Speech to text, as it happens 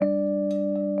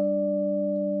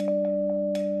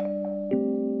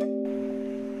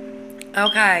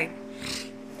Okay,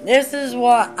 this is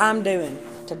what I'm doing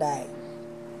today.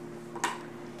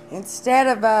 Instead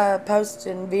of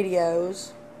posting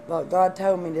videos like God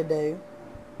told me to do,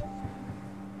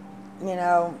 you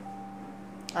know,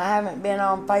 I haven't been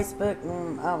on Facebook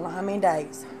in I don't know how many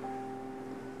days.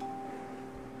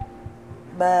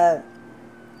 But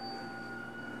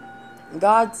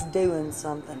God's doing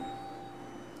something.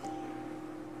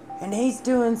 And He's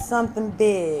doing something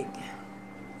big.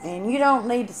 And you don't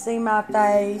need to see my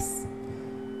face.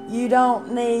 You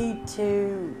don't need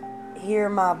to hear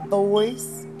my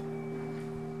voice.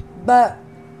 But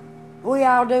we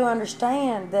all do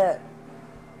understand that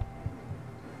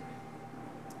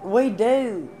we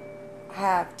do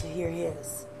have to hear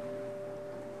His.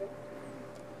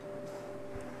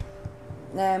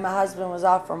 Now, my husband was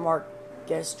off from work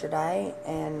yesterday,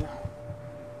 and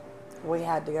we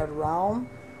had to go to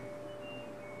Rome.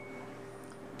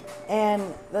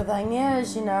 And the thing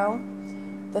is, you know,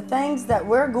 the things that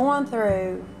we're going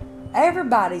through,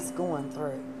 everybody's going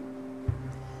through.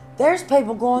 There's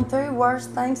people going through worse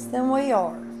things than we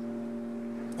are.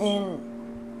 And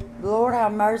Lord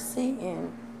have mercy,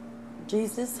 and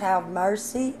Jesus have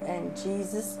mercy, and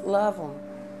Jesus love them.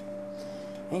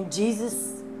 And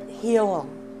Jesus heal them.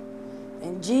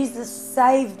 And Jesus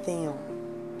save them.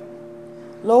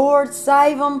 Lord,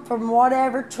 save them from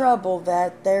whatever trouble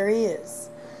that there is.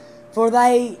 For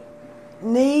they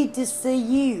need to see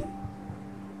you.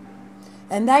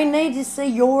 And they need to see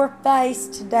your face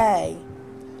today,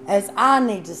 as I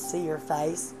need to see your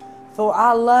face. For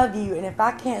I love you, and if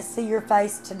I can't see your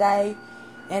face today,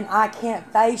 and I can't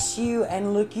face you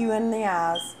and look you in the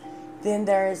eyes, then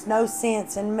there is no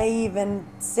sense in me even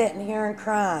sitting here and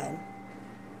crying.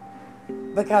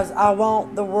 Because I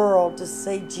want the world to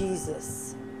see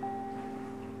Jesus.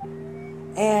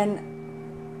 And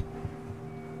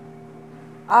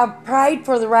I've prayed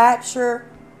for the rapture.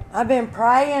 I've been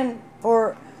praying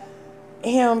for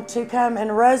Him to come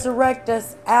and resurrect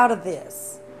us out of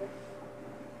this.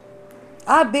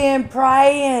 I've been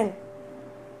praying,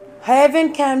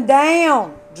 heaven come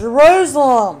down,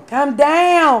 Jerusalem come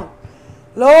down.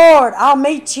 Lord, I'll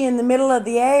meet you in the middle of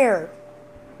the air.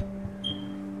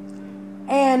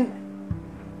 And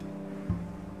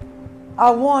I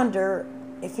wonder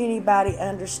if anybody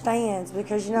understands,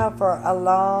 because you know, for a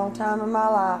long time in my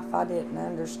life I didn't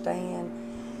understand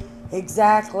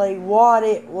exactly what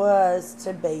it was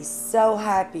to be so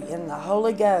happy in the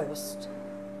Holy Ghost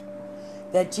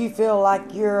that you feel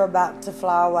like you're about to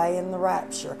fly away in the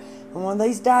rapture. And one of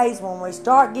these days when we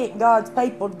start getting God's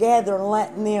people together and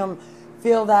letting them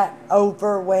feel that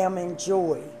overwhelming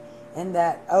joy, and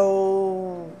that,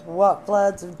 oh, what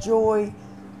floods of joy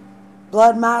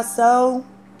flood my soul.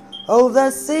 Oh, the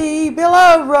sea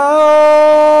billow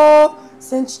roll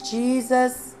since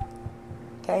Jesus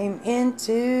came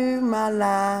into my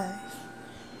life.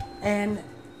 And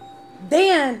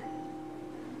then,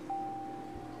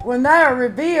 when they are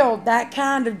revealed, that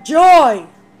kind of joy,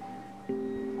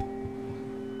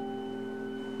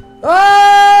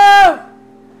 oh,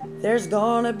 there's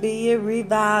gonna be a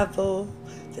revival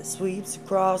that sweeps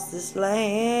across this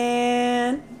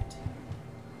land.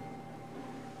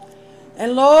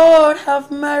 And Lord,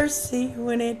 have mercy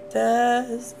when it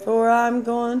does, for I'm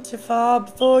going to fall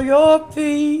before your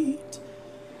feet,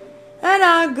 and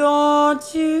I'm going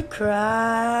to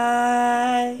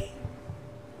cry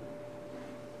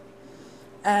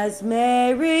as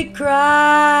Mary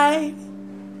cried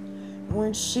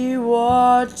when she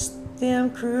watched them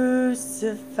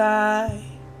crucify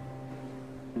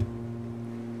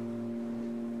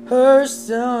her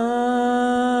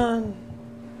son.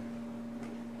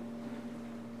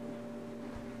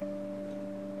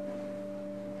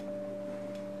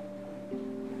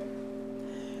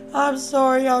 I'm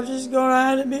sorry, y'all just gonna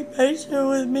have to be patient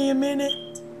with me a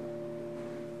minute.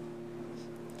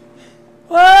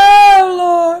 Oh,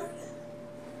 Lord.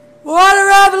 What a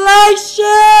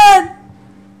revelation!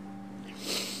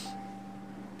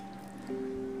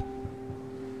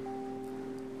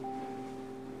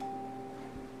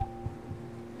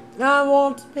 I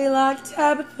want to be like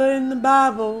Tabitha in the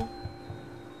Bible.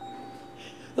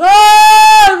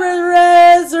 Lord,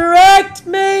 resurrect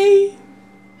me.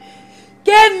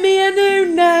 Give me a new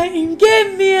name.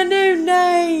 Give me a new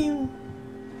name.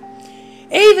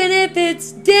 Even if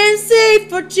it's Dempsey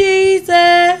for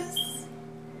Jesus.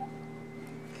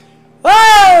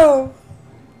 Whoa!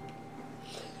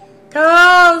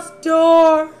 'Cause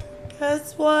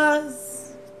Dorcas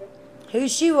was who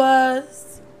she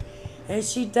was, and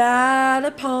she died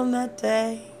upon that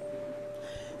day.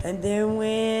 And then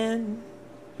when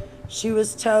she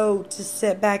was told to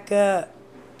sit back up,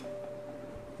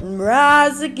 and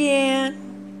rise again.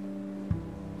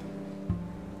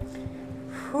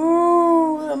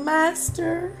 Ooh, the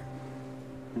Master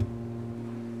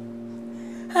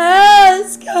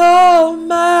has called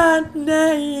my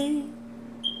name,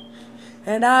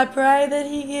 and I pray that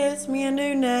He gives me a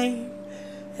new name,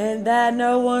 and that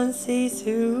no one sees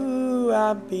who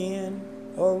I've been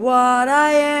or what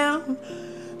I am.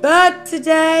 But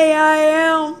today I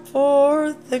am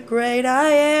for the great I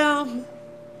am.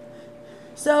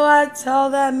 So that's all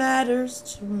that matters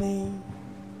to me.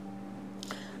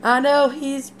 I know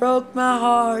He's broke my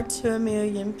heart to a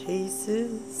million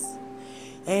pieces,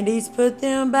 and He's put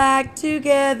them back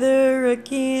together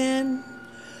again.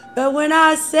 But when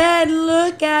I sat and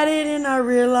look at it and I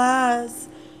realized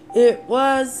it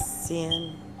was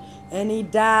sin, and He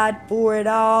died for it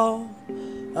all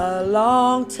a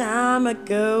long time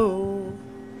ago.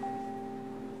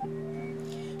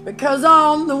 Because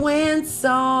on the wind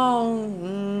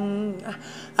song,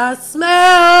 I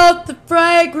smelled the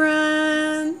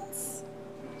fragrance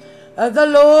of the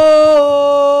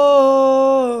Lord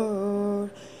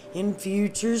in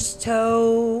futures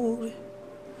told.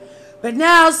 But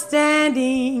now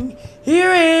standing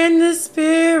here in the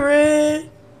Spirit,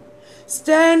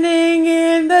 standing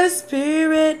in the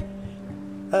Spirit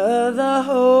of the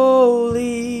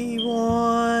Holy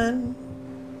One,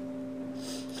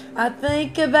 I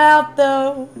think about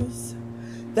those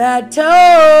that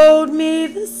told me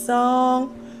the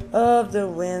song of the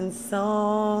wind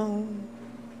song.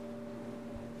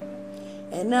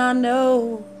 And I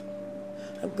know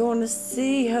I'm gonna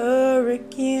see her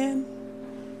again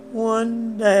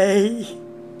one day.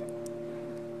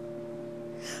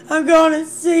 I'm gonna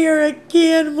see her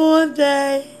again one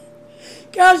day.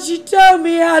 'Cause she told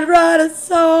me I'd write a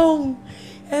song,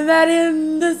 and that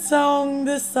in the song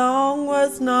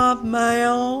was not my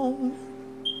own.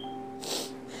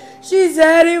 She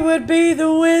said it would be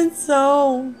the wind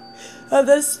song of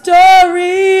the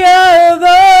story of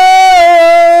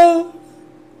old.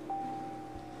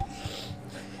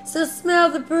 So smell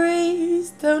the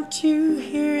breeze, don't you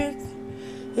hear it?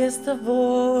 It's the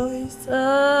voice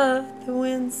of the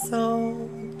wind song.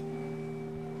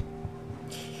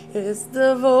 It's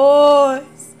the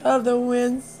voice of the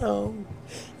wind song.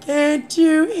 Can't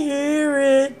you hear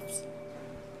it?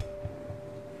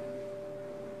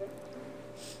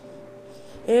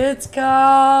 It's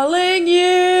calling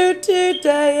you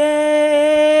today.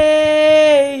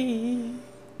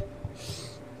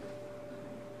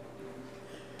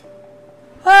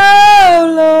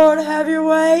 Oh Lord, have your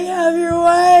way, have your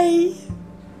way.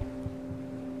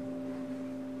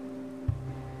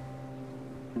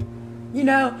 You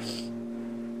know,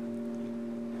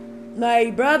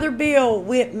 my brother Bill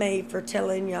whipped me for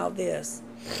telling y'all this.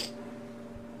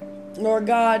 Lord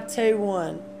God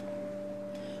 2:1.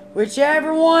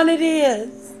 Whichever one it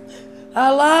is, I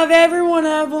love every one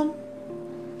of them.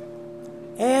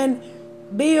 And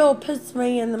Bill puts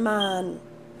me in the mind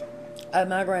of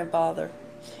my grandfather.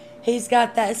 He's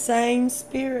got that same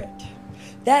spirit.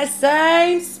 That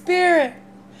same spirit.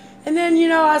 And then, you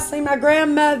know, I see my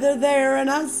grandmother there, and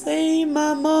I see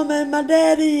my mom and my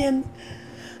daddy, and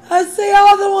I see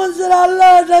all the ones that I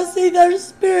loved. I see their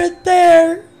spirit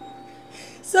there.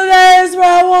 So there's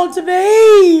where I want to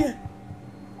be.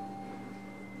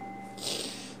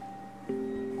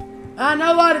 I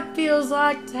know what it feels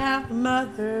like to have a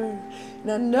mother,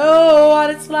 and I know what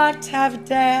it's like to have a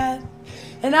dad.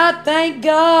 And I thank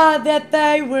God that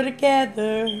they were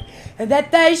together, and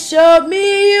that they showed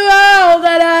me all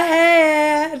that I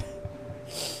had.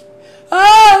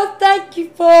 Oh, thank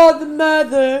you for the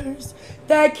mothers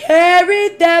that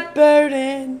carried that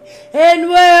burden and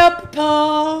wept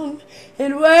upon,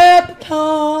 and wept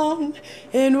upon,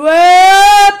 and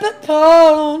wept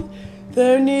upon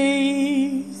their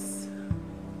knees.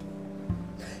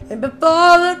 And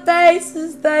before their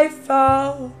faces they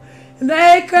fall, and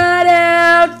they cried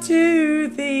out to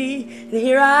thee, and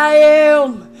here I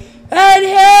am, and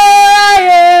here I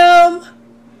am.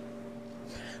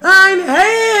 I'm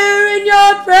here in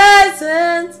your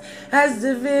presence as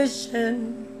the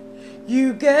vision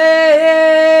you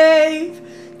gave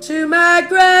to my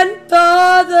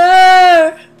grandfather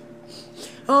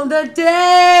on the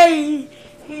day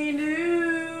he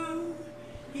knew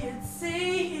he'd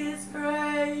see his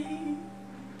grave.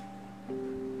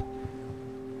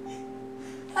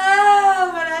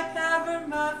 Oh, when I covered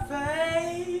my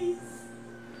face,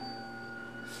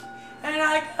 and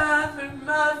I covered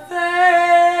my face.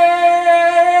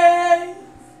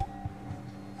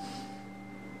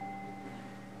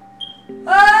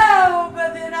 Oh,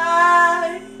 but then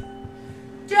I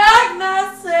dragged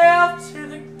myself to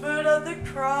the foot of the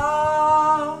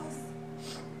cross,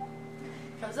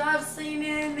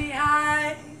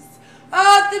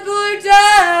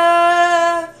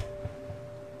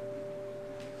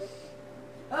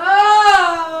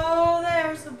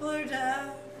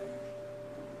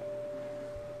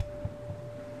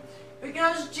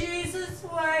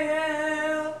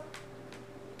 fail.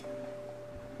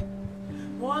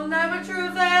 Will never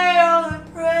travail in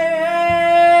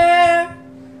prayer.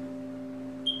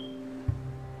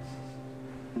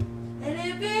 And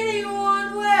if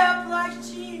anyone wept like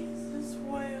Jesus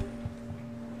wept,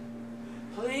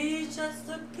 please just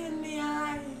look in the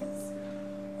eyes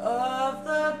of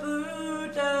the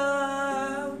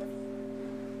Buddha.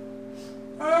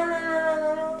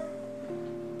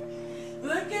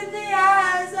 Look in the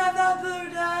eyes of the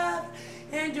Buddha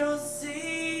and you'll see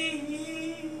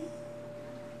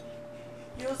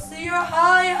your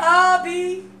high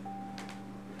hobby,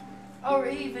 or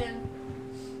even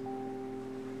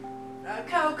a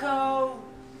Coco,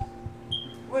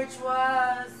 which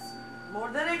was more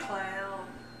than a clown.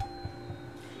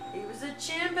 He was a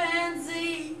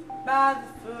chimpanzee by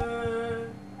the foot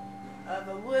of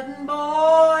a wooden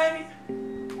boy.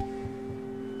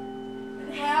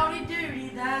 And howdy doody,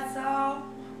 that's all.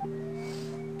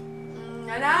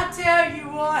 And I tell you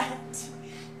what,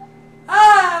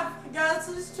 I've got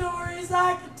some stories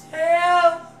I could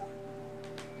tell.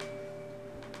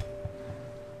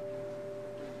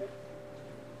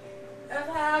 Of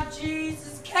how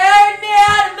Jesus carried me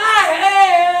out of my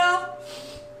hell.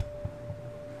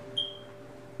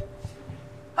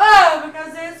 Oh,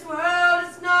 because this world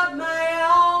is not my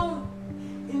own,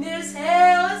 and this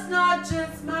hell is not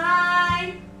just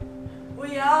mine.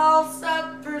 We all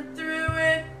suffer through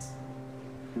it.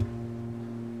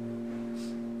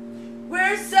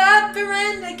 We're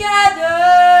suffering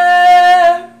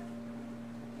together.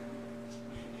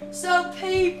 So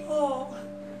people,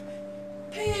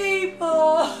 please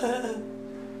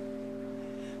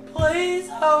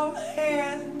hold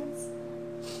hands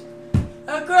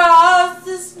across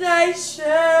this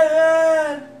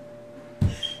nation.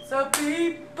 So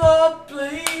people,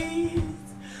 please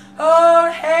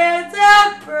hold hands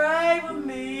and pray with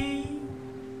me.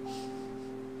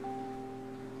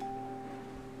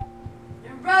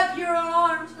 And wrap your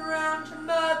arms around your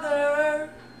mother.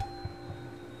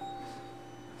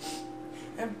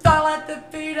 And fall at the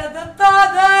feet of the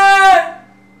Father.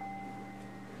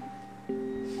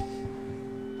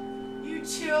 You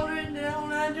children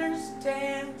don't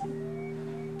understand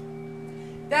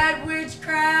that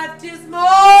witchcraft is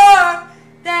more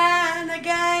than a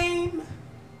game.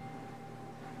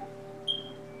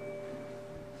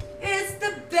 It's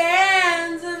the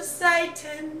bands of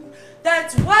Satan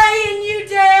that's weighing you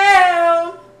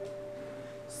down.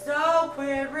 So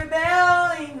quit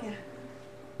rebelling.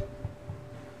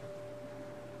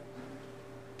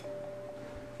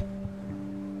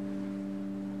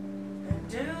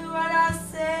 Do what I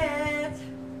said.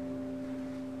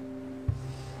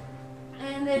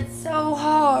 And it's so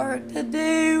hard to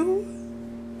do,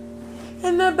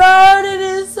 and the burden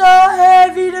is so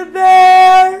heavy to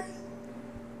bear.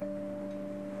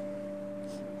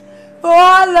 For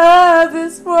I love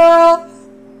this world.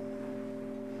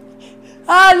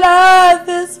 I love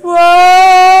this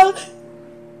world.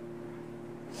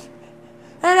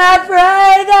 And I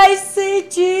pray they see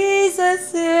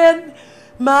Jesus in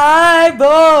my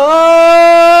voice.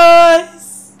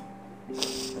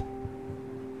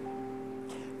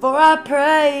 For I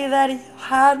pray that He'll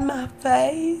hide my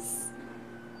face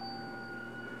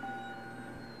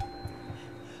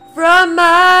from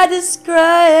my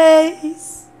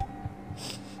disgrace.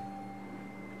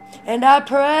 And I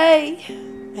pray,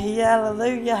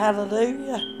 hallelujah,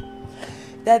 hallelujah,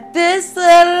 that this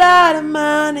little light of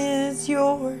mine is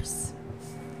yours.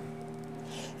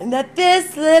 And that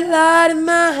this little light of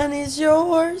mine is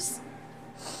yours.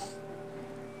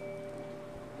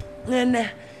 And,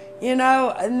 you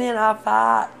know, and then I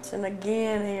fight. And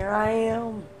again, here I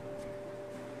am.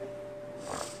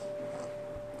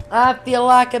 I feel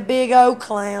like a big old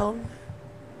clown.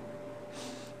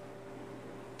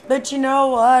 But you know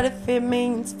what? If it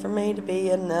means for me to be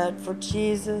a nut for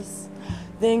Jesus,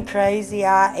 then crazy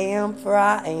I am, for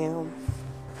I am.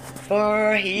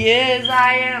 For He is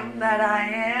I am that I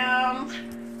am.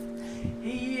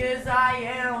 He is I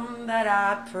am that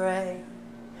I pray.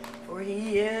 For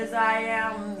He is I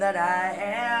am that I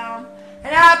am.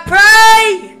 And I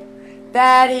pray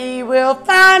that He will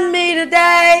find me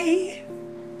today.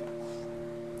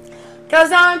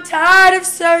 'Cause I'm tired of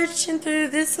searching through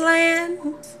this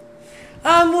land.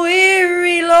 I'm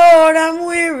weary, Lord, I'm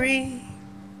weary.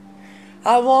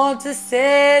 I want to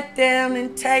sit down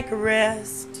and take a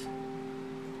rest.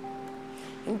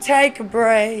 And take a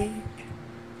break.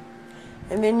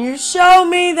 And then you showed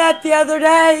me that the other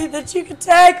day that you could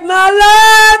take my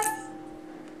life.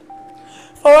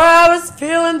 For I was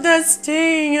feeling the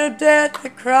sting of death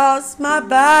across my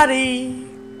body.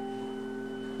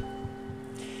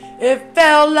 It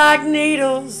felt like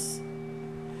needles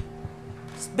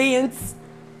just being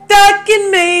stuck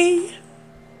in me.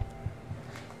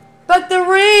 But the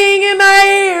ring in my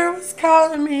ear was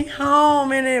calling me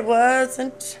home, and it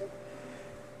wasn't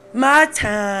my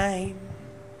time.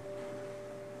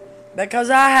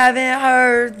 Because I haven't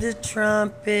heard the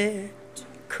trumpet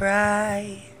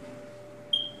cry.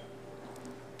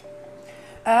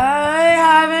 I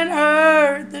haven't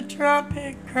heard the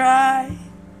trumpet cry.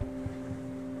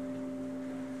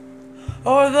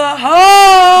 Or the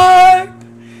harp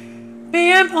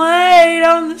being played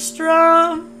on the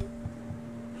strum.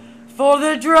 For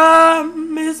the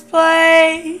drum is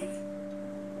played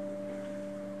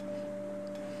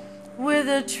with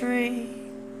a tree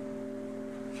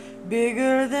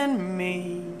bigger than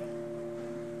me.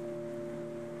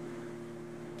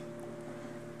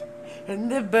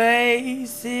 And the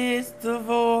bass is the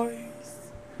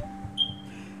voice,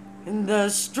 and the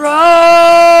strong,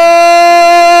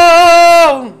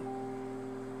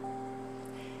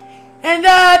 and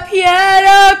the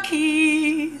piano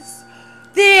keys,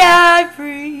 the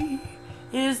ivory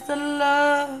is the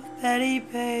love that he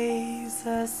pays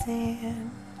us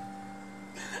in.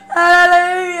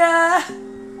 Hallelujah,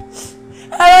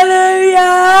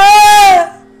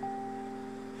 hallelujah.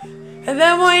 And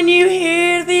then when you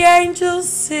hear the angels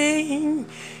singing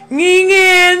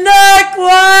in the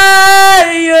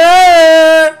choir,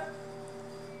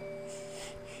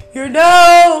 you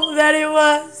know that it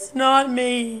was not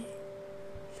me,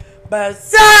 but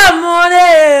someone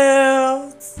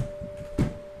else.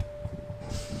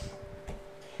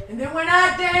 And then when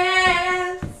I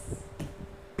dance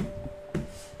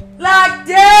like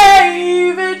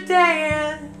David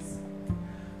danced,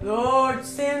 Lord,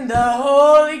 send the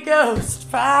Holy Ghost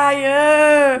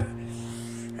fire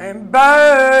and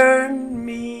burn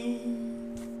me.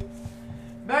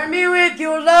 Burn me with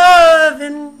your love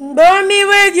and burn me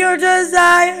with your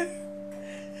desire.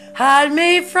 Hide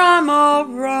me from all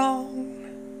wrong.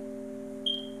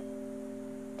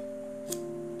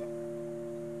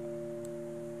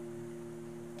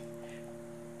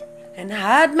 And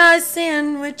hide my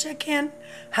sin, which I can't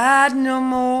hide no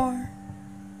more.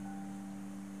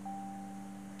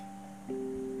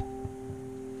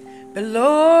 But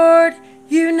Lord,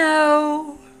 you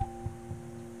know,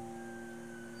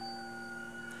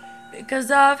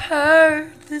 because I've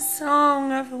heard the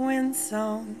song of a wind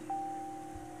song,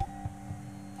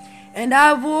 and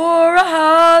I wore a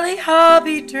holly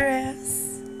hobby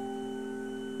dress,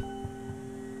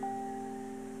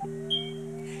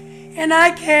 and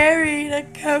I carried a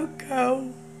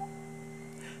cocoa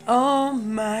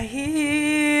on my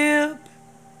hip.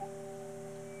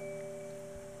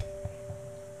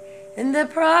 And the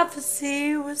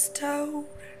prophecy was told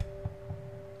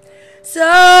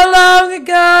so long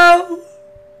ago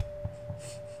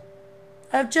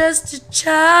of just a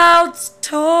child's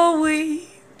toy,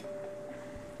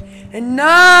 and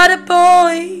not a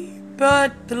boy,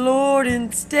 but the Lord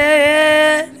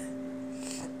instead.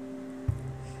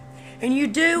 And you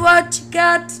do what you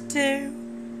got to do,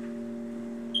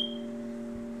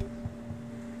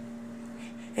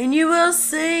 and you will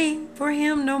sing for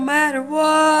him no matter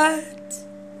what.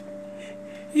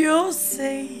 You'll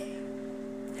see,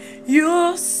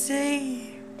 you'll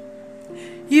see,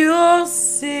 you'll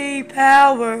see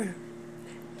power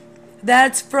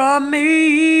that's from me.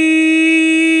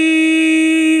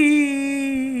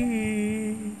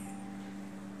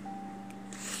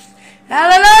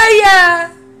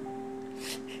 Hallelujah,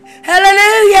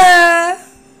 hallelujah,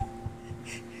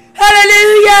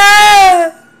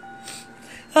 hallelujah.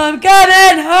 I'm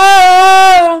coming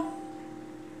home.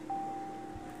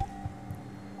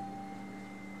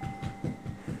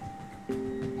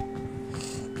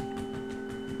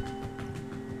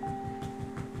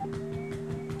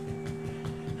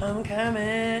 I'm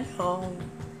coming home,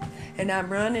 and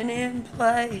I'm running in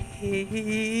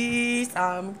place.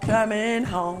 I'm coming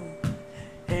home,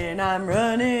 and I'm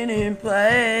running in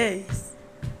place.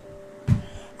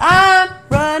 I'm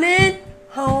running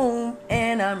home,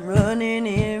 and I'm running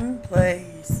in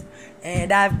place.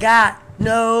 And I've got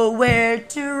nowhere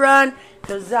to run,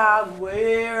 'cause I'm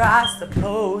where I'm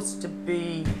supposed to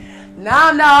be. And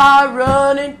I'm not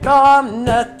running from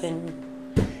nothing.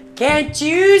 Can't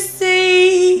you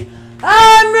see?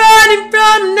 I'm running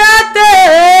from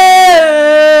nothing.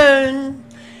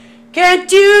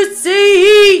 Can't you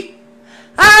see?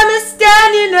 I'm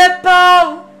standing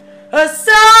upon a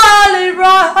solid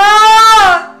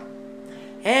rock,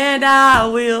 and I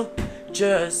will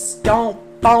just stomp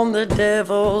on the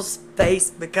devil's face,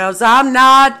 because I'm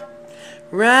not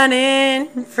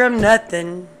running from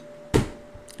nothing.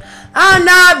 I'm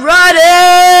not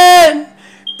running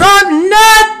from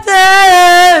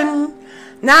nothing.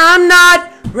 Now I'm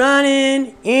not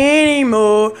running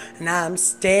anymore, and I'm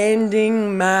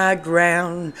standing my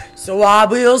ground. So I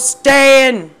will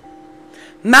stand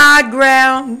my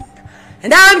ground,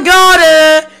 and I'm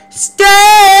gonna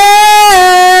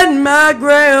stand my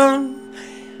ground.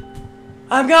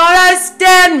 I'm gonna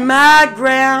stand my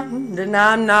ground, and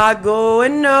I'm not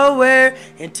going nowhere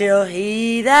until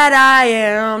he that I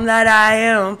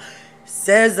am,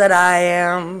 says that I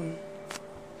am.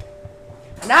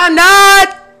 And I'm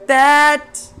not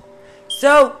that,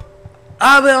 so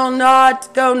I will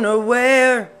not go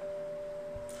nowhere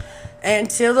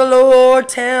until the Lord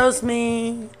tells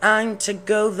me I'm to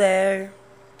go there.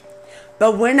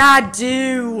 But when I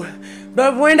do,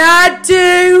 hallelujah,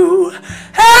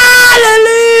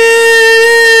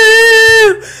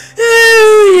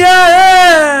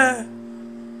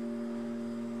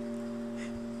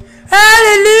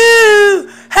 hallelujah,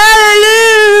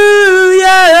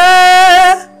 hallelujah,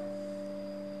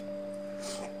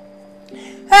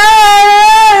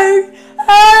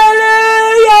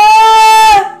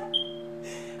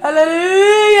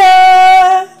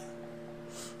 hallelujah,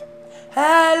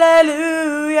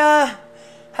 hallelujah,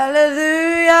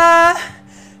 hallelujah,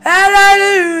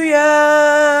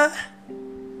 hallelujah.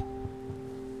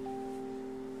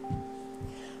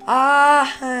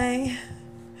 I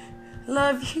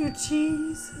love you,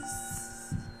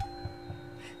 Jesus.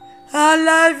 I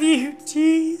love you,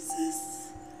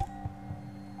 Jesus.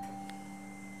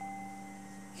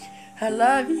 I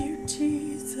love you,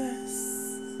 Jesus.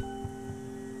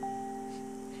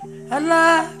 I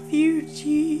love you,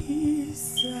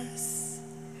 Jesus.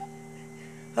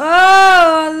 Oh,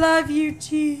 I love you,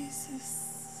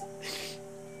 Jesus.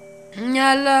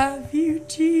 I love you,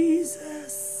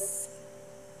 Jesus.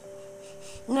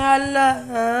 I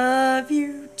love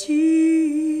you,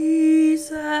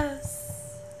 Jesus.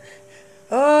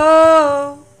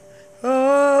 Oh,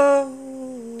 oh.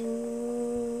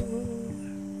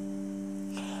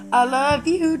 I love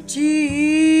you,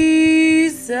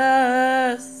 Jesus.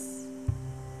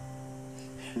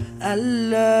 I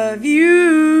love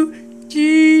you,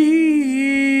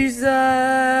 Jesus.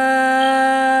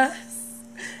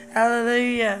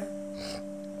 Hallelujah.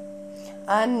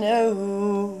 I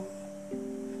know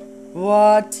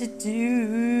what to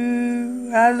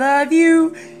do. I love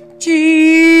you,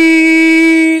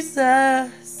 Jesus.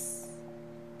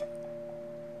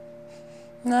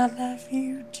 I love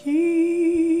you, Jesus.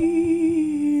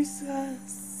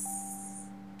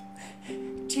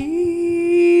 Jesus,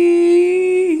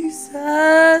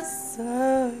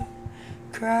 oh,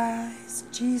 Christ,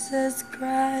 Jesus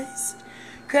Christ,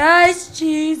 Christ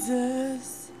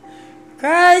Jesus,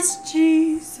 Christ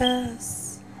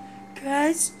Jesus,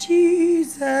 Christ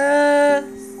Jesus,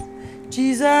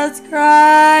 Jesus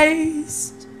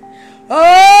Christ.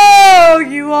 Oh,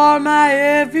 you are my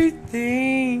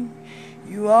everything.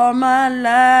 You are my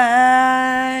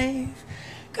life.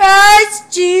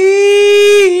 Christ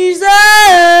Jesus,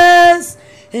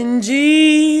 in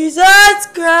Jesus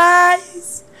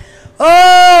Christ.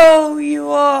 Oh, you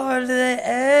are the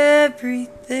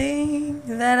everything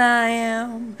that I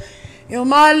am. You're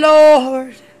my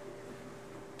Lord.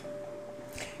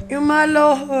 You're my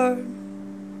Lord.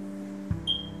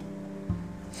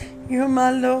 You're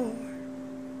my Lord.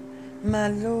 My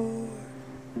Lord.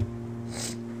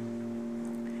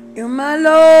 You're my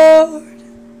Lord.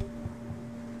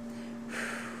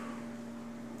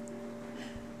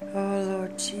 Oh,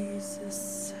 Lord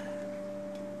Jesus.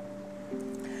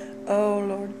 Oh,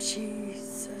 Lord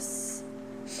Jesus.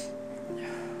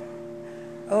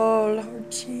 Oh,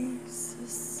 Lord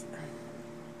Jesus.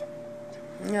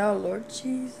 Oh, Lord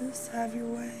Jesus, have your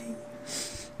way.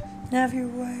 Have your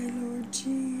way, Lord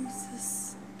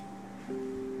Jesus.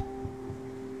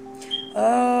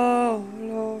 Oh,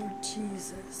 Lord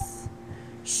Jesus.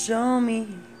 Show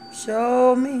me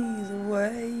the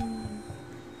way.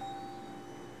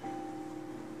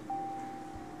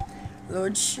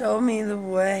 Lord, show me the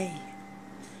way.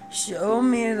 Show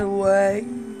me the way.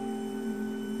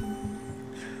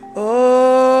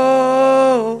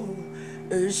 Oh,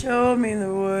 show me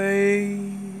the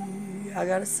way. I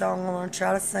got a song I'm going to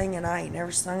try to sing, and I ain't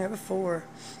never sung it before.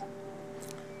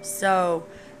 So,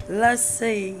 let's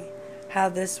see how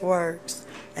this works.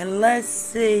 And let's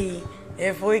see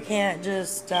if we can't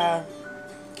just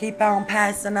keep on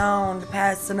passing on,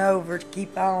 passing over, to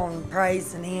keep on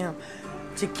praising Him,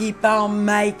 to keep on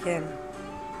making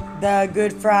the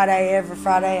Good Friday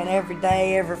and every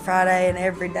day, every Friday and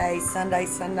every day,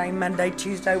 Sunday, Monday,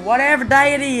 Tuesday, whatever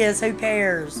day it is, who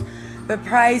cares? But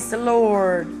praise the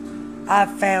Lord, I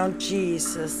found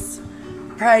Jesus.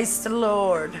 Praise the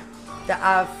Lord. that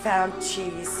I've found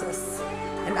Jesus.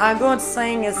 And I'm going to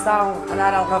sing a song, and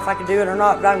I don't know if I can do it or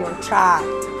not, but I'm going to try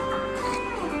it.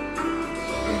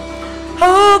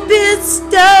 Hope is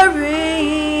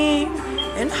stirring,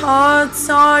 and hearts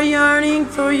are yearning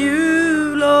for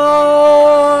you,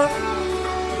 Lord.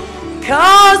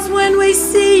 'Cause when we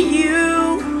see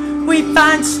you, we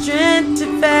find strength to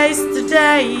face the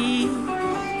day.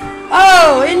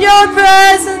 Oh, in your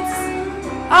presence,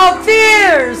 all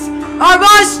fears are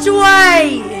washed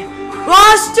away.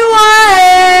 Washed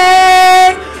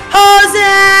away.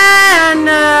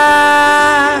 Hosanna,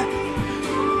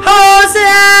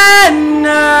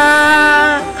 Hosanna.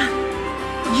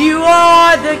 You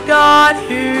are the God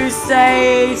who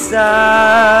saves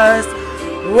us,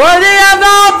 worthy of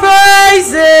all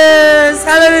praises.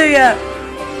 Hallelujah.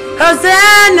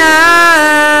 Hosanna,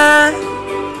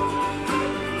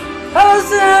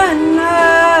 Hosanna.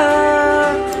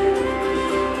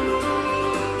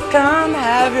 Come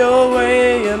have your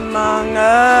way among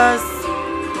us.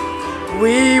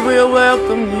 We will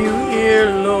welcome you here,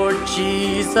 Lord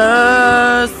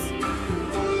Jesus.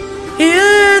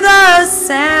 Hear the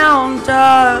sound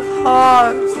of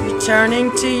hearts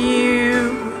returning to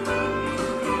you.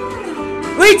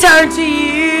 We turn to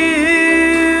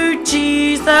you,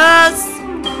 Jesus.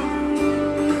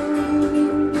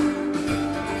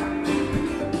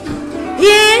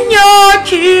 In your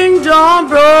kingdom,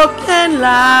 broken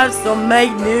lives are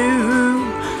made new.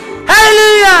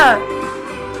 Hallelujah!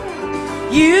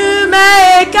 You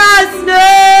make us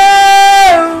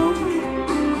new.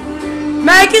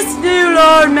 Make us new,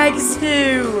 Lord, make us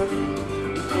new.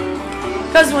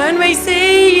 'Cause when we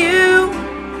see you,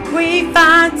 we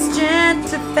find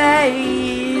strength to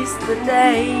face the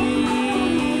day.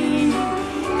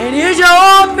 And in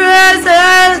your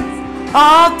presence,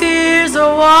 all fears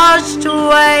are washed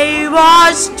away,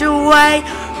 washed away,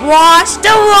 washed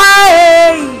away.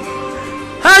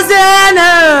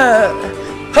 Hosanna,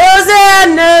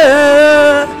 Hosanna.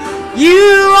 You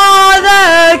are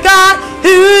the God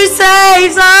who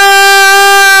saves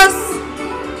us,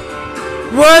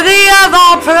 worthy of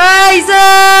all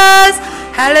praises.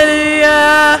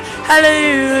 Hallelujah,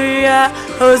 hallelujah.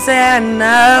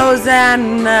 Hosanna,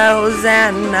 Hosanna,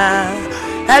 Hosanna.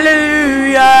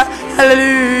 Hallelujah,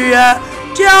 hallelujah.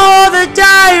 Jehovah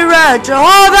Jireh,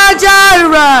 Jehovah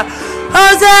Jireh.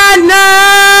 Hosanna,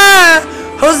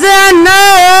 Hosanna.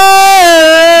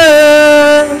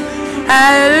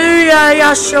 Hallelujah,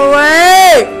 Yahshua.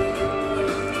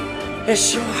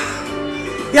 Yeshua,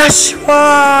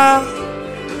 Yeshua.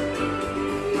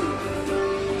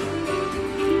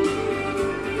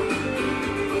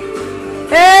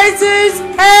 Jesus,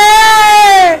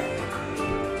 hey!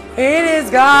 It is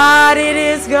God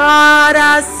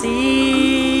I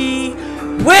see.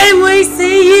 When we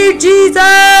see you,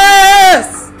 Jesus,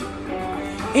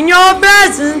 in your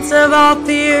presence of all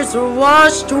fears are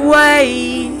washed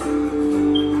away.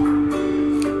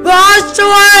 Washed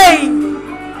away.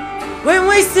 When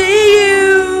we see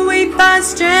you, we find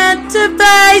strength to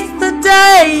face the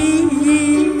day.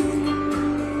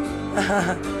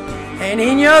 And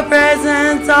in your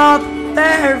presence, all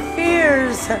their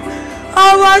fears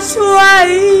are washed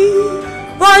away,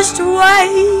 washed away,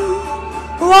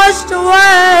 washed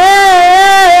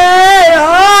away.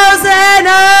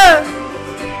 Hosanna,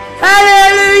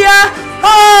 hallelujah,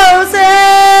 Hosanna.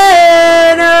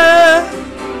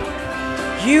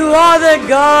 You are the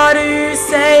God who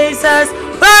saves us,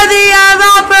 worthy of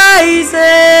our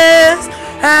praises.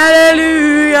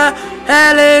 Hallelujah,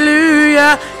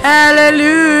 hallelujah,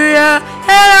 hallelujah.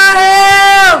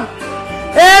 Elohim,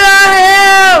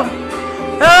 Elohim.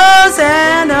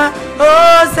 Hosanna,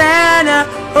 Hosanna,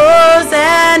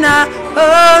 Hosanna,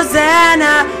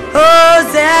 Hosanna,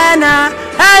 Hosanna.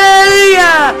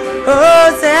 Hallelujah,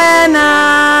 Hosanna.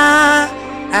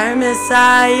 Our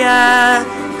Messiah,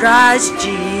 Christ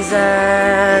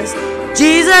Jesus.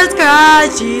 Jesus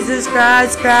Christ, Jesus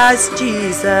Christ, Christ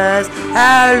Jesus.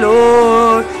 Our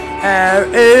Lord, our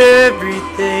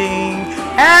everything,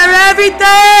 our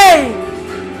everything,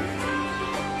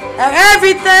 our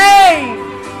everything,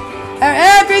 our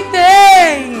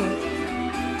everything,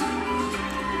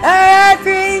 our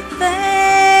everything.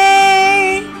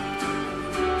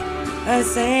 I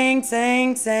sing,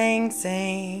 sing, sing,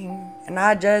 sing. And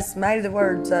I just made the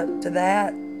words up to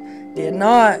that. Did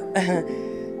not.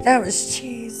 That was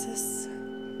Jesus.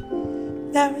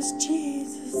 That was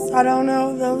Jesus. I don't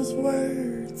know those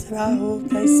words, and I hope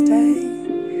they stay.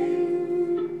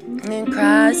 In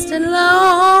Christ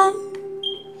alone,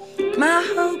 my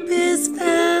hope is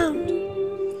found.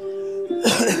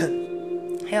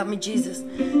 Help me, Jesus.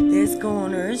 This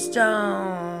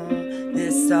cornerstone,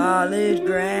 this solid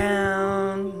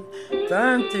ground,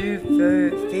 firm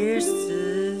through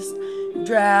fiercest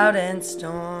drought and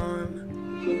storm.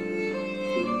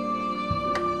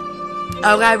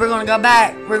 Okay, we're going to go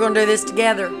back. We're going to do this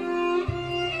together.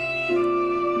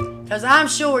 Because I'm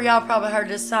sure y'all probably heard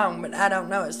this song, but I don't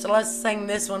know it. So let's sing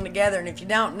this one together. And if you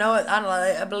don't know it,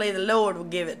 I believe the Lord will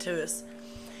give it to us.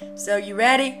 So you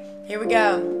ready? Here we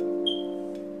go.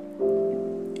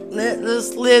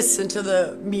 Let's listen to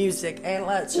the music. And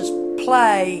let's just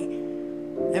play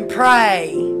and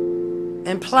pray.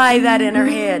 And play that in our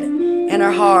head, in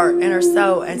our heart, in our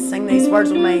soul. And sing these words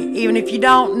with me. Even if you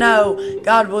don't know,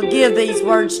 God will give these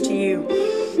words to you.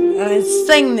 And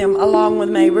sing them along with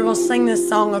me. We're going to sing this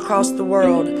song across the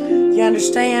world. You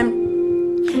understand?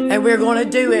 And we're going to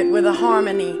do it with a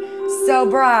harmony so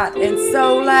bright and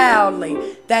so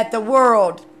loudly that the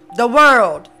world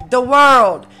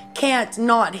can't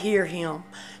not hear him.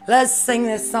 Let's sing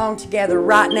this song together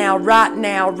right now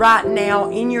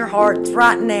in your hearts,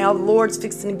 right now. The Lord's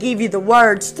fixing to give you the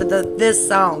words to this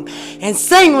song. And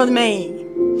sing with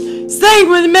me. Sing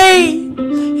with me.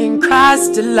 In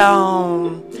Christ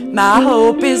alone my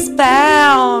hope is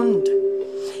found.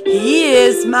 He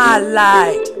is my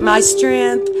light, my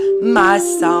strength, my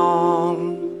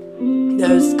song.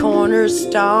 This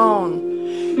cornerstone,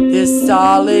 this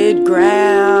solid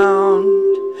ground,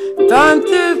 firm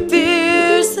through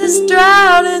fiercest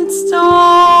drought and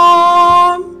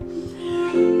storm.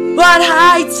 What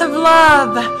heights of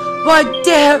love, what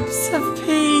depths of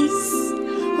peace,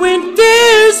 when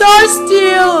fears are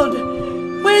stilled,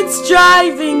 when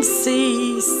striving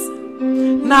cease.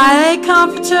 My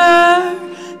comforter,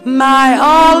 my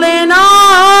all in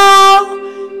all,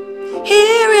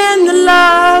 here in the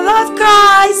love of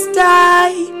Christ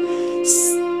I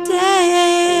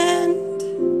stand.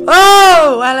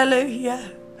 Oh, hallelujah,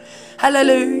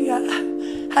 hallelujah,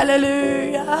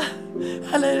 hallelujah,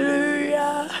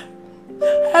 hallelujah,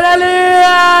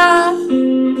 hallelujah.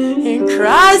 In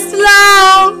Christ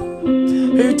alone,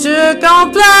 who took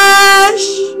on flesh,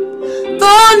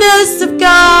 fullness of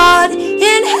God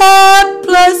in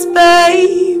helpless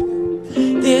babe.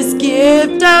 This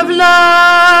gift of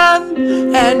love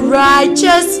and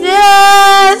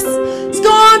righteousness,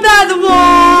 scorned by the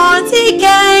ones he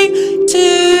came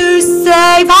to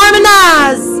save.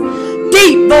 Harmonize,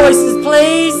 deep voices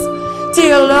please,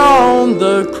 till on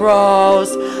the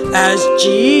cross as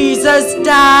Jesus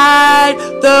died,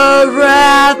 the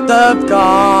wrath of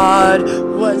God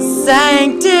was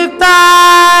sanctified.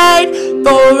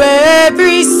 For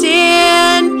every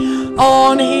sin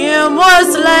on him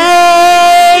was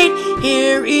laid.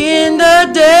 Here in the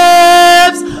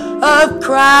depths of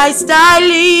Christ I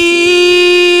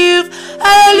live.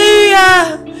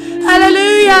 Hallelujah,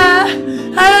 hallelujah,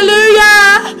 hallelujah,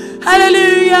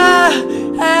 hallelujah,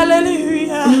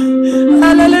 hallelujah,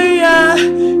 hallelujah.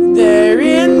 There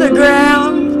in the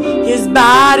ground his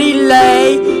body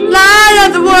lay, light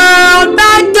of the world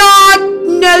by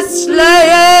darkness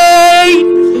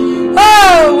slain.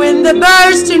 Oh, when the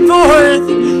bursting forth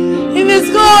in this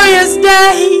glorious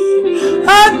day,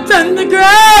 up from the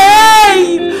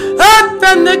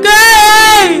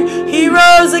grave, he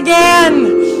rose again.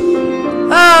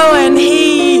 Oh, and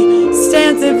he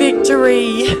stands in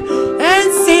victory,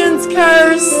 and sin's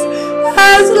curse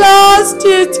has lost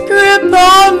its grip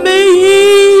on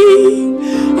me.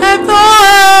 And for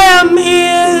I am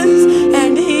his,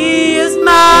 and he is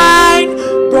mine,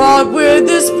 brought with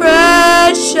this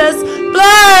precious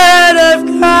blood of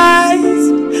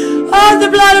Christ. Oh, the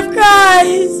blood of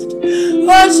Christ,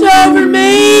 wash over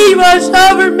me, wash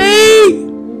over me,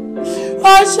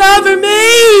 wash over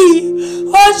me,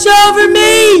 wash over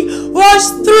me, wash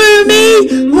through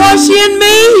me, wash in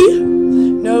me.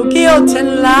 No guilt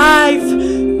in life,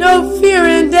 no fear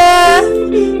in death.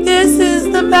 This is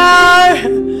the power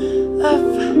of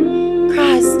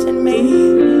Christ in me.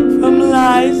 From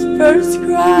life's first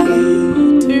cry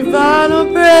to final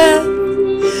breath,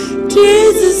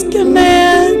 Jesus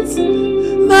commands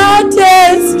my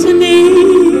destiny.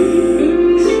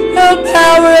 No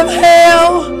power of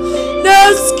hell,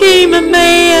 no scheme of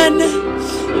man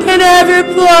can ever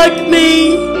pluck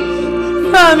me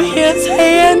from his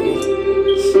hand.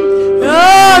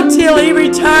 Oh, till he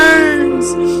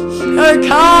returns or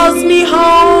calls me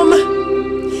home.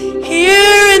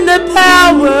 Here in the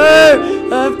power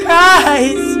of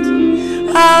Christ,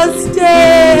 I'll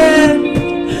stand,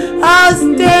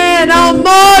 I'll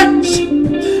march,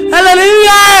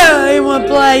 hallelujah, in one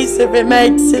place if it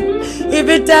makes it, if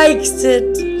it takes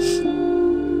it,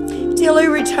 till he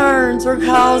returns or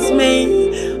calls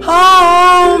me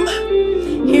home.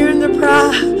 Here in the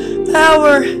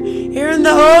power, here Here in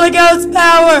the Holy Ghost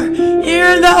power.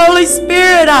 Here in the Holy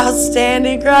Spirit. I'll stand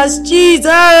in Christ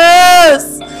Jesus. I'll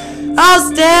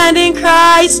stand in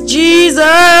Christ Jesus.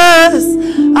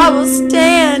 I will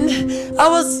stand. I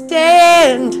will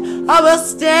stand. I will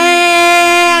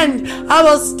stand. I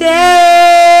will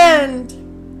stand.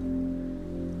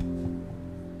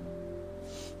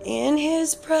 In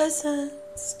His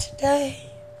presence today.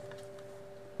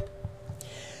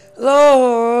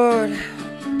 Lord,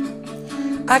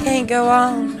 I can't go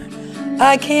on.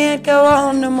 I can't go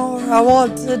on no more. I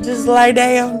want to just lay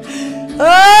down.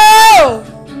 Oh!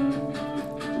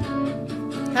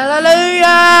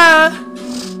 Hallelujah!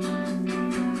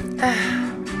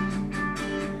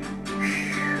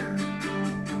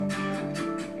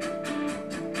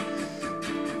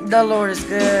 The Lord is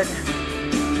good.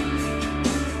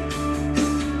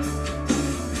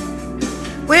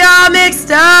 We're all mixed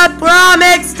up. We're all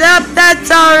mixed up.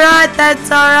 That's alright. That's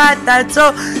alright. That's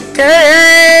okay.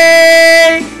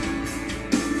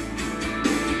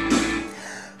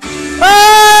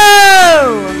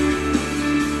 Oh!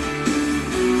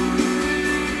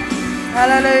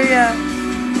 Hallelujah.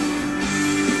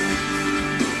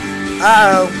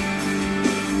 Uh-oh.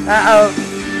 Uh-oh.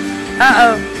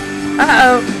 Uh-oh.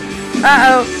 Uh-oh.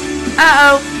 Uh-oh.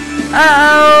 Uh-oh.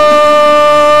 Uh-oh.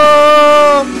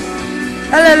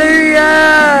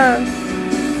 Hallelujah.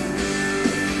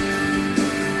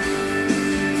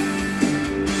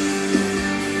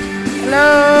 Hello.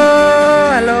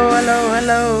 Hello. Hello.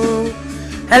 Hello.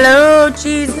 Hello,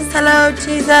 Jesus. Hello,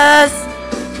 Jesus.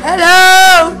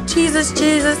 Hello, Jesus,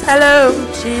 Jesus. Hello,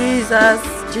 Jesus,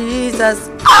 Jesus.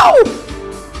 Oh!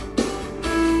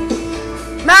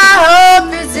 My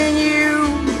hope is in you.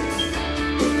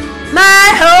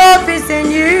 My hope is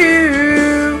in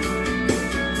you.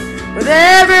 With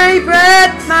every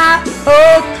breath, my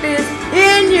hope is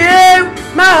in you.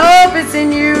 My hope is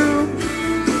in you.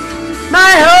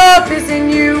 My hope is in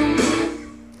you.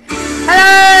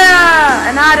 Hallelujah!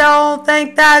 And I don't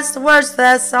think that's the words of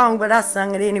that song, but I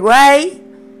sung it anyway.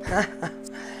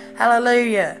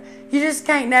 Hallelujah. You just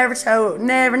can't never tell,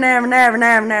 never you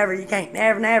can't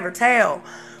never tell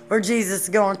where Jesus is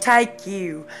going to take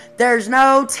you. There's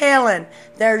no telling.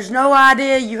 There's no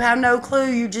idea. You have no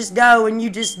clue. You just go and you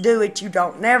just do it. You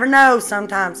don't never know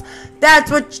sometimes.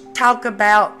 That's what you talk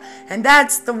about. And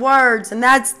that's the words and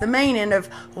that's the meaning of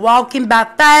walking by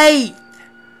faith.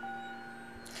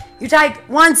 You take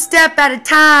one step at a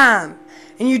time.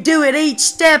 And you do it each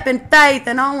step in faith,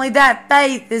 and only that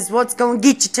faith is what's going to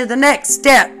get you to the next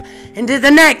step, and to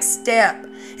the next step,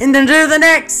 and then to the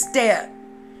next step.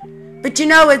 But you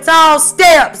know, it's all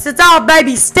steps. It's all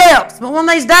baby steps. But one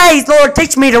of these days, Lord,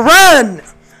 teach me to run.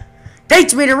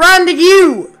 Teach me to run to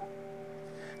you.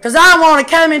 Because I want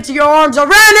to come into your arms and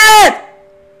run it.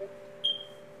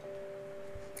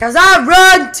 Because I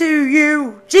run to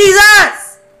you,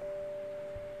 Jesus.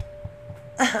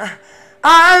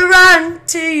 I run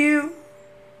to you,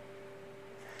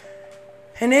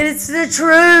 and it's the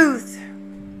truth.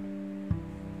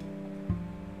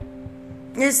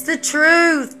 It's the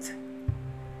truth,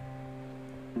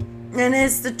 and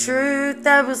it's the truth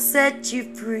that will set you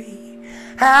free.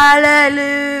 Hallelujah.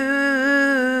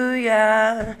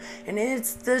 And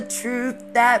it's the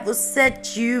truth that will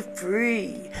set you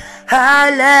free.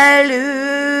 Hallelujah.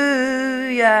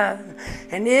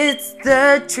 And it's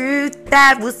the truth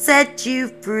that will set you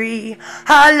free.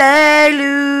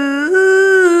 Hallelujah.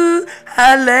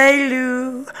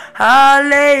 Hallelujah.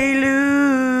 Hallelujah.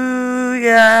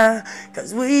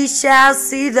 'Cause we shall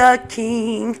see the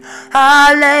King.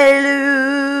 Hallelujah.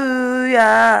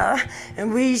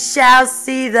 And we shall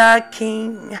see the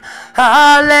King.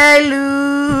 Hallelujah.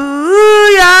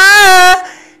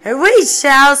 And we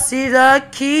shall see the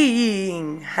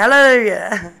King.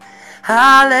 Hallelujah.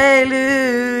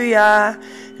 Hallelujah.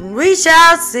 And we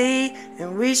shall see,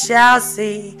 and we shall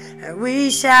see, and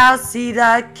we shall see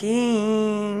the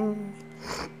King.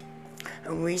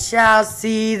 And we shall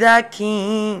see the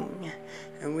King.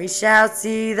 And we shall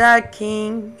see the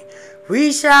King.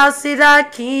 We shall see the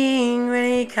King when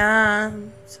he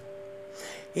comes.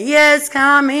 He is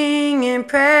coming in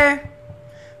prayer.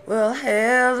 We'll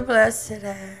hail the blessed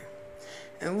air.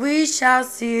 And we shall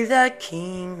see the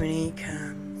King when he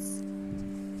comes.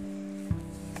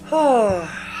 Oh,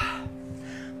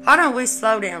 why don't we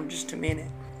slow down just a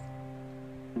minute?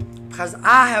 Because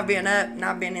I have been up and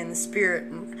I've been in the Spirit.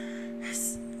 And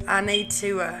I need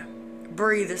to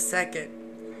breathe a second.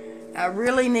 I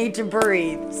really need to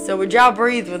breathe. So would y'all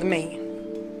breathe with me?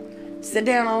 Sit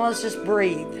down and let's just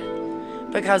breathe.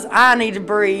 Because I need to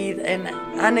breathe, and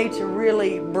I need to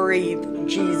really breathe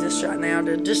Jesus right now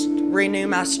to just renew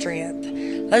my strength.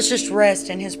 Let's just rest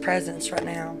in His presence right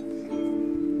now.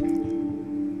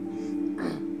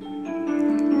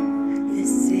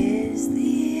 This is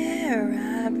the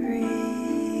air I breathe.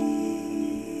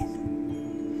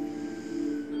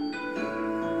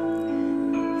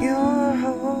 Your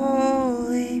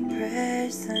holy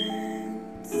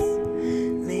presence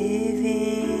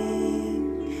living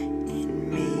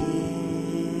in me.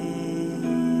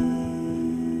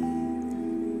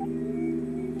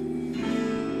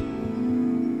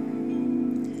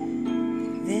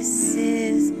 This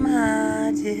is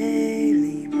my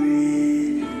daily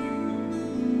bread,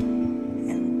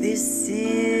 and this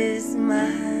is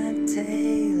my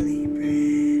daily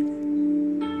bread.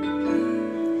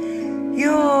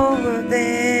 Your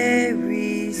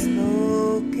very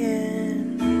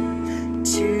spoken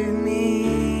to me,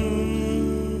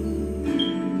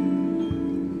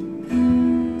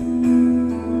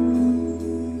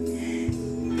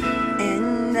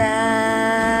 and I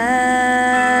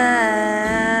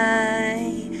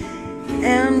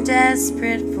am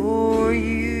desperate for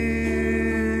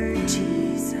you,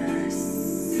 Jesus,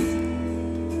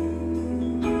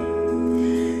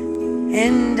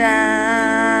 and I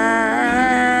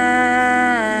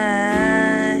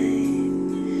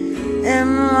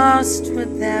am lost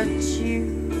without you,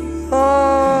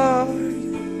 Lord,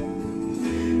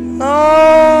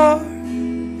 Lord,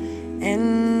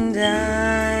 and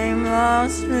I'm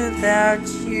lost without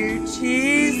you,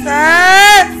 Jesus,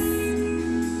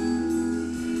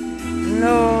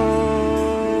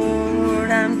 Lord,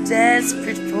 I'm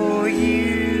desperate for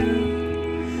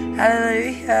you,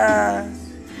 hallelujah.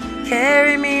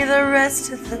 Carry me the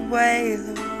rest of the way,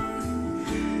 Lord.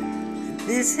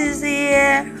 This is the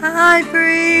air I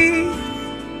breathe.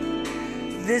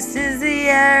 This is the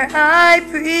air I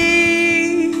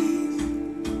breathe.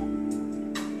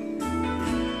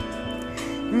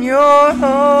 Your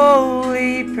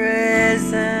holy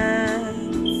presence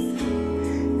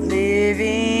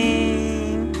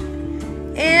living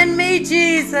in me,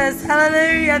 Jesus.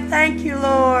 Hallelujah. Thank you,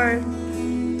 Lord.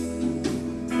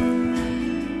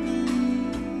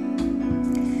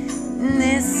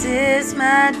 This is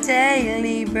my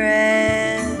daily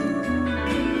bread,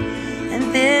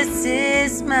 and this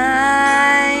is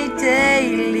my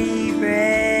daily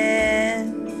bread.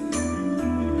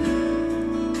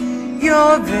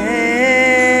 Your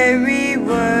very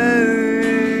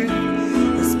word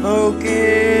is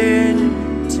spoken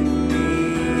to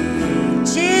me,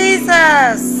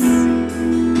 Jesus.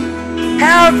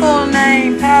 Powerful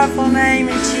name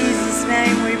in Jesus'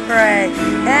 name we pray.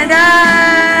 And I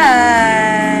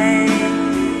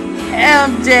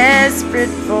am desperate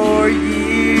for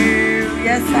you.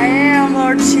 Yes, I am,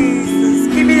 Lord Jesus.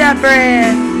 Give me that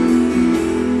bread.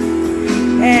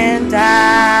 And I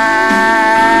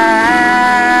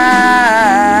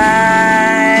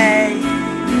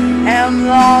am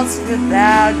lost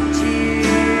without you,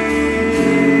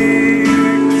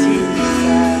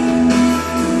 Jesus.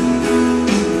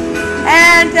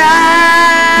 And I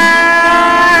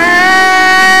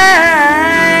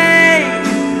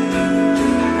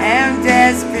am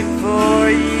desperate for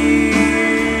you,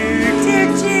 dear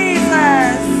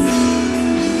Jesus.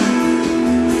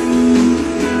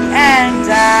 And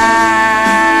I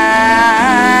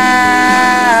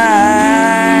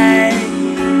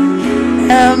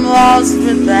am lost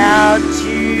without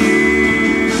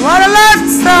you. What a love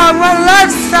song! What a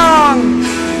love song!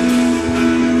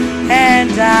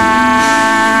 And I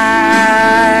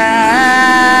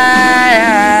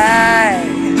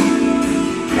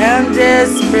am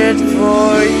desperate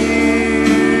for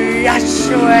you,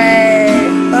 Yahshua,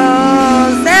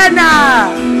 Hosanna.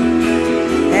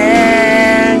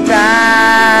 And I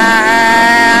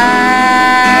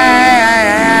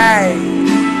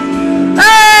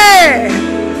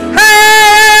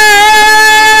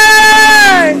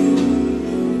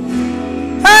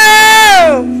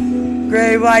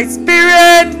Great White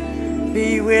Spirit,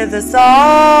 be with us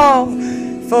all.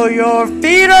 For your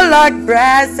feet are like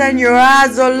brass and your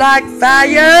eyes are like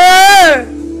fire.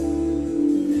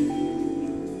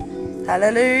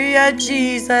 Hallelujah,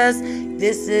 Jesus.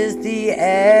 This is the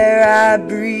air I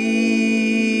breathe.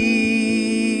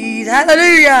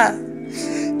 Hallelujah.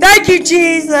 Thank you,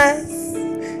 Jesus.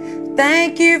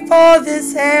 Thank you for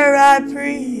this air I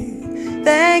breathe.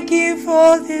 Thank you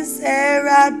for this air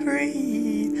I breathe.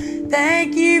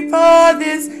 Thank you for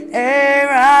this air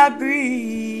I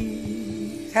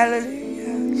breathe.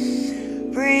 Hallelujah.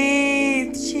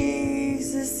 Breathe,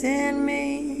 Jesus, in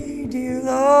me, dear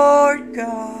Lord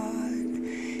God.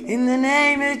 In the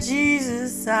name of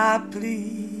Jesus, I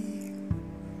plead.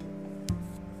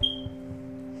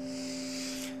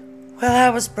 Well,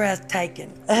 that was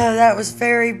breathtaking. That was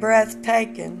very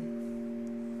breathtaking.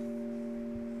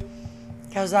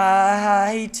 Cause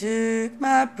he took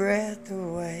my breath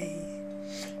away.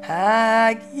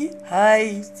 He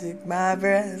took my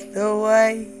breath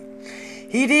away.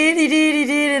 He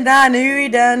did, and I knew he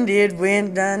done did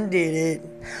when done did it.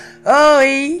 Oh,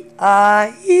 he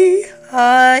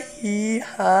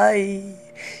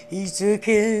took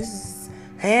his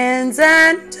hands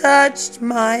and touched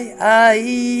my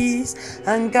eyes,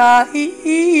 and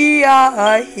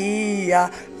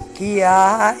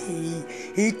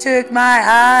he took my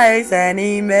eyes and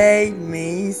he made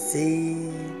me see.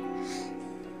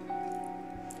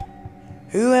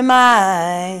 Who am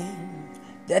I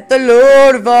that the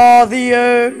Lord of all the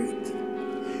earth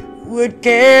would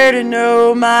care to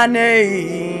know my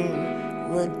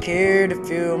name, would care to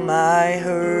feel my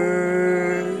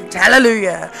hurt?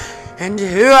 Hallelujah. And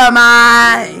who am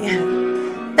I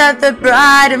that the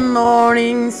bright and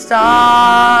morning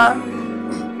star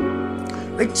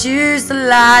would choose to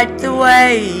light the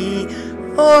way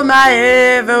for my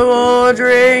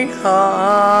ever-wandering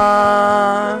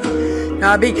heart?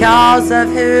 Not because of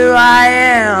who I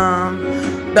am,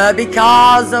 but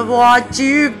because of what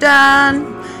you've done.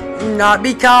 Not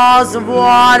because of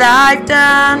what I've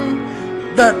done,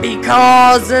 but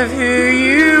because of who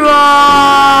you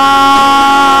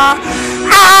are.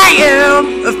 I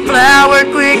am a flower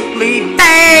quickly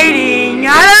fading.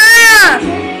 Hallelujah!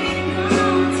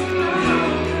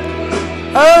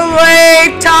 A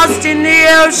wave tossed in the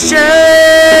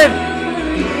ocean,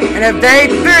 and a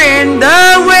vapor in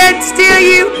the wind. Still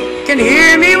you can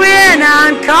hear me when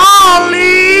I'm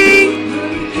calling.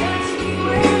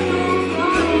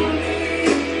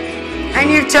 And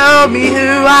you told me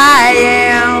who I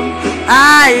am.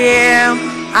 I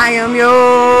am yours.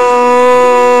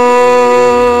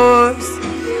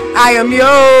 I am yours.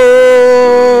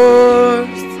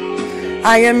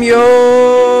 I am yours.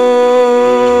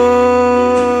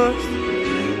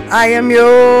 I am yours.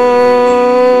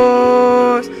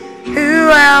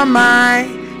 Who am I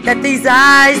that these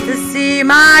eyes that see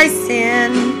my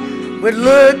sin would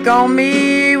look on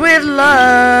me with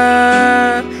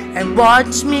love and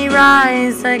watch me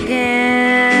rise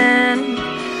again?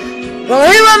 Well,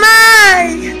 who am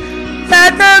I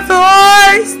that the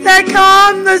voice that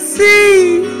calmed the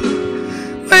sea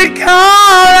would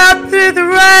call out through the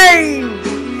rain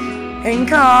and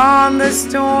calm the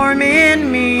storm in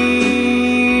me?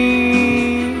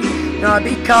 Not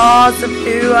because of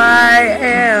who I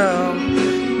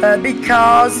am, but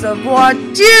because of what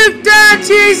you've done,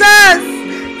 Jesus.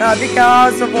 Not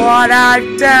because of what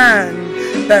I've done,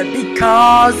 but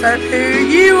because of who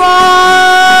you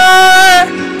are.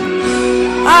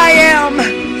 I am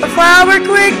a flower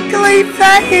quickly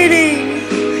fading,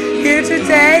 here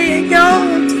today and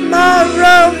gone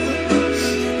tomorrow.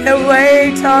 A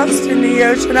wave tossed in the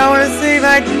ocean. I want to see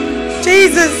my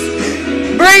Jesus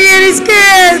bring in his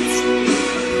kids.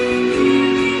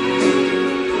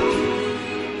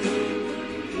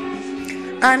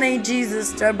 I need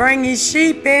Jesus to bring his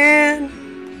sheep in.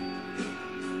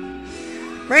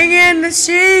 Bring in the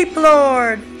sheep,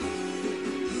 Lord.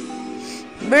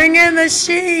 Bring in the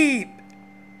sheep.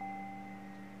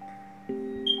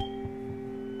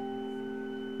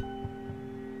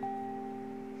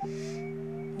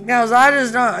 Because I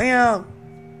just don't,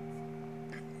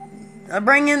 I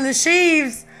bring in the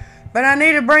sheaves, but I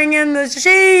need to bring in the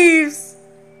sheaves.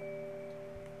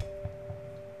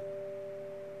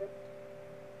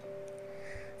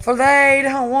 For they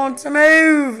don't want to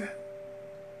move.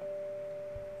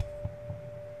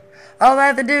 All they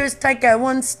have to do is take that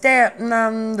one step, and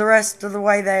I'm the rest of the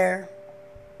way there.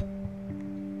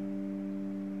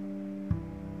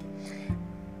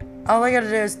 All they got to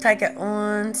do is take it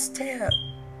one step.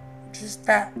 Just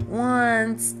that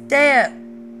one step.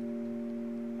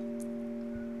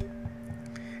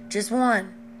 Just one.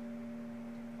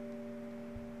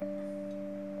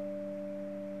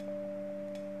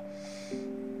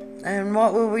 And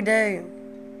what will we do?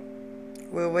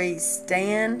 Will we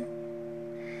stand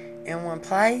in one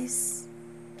place?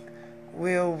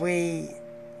 Will we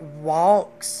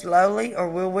walk slowly, or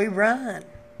will we run?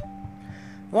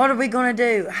 What are we going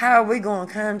to do? How are we going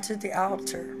to come to the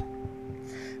altar?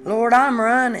 Lord, I'm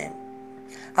running.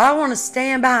 I want to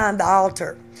stand behind the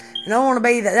altar. And I want to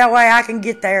be there. That way I can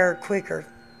get there quicker.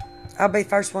 I'll be the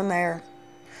first one there.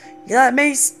 You let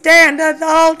me stand at the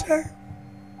altar.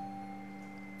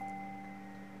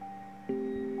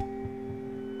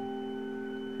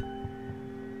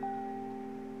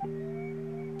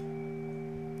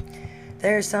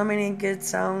 There's so many good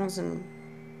songs and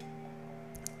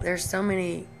there's so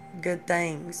many good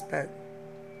things, but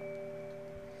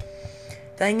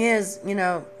Thing is,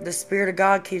 the Spirit of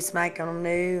God keeps making them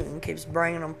new and keeps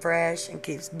bringing them fresh and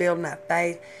keeps building that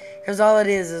faith. Because all it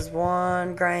is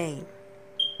one grain.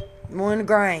 One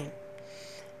grain.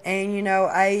 And,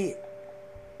 a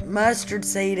mustard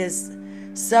seed is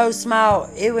so small,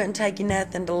 it wouldn't take you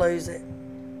nothing to lose it.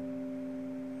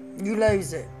 You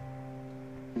lose it.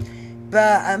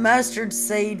 But a mustard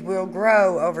seed will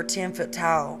grow over 10 foot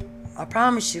tall. I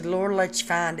promise you, the Lord will let you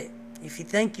find it. If you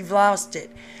think you've lost it,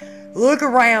 look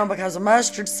around, because a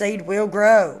mustard seed will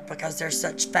grow because there's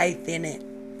such faith in it.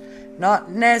 Not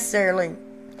necessarily,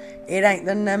 it ain't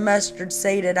the mustard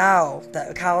seed at all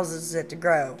that causes it to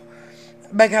grow.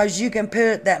 Because you can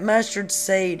put that mustard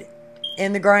seed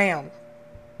in the ground.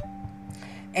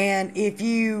 And if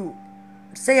you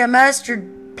see a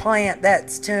mustard plant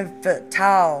that's 10 foot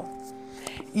tall,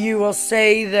 you will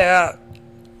see that,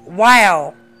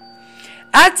 wow,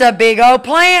 that's a big old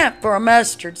plant for a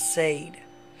mustard seed.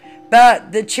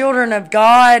 But the children of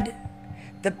God,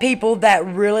 the people that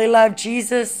really love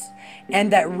Jesus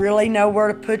and that really know where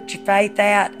to put your faith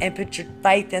at and put your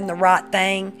faith in the right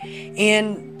thing,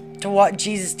 into what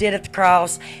Jesus did at the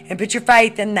cross, and put your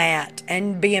faith in that,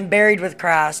 and being buried with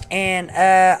Christ, and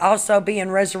also being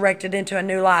resurrected into a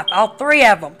new life. All three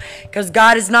of them. Because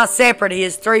God is not separate. He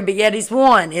is three, but yet He's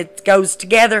one. It goes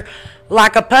together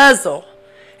like a puzzle.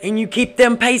 And you keep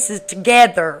them pieces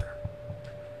together.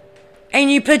 And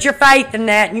you put your faith in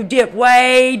that, and you dip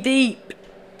way deep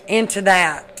into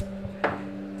that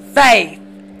faith.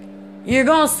 You're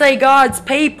going to see God's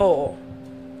people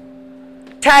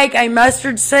take a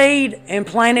mustard seed and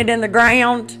plant it in the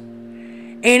ground,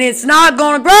 and it's not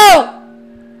going to grow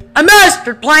a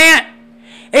mustard plant.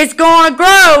 It's going to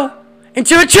grow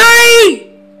into a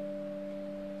tree.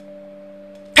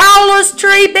 Tallest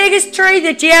tree, biggest tree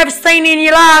that you ever seen in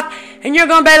your life, and you're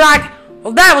going to be like,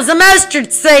 well, that was a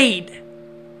mustard seed.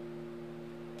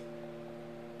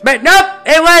 But nope,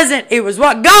 it wasn't. It was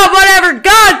whatever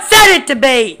God said it to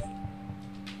be.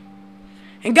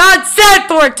 And God said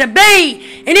for it to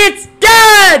be, and it's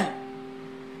done.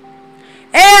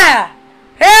 Yeah.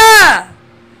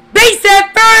 Be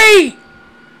set free.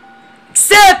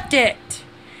 Accept it.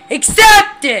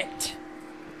 Accept it.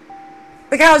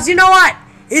 Because you know what?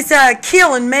 It's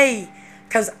killing me.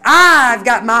 Because I've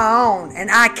got my own,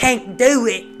 and I can't do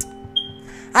it.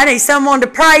 I need someone to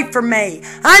pray for me.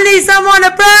 I need someone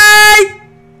to pray.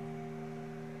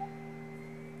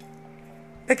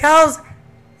 Because,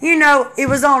 it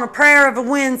was on a Prayer of a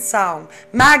Wind song.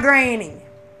 My granny,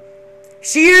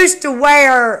 she used to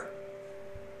wear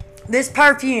this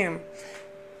perfume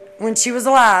when she was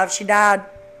alive. She died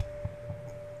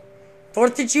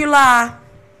 4th of July,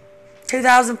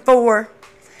 2004.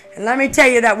 And let me tell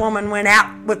you, that woman went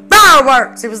out with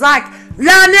fireworks. It was like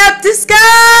lighting up the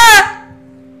sky.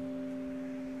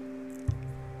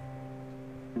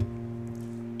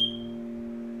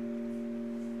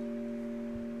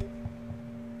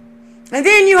 And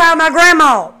then you have my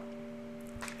grandma.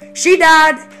 She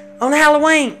died on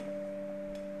Halloween.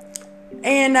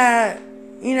 And,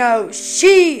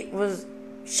 she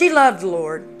loved the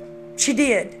Lord. She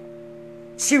did.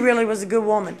 She really was a good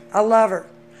woman. I love her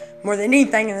more than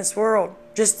anything in this world.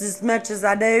 Just as much as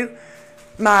I do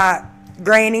my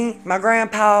granny, my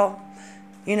grandpa,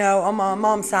 on my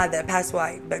mom's side that passed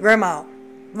away. But grandma,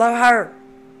 love her.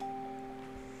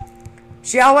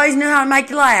 She always knew how to make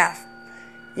you laugh.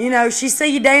 She'd see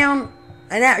you down,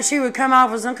 and she would come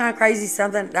off with some kind of crazy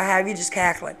something to have you just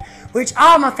cackling. Which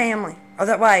all my family are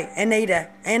that way.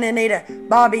 Anita,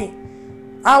 Bobby,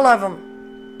 all of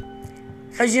them.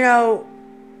 Because,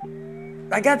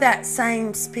 I got that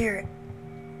same spirit.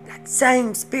 That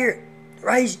same spirit that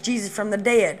raised Jesus from the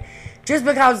dead. Just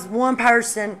because one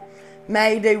person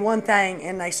may do one thing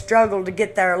and they struggle to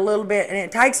get there a little bit, and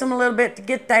it takes them a little bit to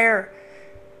get there,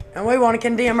 and we want to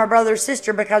condemn our brother or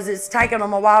sister because it's taken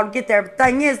them a while to get there. But the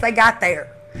thing is, they got there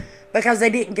because they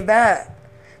didn't give up.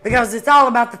 Because it's all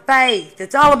about the faith.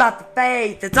 It's all about the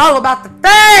faith. It's all about the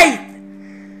faith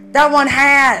that one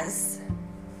has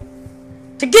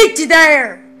to get you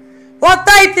there. What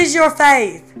faith is your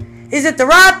faith? Is it the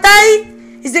right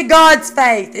faith? Is it God's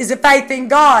faith? Is it faith in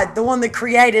God, the one that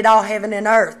created all heaven and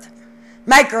earth,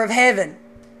 maker of heaven?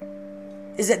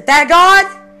 Is it that God?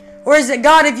 Or is it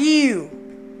God of you?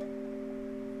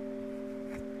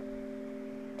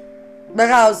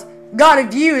 Because God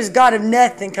of you is God of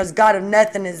nothing, because God of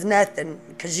nothing is nothing,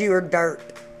 because you are dirt.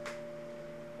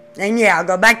 And yeah, I'll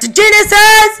go back to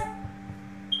Genesis.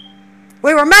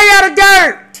 We were made out of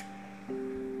dirt.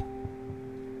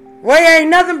 We ain't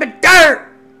nothing but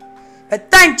dirt. But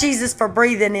thank Jesus for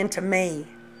breathing into me.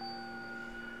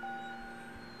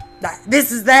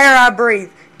 This is the air I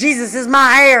breathe. Jesus is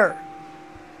my heir.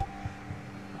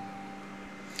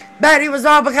 But it was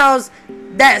all because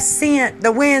that scent,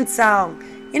 the wind song,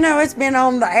 it's been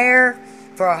on the air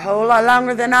for a whole lot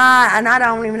longer than and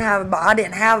I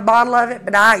didn't have a bottle of it,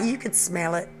 but you could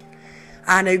smell it.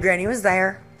 I knew Granny was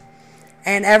there.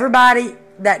 And everybody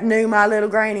that knew my little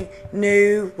Granny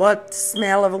knew what the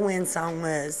smell of a wind song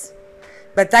was.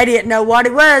 But they didn't know what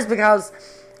it was because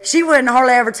she wouldn't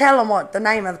hardly ever tell them what the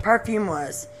name of the perfume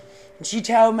was. And she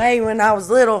told me when I was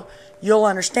little, you'll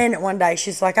understand it one day.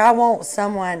 She's like, I want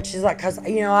someone. She's like, because,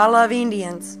 I love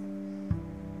Indians.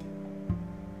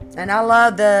 And I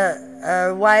love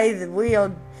the way that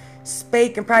we'll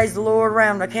speak and praise the Lord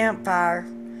around the campfire.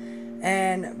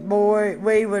 And, boy,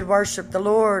 we would worship the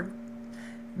Lord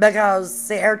because,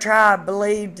 see, our tribe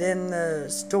believed in the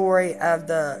story of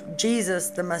Jesus,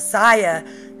 the Messiah,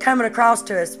 coming across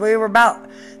to us. There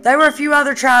were a few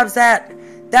other tribes that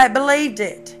believed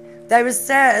it. They was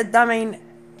sad,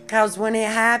 because when it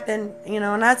happened,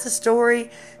 and that's a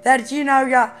story that,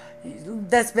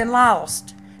 that's been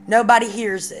lost. Nobody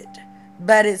hears it.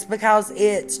 But it's because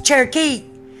it's Cherokee.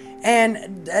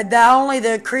 And only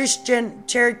the Christian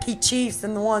Cherokee chiefs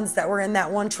and the ones that were in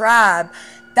that one tribe,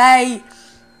 they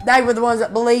were the ones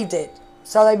that believed it.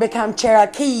 So they become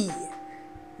Cherokee.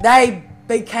 They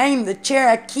became the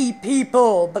Cherokee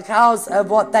people because of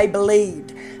what they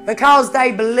believed. Because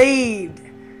they believed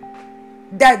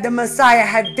that the Messiah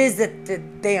had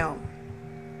visited them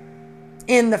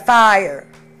in the fire.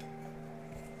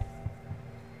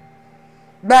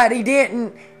 But he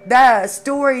didn't. The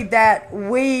story that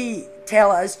we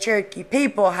tell as Cherokee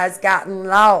people has gotten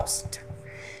lost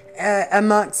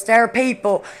amongst our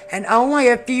people. And only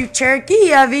a few Cherokee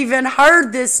have even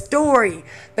heard this story.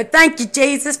 But thank you,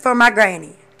 Jesus, for my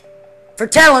granny. For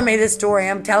telling me this story.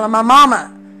 I'm telling my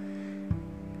mama.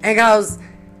 And goes,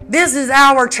 this is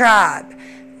our tribe.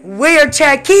 We are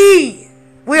Cherokee.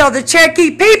 We are the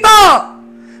Cherokee people.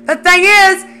 The thing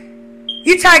is,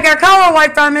 you take our color away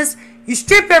from us, you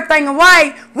strip everything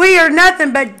away, we are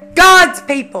nothing but God's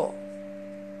people.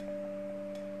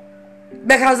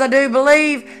 Because I do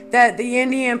believe that the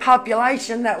Indian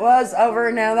population that was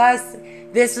over, now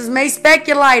this is me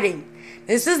speculating.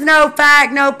 This is no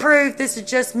fact, no proof. This is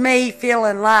just me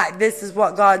feeling like this is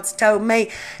what God's told me.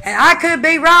 And I could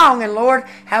be wrong, and Lord,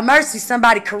 have mercy,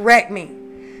 somebody correct me.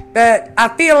 But I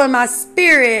feel in my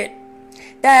spirit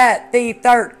that the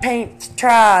 13th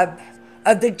tribe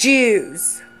of the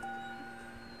Jews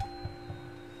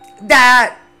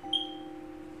that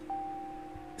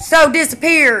so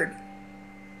disappeared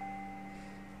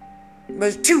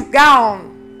was gone.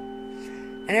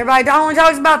 And everybody only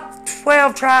talks about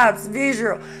 12 tribes of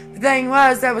Israel. The thing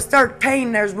was, there was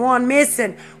 13. There's one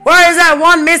missing. Where is that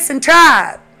one missing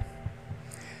tribe?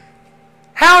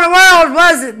 How in the world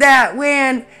was it that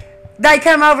when they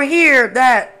come over here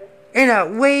that,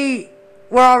 we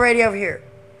were already over here?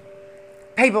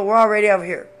 People were already over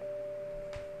here.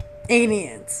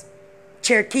 Indians.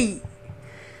 Cherokee.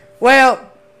 Well,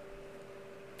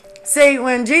 see,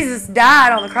 when Jesus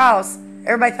died on the cross,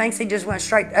 everybody thinks he just went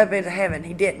straight up into heaven.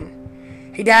 He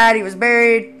didn't. He died, he was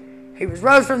buried, he was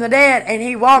rose from the dead, and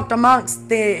he walked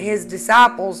amongst his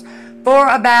disciples for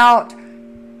about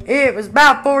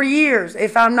 40 years,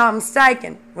 if I'm not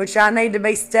mistaken, which I need to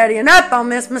be studying up on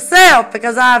this myself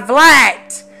because I've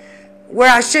lacked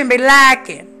where I shouldn't be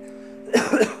lacking.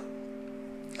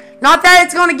 Not that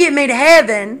it's going to get me to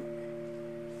heaven,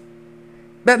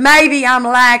 but maybe I'm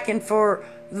lacking for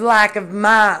the lack of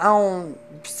my own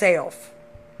self.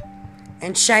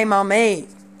 And shame on me.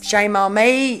 Shame on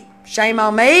me. Shame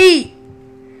on me.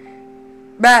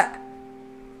 But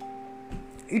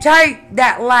you take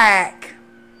that lack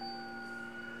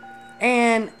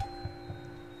and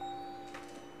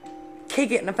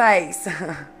kick it in the face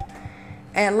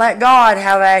and let God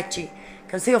have at you.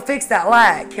 Because he'll fix that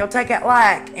lack. He'll take that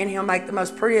lack and he'll make the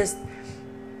most prettiest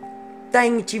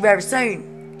thing that you've ever seen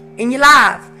in your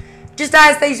life. Just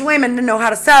ask these women to know how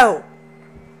to sew.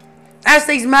 Ask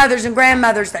these mothers and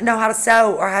grandmothers that know how to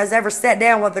sew or has ever sat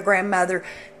down with a grandmother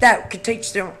that could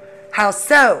teach them how to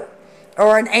sew.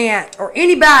 Or an aunt or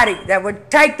anybody that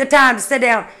would take the time to sit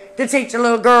down to teach a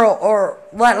little girl or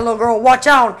let a little girl watch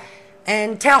on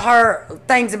and tell her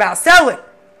things about sewing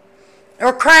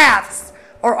or crafts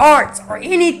or arts or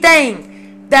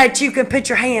anything that you can put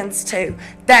your hands to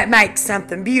that makes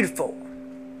something beautiful.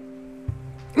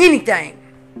 Anything.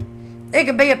 It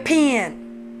could be a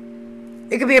pen.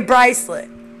 It could be a bracelet.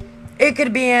 It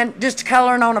could be just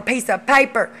coloring on a piece of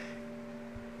paper.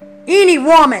 Any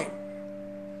woman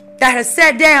that has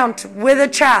sat down with a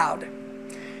child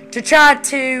to try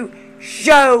to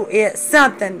show it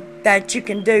something that you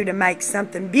can do to make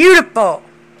something beautiful.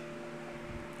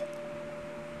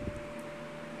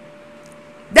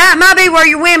 That might be where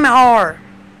your women are.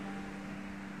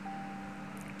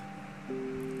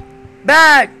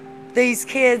 But these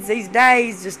kids these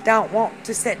days just don't want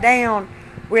to sit down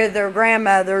with their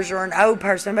grandmothers or an old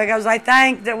person because they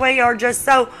think that we are just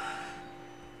so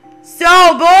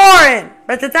boring.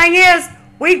 But the thing is,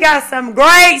 we've got some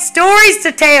great stories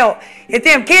to tell. If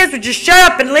them kids would just shut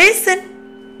up and listen.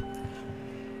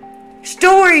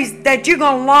 Stories that you're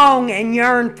going to long and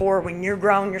yearn for when you're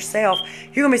grown yourself.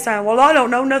 You're going to be saying, well, I don't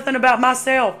know nothing about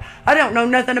myself. I don't know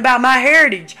nothing about my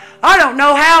heritage. I don't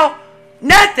know how,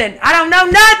 nothing. I don't know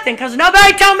nothing because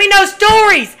nobody told me no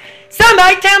stories.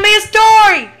 Somebody tell me a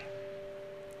story.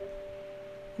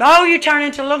 Oh, you turn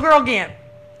into a little girl again.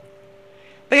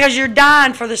 Because you're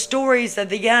dying for the stories of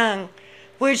the young,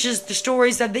 which is the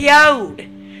stories of the old.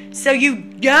 So you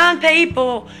young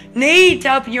people need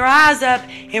to open your eyes up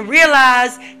and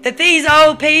realize that these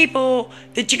old people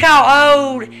that you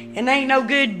call old and they ain't no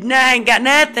good and they ain't got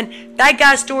nothing, they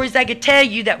got stories they could tell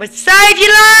you that would save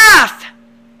your life.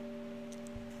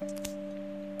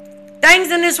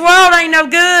 Things in this world ain't no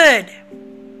good.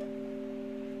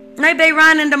 They be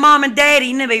running to mom and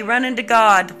daddy and they be running to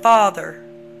God, the Father.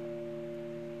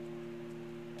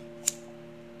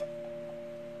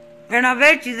 And I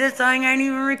bet you this thing ain't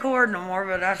even recording no more,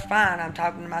 but that's fine. I'm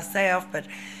talking to myself. But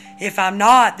if I'm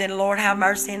not, then Lord have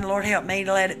mercy and Lord help me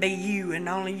to let it be you and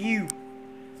only you.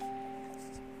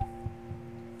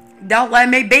 Don't let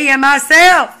me be in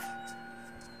myself.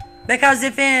 Because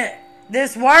if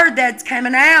this word that's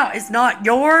coming out is not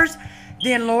yours,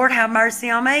 then Lord have mercy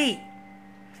on me.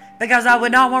 Because I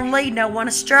would not want to lead no one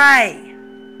astray.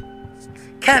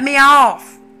 Cut me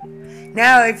off.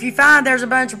 Now, if you find there's a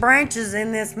bunch of branches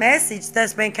in this message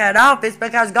that's been cut off, it's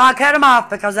because God cut them off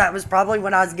because that was probably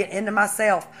when I was getting into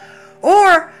myself.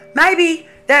 Or maybe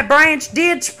that branch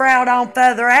did sprout on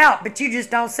further out, but you just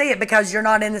don't see it because you're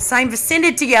not in the same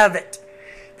vicinity of it.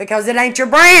 Because it ain't your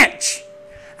branch.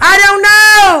 I don't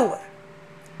know.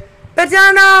 But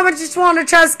I know I just want to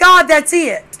trust God, that's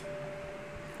it.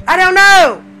 I don't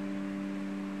know.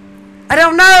 I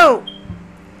don't know.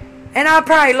 And I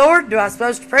pray, Lord, do I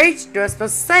supposed to preach? Do I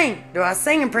supposed to sing? Do I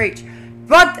sing and preach?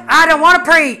 But I don't want to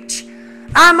preach.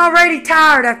 I'm already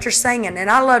tired after singing. And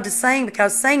I love to sing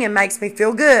because singing makes me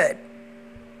feel good.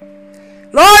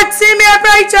 Lord, send me a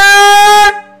preacher.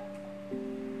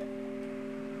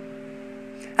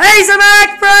 Hey, somebody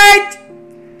can preach.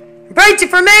 Preach it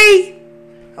for me.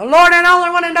 Oh, Lord, and the only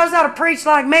one that knows how to preach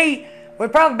like me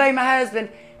would probably be my husband.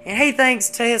 And he thinks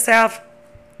to himself,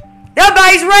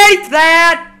 nobody's ready for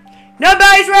that.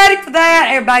 Nobody's ready for that.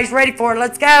 Everybody's ready for it.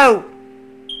 Let's go.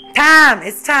 Time.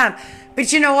 It's time.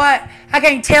 But you know what? I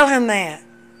can't tell him that.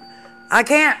 I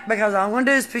can't because all I'm going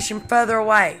to do is push him further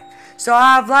away. So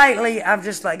I've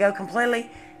just let go completely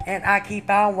and I keep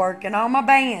on working on my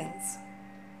bands.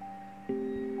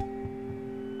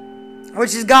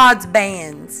 Which is God's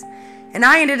bands. And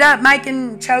I ended up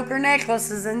making choker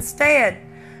necklaces instead.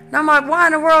 And I'm like, why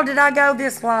in the world did I go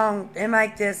this long and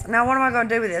make this? Now, what am I going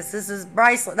to do with this? This is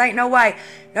bracelet. There ain't no way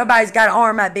nobody's got an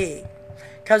arm that big.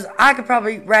 Because I could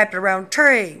probably wrap it around a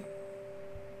tree.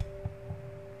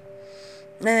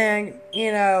 And,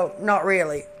 you know, not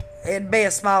really. It'd be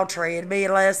a small tree. It'd be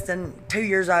less than 2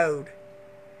 years old.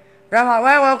 But I'm like,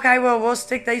 well, okay, well, we'll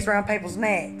stick these around people's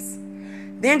necks.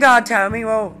 Then God told me,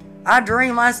 well, I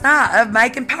dreamed last night of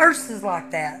making purses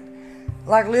like that.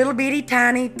 Like little bitty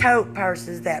tiny tote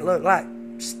purses that look like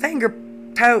just finger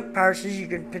tote purses. You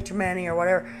can put your money or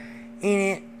whatever in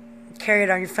it, carry it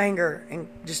on your finger, and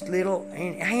just little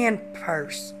hand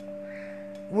purse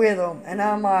with them. And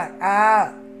I'm like,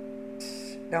 I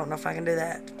don't know if I can do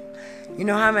that. You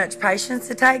know how much patience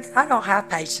it takes? I don't have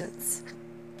patience.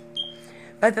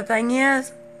 But the thing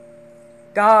is,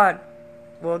 God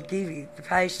will give you the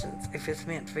patience if it's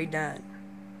meant to be done.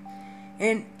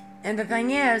 And the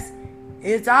thing is,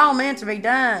 it's all meant to be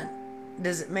done.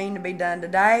 Does it mean to be done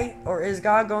today? Or is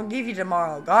God going to give you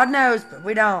tomorrow? God knows, but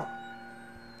we don't.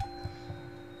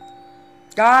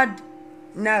 God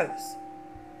knows.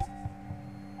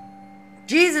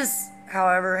 Jesus,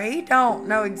 however, he don't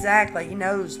know exactly. He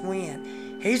knows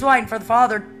when. He's waiting for the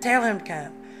Father to tell him to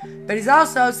come. But he's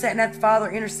also sitting at the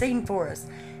Father interceding for us.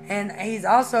 And he's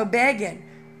also begging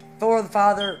for the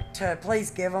Father to please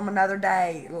give him another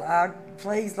day.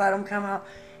 Please let him come home.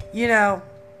 You know.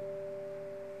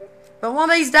 But one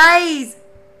of these days,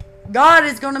 God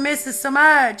is going to miss us so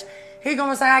much. He's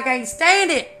going to say, I can't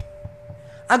stand it.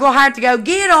 I'm going to have to go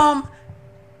get them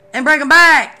and bring them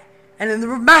back. And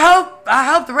then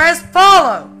I hope the rest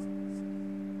follow.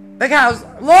 Because,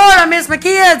 Lord, I miss my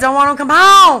kids. I want them to come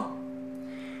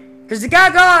home. Because the guy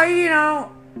got,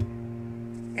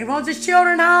 he wants his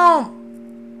children home.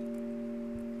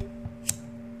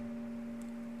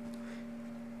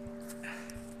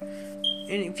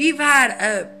 And if you've had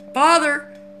a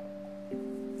father,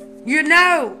 you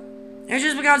know. It's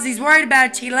just because he's worried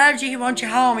about you. He loves you. He wants you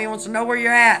home. He wants to know where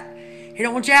you're at. He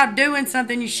don't want you out doing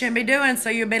something you shouldn't be doing,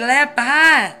 so you'll be left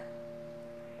behind.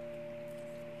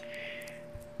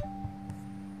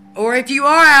 Or if you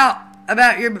are out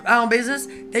about your own business,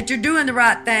 that you're doing the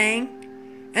right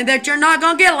thing and that you're not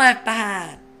going to get left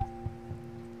behind.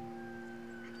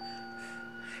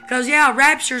 Because,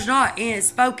 rapture's not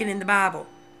spoken in the Bible.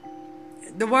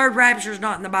 The word rapture is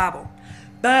not in the Bible.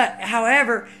 But,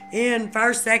 however, in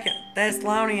 1st, 2nd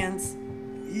Thessalonians,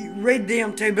 you read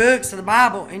them 2 books of the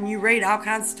Bible and you read all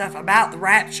kinds of stuff about the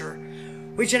rapture,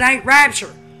 which it ain't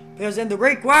rapture. Because in the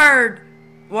Greek word,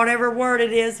 whatever word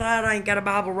it is, I ain't got a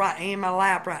Bible right in my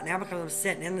lap right now because I'm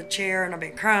sitting in the chair and I've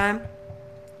been crying.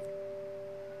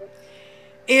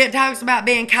 It talks about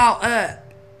being caught up.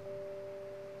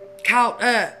 Caught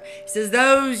up. It says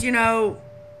those, I'm going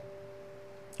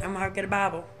to get a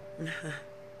Bible.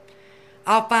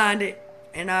 I'll find it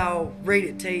and I'll read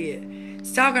it to you.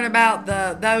 It's talking about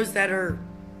those that are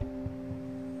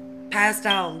passed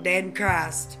on, dead in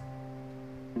Christ.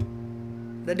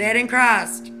 The dead in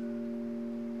Christ.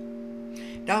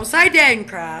 Don't say dead in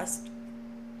Christ.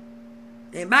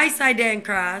 It may say dead in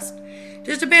Christ.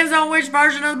 Just depends on which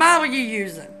version of the Bible you're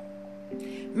using.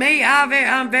 Me,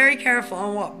 I'm very careful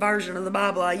on what version of the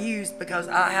Bible I use because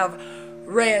I have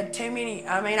read too many.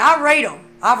 I read them.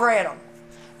 I've read them.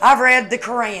 I've read the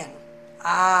Quran.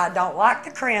 I don't like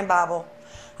the Quran Bible.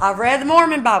 I've read the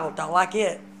Mormon Bible. Don't like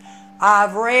it.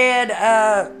 I've read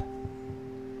a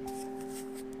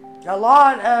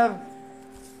lot of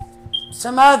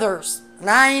some others. And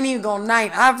I ain't even going to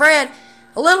name. I've read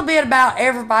a little bit about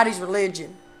everybody's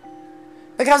religion.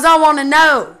 Because I want to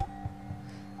know.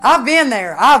 I've been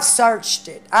there. I've searched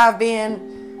it. I've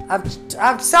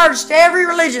searched every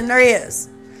religion there is.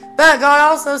 But God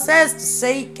also says to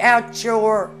seek out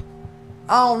your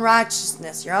own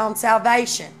righteousness, your own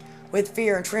salvation with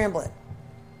fear and trembling.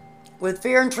 With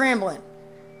fear and trembling.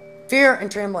 Fear and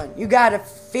trembling. You got to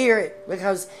fear it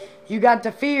because you got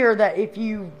to fear that if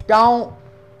you don't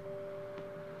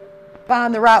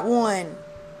find the right one,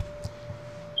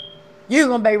 you're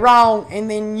going to be wrong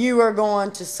and then you are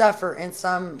going to suffer in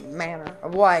some manner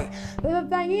of way. But the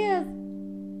thing is,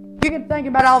 you can think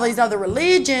about all these other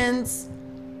religions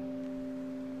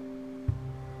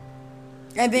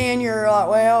and then you're like,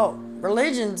 well,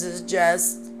 religions is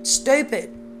just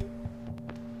stupid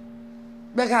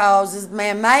because it's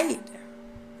man-made.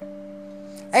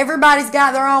 Everybody's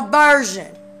got their own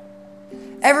version.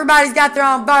 Everybody's got their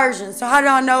own version. So how do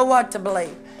I know what to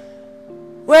believe?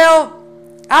 Well,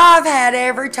 I've had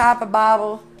every type of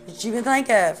Bible that you can think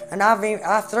of. And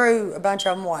I threw a bunch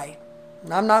of them away.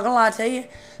 I'm not going to lie to you.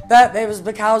 But it was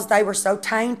because they were so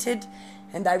tainted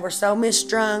and they were so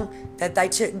misstrung that they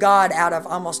took God out of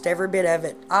almost every bit of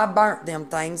it. I burnt them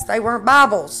things. They weren't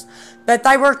Bibles. But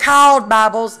they were called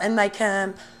Bibles and they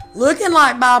come looking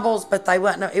like Bibles, but it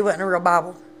wasn't a real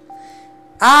Bible.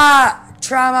 I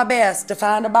try my best to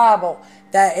find a Bible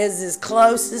that is as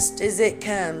closest as it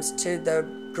comes to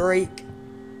the Greek,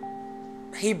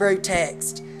 Hebrew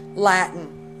text,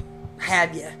 Latin,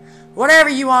 have you. Whatever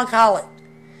you want to call it.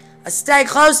 I stay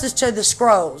closest to the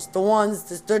scrolls,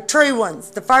 the true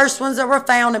ones, the first ones that were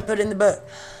found and put in the book.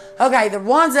 Okay, the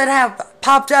ones that have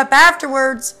popped up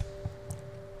afterwards,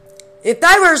 if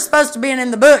they were supposed to be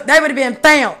in the book, they would have been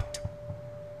found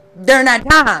during that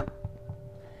time.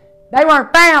 They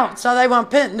weren't found, so they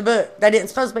weren't put in the book. They didn't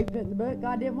supposed to be put in the book.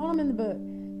 God didn't want them in the book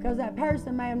because that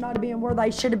person may have not been where they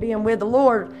should have been with the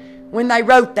Lord when they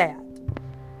wrote that.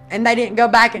 And they didn't go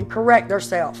back and correct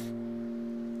themselves.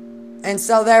 And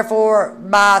so therefore,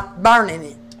 by burning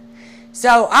it.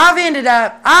 So I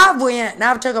went and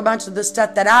I took a bunch of the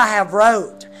stuff that I have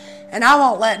wrote. And I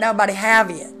won't let nobody have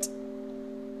it.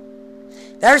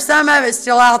 There's some of it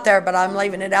still out there, but I'm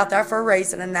leaving it out there for a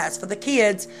reason. And that's for the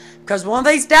kids. Because one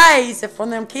of these days, if one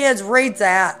of them kids reads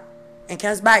that and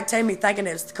comes back to me thinking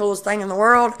it's the coolest thing in the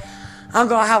world, I'm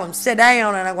going to have them sit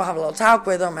down and I'm going to have a little talk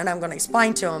with them and I'm going to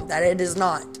explain to them that it is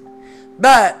not.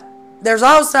 But there's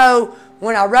also,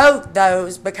 when I wrote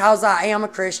those, because I am a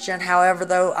Christian, however,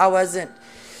 though I wasn't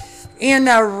in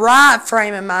the right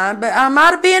frame of mind, but I might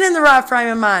have been in the right frame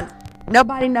of mind.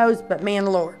 Nobody knows but me and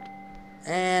the Lord.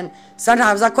 And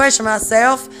sometimes I question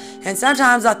myself, and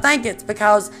sometimes I think it's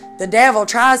because the devil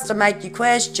tries to make you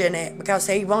question it because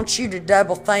he wants you to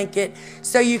double think it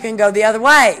so you can go the other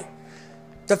way.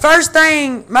 The first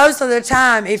thing, most of the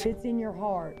time, if it's in your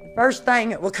heart, the first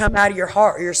thing that will come out of your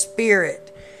heart or your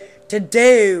spirit to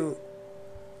do,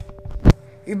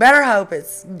 you better hope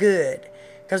it's good.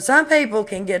 Because some people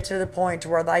can get to the point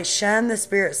where they shun the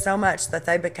Spirit so much that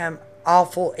they become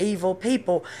awful, evil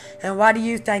people. And why do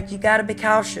you think? You got to be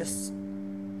cautious.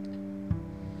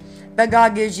 But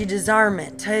God gives you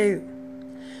discernment too.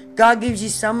 God gives you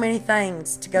so many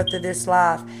things to go through this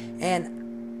life. And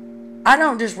I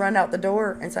don't just run out the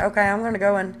door and say, okay, I'm going to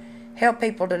go and help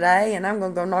people today, and I'm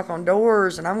going to go knock on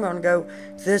doors, and I'm going to go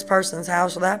to this person's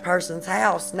house or that person's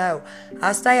house. No,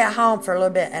 I stay at home for a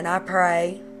little bit and I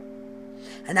pray.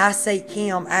 And I seek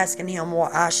Him, asking Him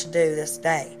what I should do this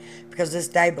day, because this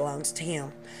day belongs to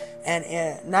Him. And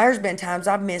there's been times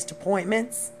I've missed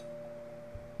appointments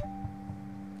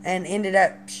and ended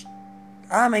up,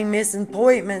 missing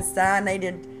appointments that I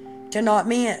needed to not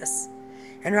miss.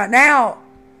 And right now,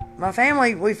 my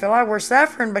family, we feel like we're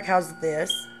suffering because of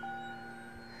this.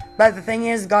 But the thing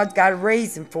is, God's got a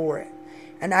reason for it.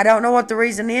 And I don't know what the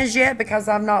reason is yet, because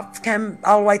I've not come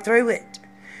all the way through it.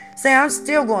 See, I'm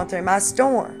still going through my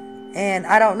storm, and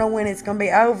I don't know when it's going to be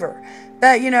over.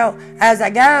 But, as I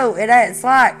go, it's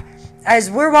like, as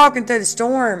we're walking through the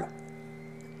storm,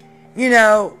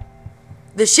 the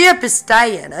ship is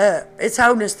staying up. It's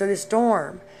holding us through the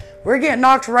storm. We're getting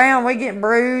knocked around, we're getting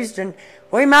bruised, and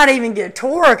we might even get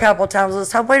tore a couple of times.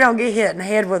 Let's hope we don't get hit in the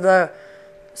head with a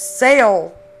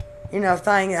sail, thing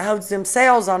that holds them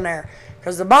sails on there.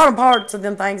 Because the bottom parts of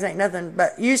them things ain't nothing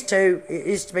but it used to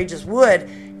be just wood.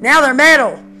 Now they're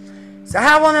metal. So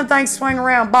how one of them things swing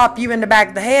around, bop you in the back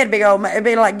of the head? It'd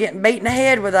be like getting beat in the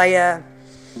head with a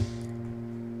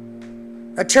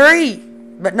tree,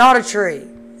 but not a tree.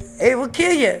 It would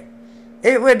kill you.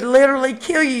 It would literally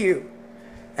kill you.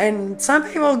 And some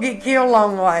people get killed a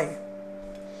long way.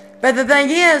 But the thing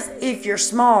is, if you're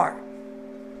smart,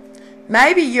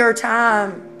 maybe your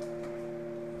time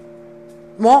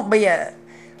won't be a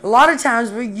lot of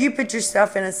times you put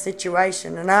yourself in a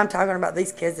situation, and I'm talking about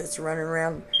these kids that's running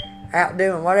around out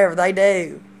doing whatever they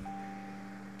do,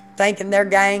 thinking they're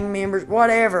gang members,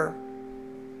 whatever.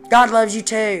 God loves you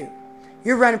too.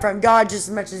 You're running from God just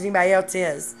as much as anybody else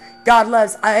is. God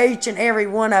loves each and every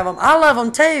one of them. I love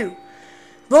them too.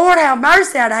 Lord have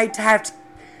mercy, I'd hate to have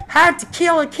to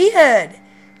kill a kid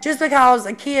just because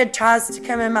a kid tries to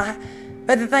come in my...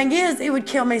 But the thing is, it would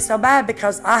kill me so bad,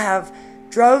 because I have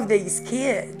drove these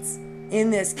kids in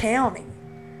this county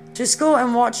to school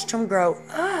and watched them grow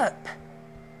up.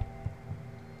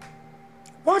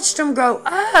 Watched them grow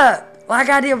up like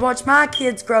I did watch my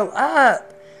kids grow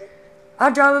up. I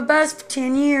drove a bus for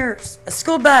 10 years, a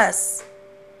school bus.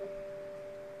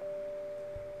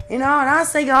 And I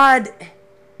see God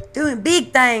doing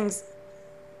big things.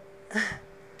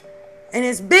 And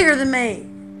it's bigger than me.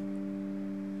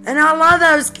 And I love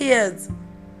those kids.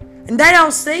 And they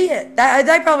don't see it.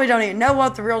 They probably don't even know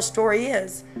what the real story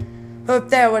is. But if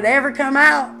they would ever come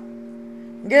out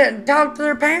and talk to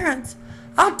their parents,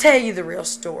 I'll tell you the real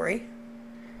story.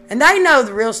 And they know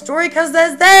the real story because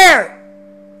they're there.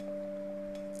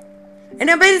 And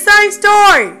it'll be the same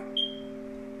story.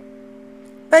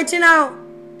 But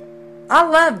I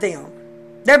love them.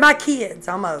 They're my kids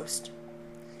almost.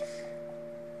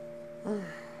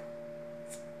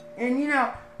 And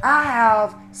I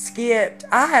have skipped.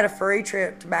 I had a free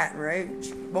trip to Baton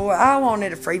Rouge. Boy, I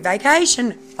wanted a free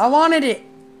vacation. I wanted it.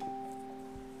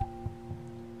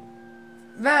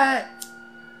 But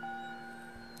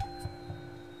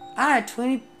I had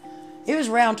it was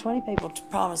around 20 people to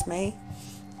promise me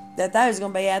that they was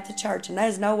going to be at the church. And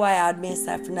there's no way I'd miss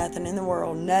that for nothing in the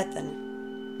world.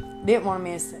 Nothing. Didn't want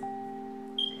to miss it.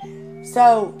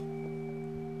 So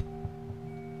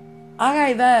I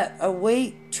gave up a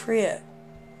week trip.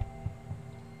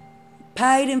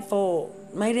 Paid in full.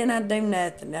 Me didn't have to do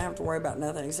nothing. Didn't have to worry about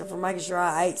nothing except for making sure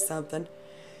I ate something.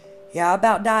 Yeah, I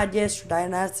about died yesterday,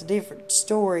 and that's a different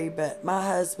story. But my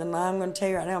husband, I'm going to tell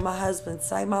you right now, my husband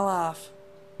saved my life.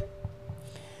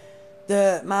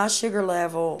 My sugar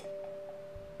level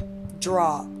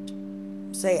dropped.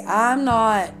 See, I'm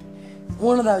not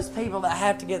one of those people that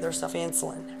have to give themselves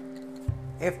insulin.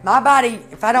 If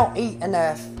I don't eat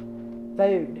enough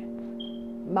food,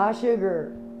 my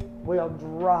sugar will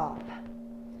drop.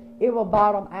 It will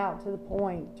bottom out to the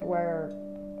point where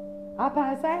I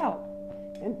pass out.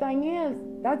 And thing is,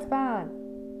 that's fine.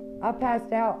 I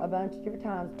passed out a bunch of different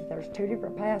times, but there's 2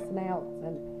 different passing outs.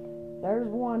 And there's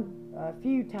a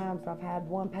few times I've had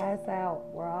one pass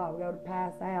out where I'll go to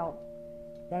pass out.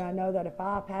 Then I know that if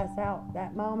I pass out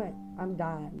that moment, I'm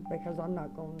dying, because I'm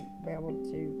not going to be able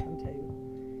to come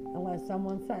to unless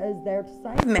someone is there to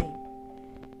save me.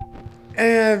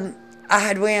 And I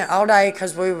had went all day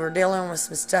because we were dealing with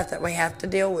some stuff that we have to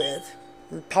deal with.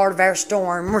 Part of our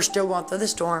storm. We're still going through the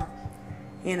storm.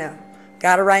 You know,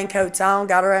 got our raincoats on,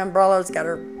 got our umbrellas, got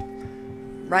our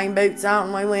rain boots on,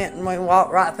 and we went and we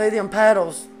walked right through them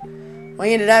puddles.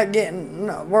 We ended up getting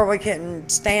where we couldn't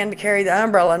stand to carry the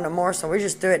umbrella no more, so we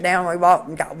just threw it down. We walked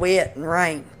and got wet and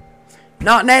rain.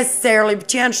 Not necessarily,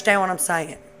 but you understand what I'm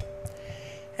saying.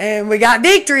 And we got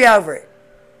victory over it.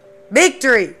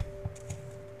 Victory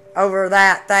over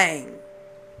that thing.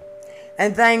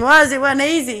 And the thing was, it wasn't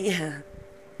easy.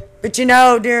 But you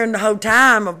know, during the whole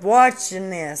time of watching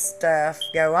this stuff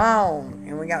go on,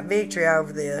 and we got victory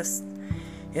over this,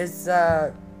 it's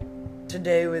to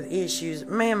do with issues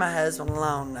me and my husband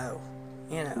alone know.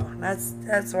 You know, that's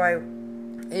the way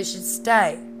it should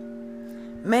stay.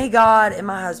 Me, God, and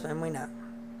my husband, we know.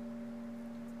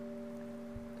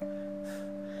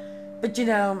 But you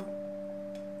know,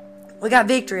 we got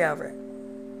victory over it.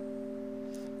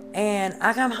 And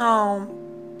I come home,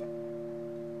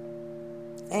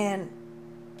 and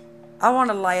I want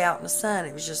to lay out in the sun.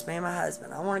 It was just me and my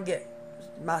husband. I want to get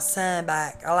my sun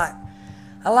back.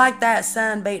 I like that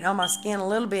sun beating on my skin a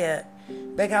little bit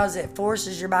because it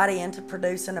forces your body into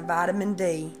producing a vitamin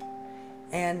D.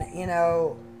 And, you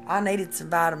know, I needed some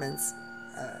vitamins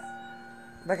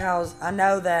because I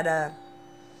know that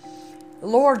the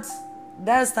Lord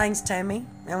does things to me.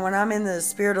 And when I'm in the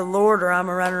Spirit of the Lord or I'm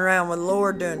running around with the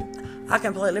Lord doing, I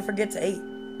completely forget to eat.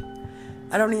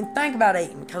 I don't even think about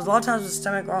eating because a lot of times the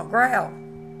stomach won't growl.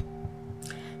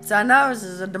 So I know this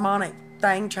is a demonic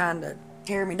thing trying to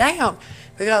tear me down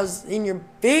because in your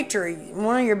victory,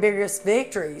 one of your biggest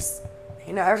victories,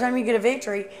 you know, every time you get a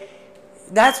victory,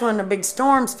 that's when the big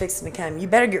storm's fixing to come. You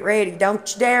better get ready. Don't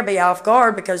you dare be off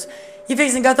guard because you're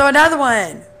fixing to go through another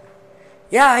one.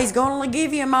 Yeah, he's going to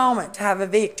give you a moment to have a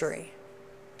victory.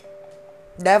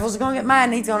 The devil's going to get mad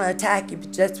and he's going to attack you,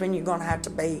 but that's when you're going to have to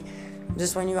be,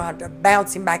 just when you're going to have to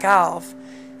bounce him back off.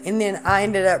 And then I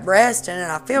ended up resting,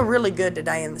 and I feel really good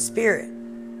today in the Spirit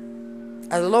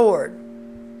of the Lord.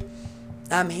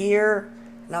 I'm here,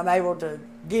 and I'm able to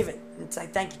give it and say,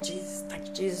 thank you, Jesus. Thank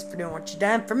you, Jesus, for doing what you've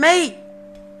done for me.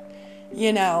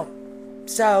 You know,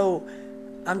 so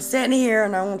I'm sitting here,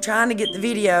 and I'm trying to get the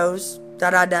videos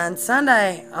that I done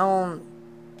Sunday on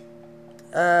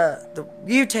the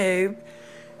YouTube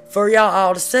for y'all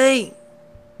all to see.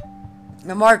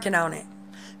 I'm working on it.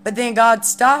 But then God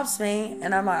stops me,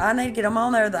 and I'm like, I need to get them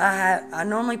on there that I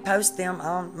normally post them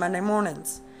on Monday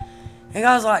mornings. And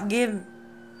God's like,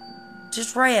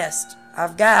 just rest.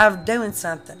 I'm doing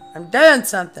something. I'm doing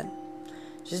something.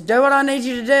 Just do what I need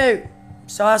you to do.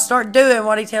 So I start doing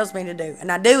what he tells me to do,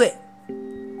 and I do it.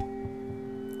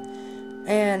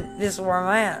 And this is where I'm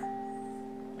at.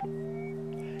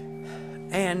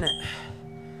 And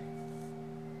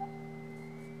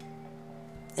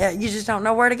yeah, you just don't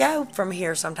know where to go from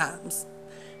here sometimes.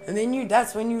 And then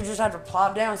that's when you just have to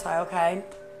plop down and say, okay,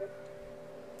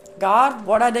 God,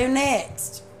 what do I do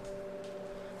next?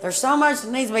 There's so much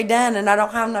that needs to be done, and I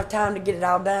don't have enough time to get it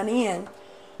all done in.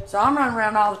 So I'm running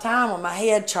around all the time with my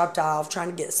head chopped off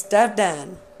trying to get stuff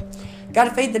done. Got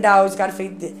to feed the dogs,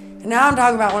 and now I'm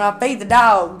talking about when I feed the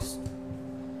dogs.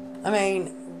 I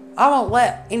mean, I won't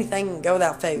let anything go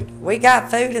without food. We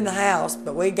got food in the house,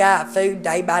 but we got food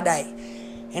day by day.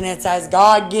 And it's as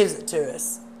God gives it to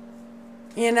us.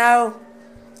 You know?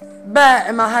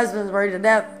 And my husband's worried to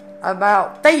death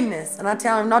about feeding us. And I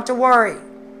tell him not to worry.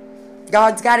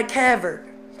 God's got it covered.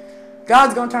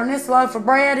 God's going to turn this loaf of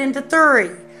bread into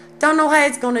 3. Don't know how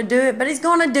he's going to do it, but he's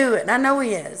going to do it. And I know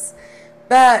he is.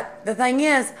 But the thing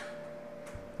is,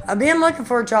 I've been looking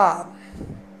for a job.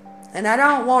 And I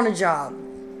don't want a job.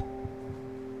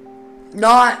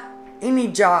 Not any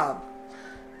job.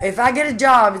 If I get a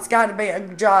job, it's got to be a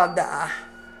job that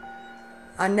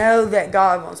I know that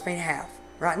God wants me to have.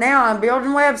 Right now, I'm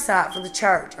building a website for the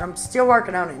church. I'm still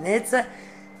working on it. And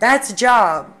that's a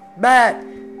job. But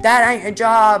that ain't a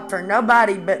job for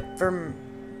nobody but for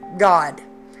God.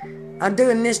 I'm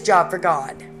doing this job for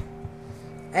God.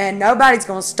 And nobody's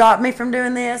going to stop me from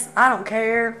doing this. I don't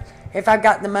care if I've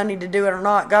got the money to do it or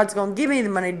not. God's going to give me the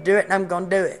money to do it, and I'm going to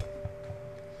do it.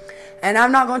 And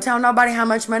I'm not going to tell nobody how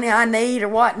much money I need or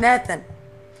what, nothing.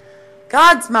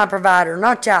 God's my provider,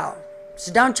 not y'all.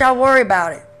 So don't y'all worry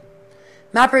about it.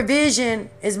 My provision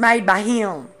is made by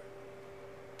Him.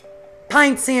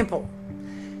 Plain simple.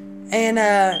 And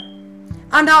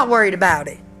I'm not worried about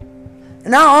it.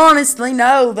 And I honestly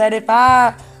know that if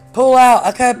I pull out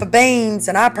a cup of beans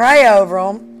and I pray over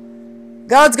them,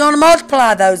 God's going to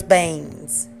multiply those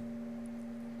beans.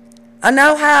 I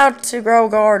know how to grow a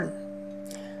garden.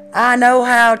 I know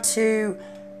how to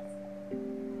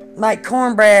make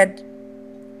cornbread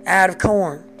out of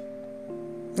corn.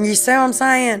 You see what I'm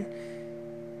saying?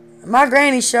 My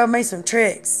granny showed me some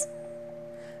tricks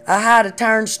of how to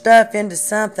turn stuff into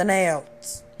something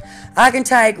else. I can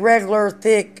take regular,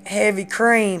 thick, heavy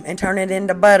cream and turn it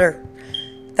into butter.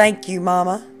 Thank you,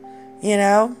 Mama. You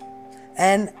know?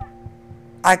 And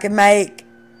I could make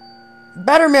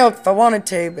buttermilk if I wanted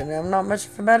to, but I'm not much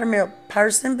of a buttermilk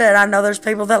person, but I know there's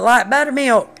people that like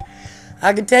buttermilk.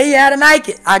 I can tell you how to make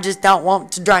it. I just don't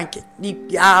want to drink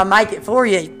it. I'll make it for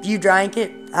you. You drink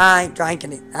it. I ain't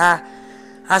drinking it.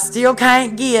 I still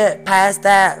can't get past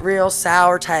that real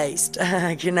sour taste.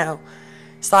 You know.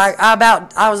 It's like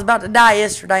I was about to die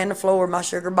yesterday on the floor. My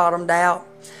sugar bottomed out.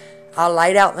 I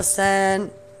laid out in the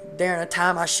sun during a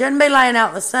time I shouldn't be laying out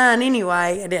in the sun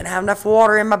anyway. I didn't have enough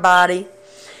water in my body.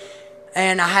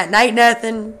 And I hadn't ate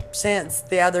nothing since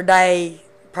the other day,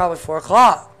 probably 4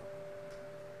 o'clock.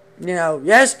 You know,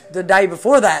 the day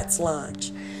before that's lunch.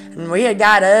 And we had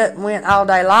got up and went all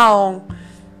day long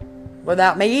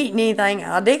without me eating anything.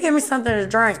 I did give me something to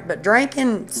drink, but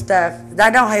drinking stuff,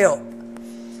 that don't help.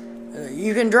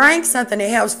 You can drink something, it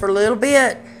helps for a little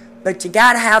bit, but you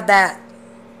got to have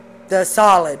the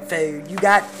solid food. You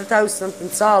got to throw something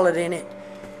solid in it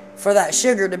for that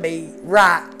sugar to be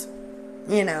right,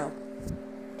 you know.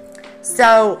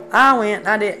 So I went,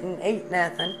 I didn't eat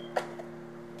nothing,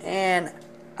 and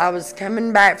I was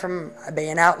coming back from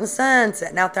being out in the sun,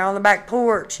 sitting out there on the back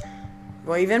porch,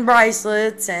 weaving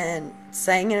bracelets and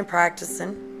singing and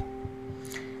practicing.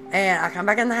 And I come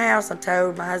back in the house, I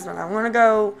told my husband, I want to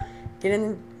go get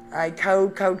in a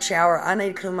cold shower. I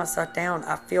need to cool myself down.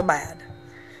 I feel bad.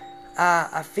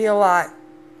 I feel like,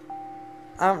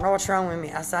 I don't know what's wrong with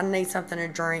me. I said, I need something to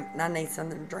drink, and I need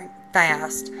something to drink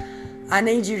fast. I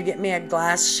need you to get me a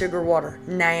glass of sugar water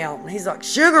now. And he's like,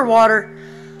 sugar water?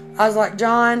 I was like,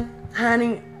 John,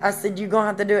 honey, I said, you're going to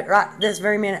have to do it right this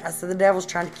very minute. I said, the devil's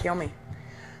trying to kill me.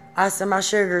 I said, my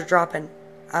sugar's dropping.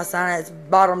 I said, it's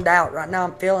bottomed out right now.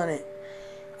 I'm feeling it.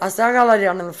 I said, I got to lay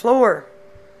down on the floor.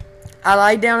 I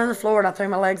laid down on the floor and I threw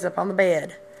my legs up on the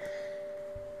bed,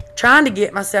 trying to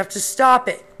get myself to stop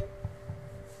it.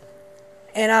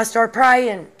 And I started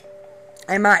praying,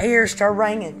 and my ears started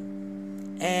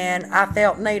ringing, and I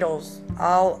felt needles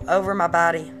all over my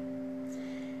body.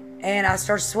 And I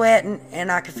started sweating,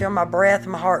 and I could feel my breath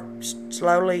and my heart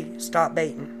slowly stop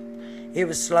beating. It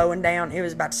was slowing down. It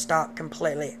was about to stop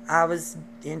completely. I was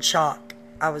in shock.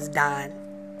 I was dying.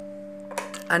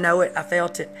 I know it. I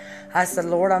felt it. I said,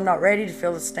 Lord, I'm not ready to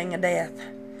feel the sting of death.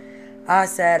 I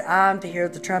said, I'm to hear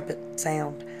the trumpet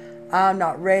sound. I'm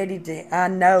not ready to, I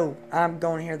know I'm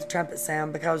going to hear the trumpet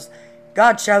sound because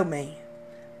God showed me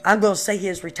I'm going to see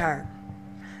His return.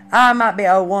 I might be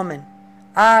an old woman.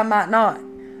 I might not.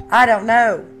 I don't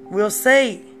know. We'll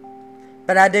see.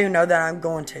 But I do know that I'm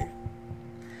going to.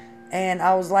 And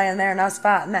I was laying there and I was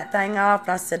fighting that thing off.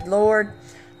 And I said, Lord,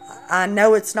 I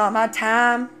know it's not my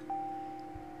time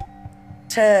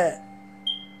to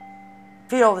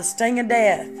feel the sting of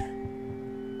death.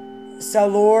 So,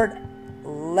 Lord,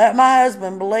 let my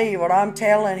husband believe what I'm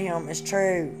telling him is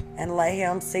true and let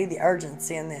him see the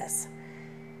urgency in this.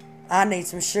 I need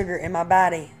some sugar in my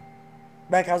body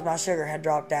because my sugar had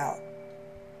dropped out.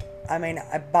 I mean,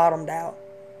 I bottomed out.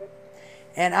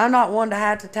 And I'm not one to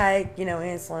have to take,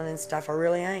 insulin and stuff. I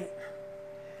really ain't.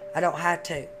 I don't have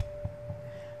to.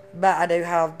 But I do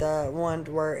have the one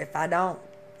where if I don't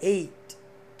eat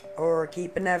or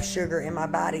keep enough sugar in my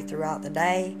body throughout the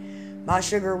day, my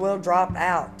sugar will drop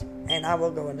out and I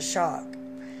will go into shock.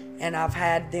 And I've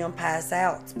had them pass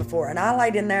out before. And I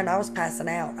laid in there and I was passing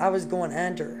out. I was going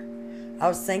under. I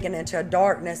was sinking into a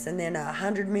darkness, and then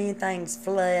 100 million things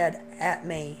fled at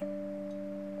me.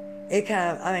 It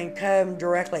come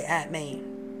directly at me.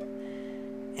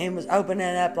 And was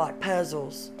opening up like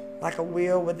puzzles, like a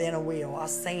wheel within a wheel. I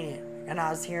seen it. And I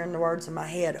was hearing the words in my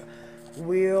head. A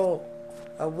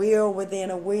wheel within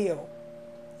a wheel.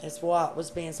 It's what was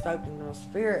being spoken in the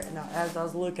spirit. And as I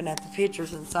was looking at the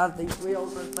pictures inside these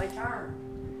wheels as they turn.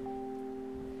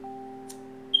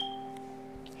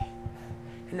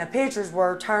 And the pictures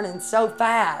were turning so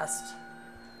fast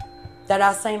that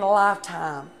I seen a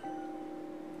lifetime.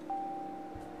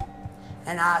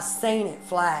 And I seen it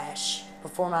flash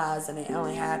before my eyes, and it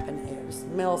only happened. It was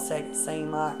milliseconds,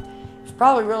 seemed like. It was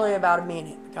probably really about a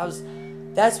minute, because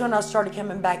that's when I started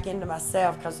coming back into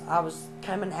myself, because I was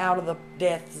coming out of the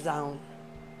death zone.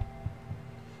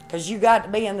 Because you got to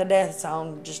be in the death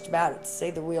zone just about to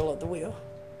see the wheel of the wheel.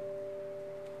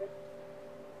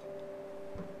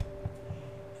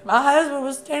 My husband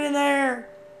was standing there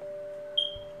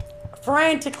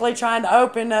frantically trying to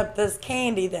open up this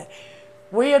candy that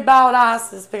we had bought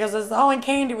ISIS because it's the only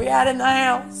candy we had in the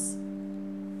house.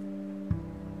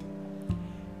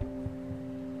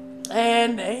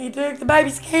 And he took the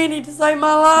baby's candy to save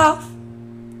my life.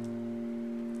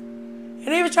 And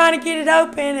he was trying to get it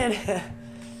open,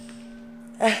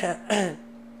 and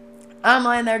I'm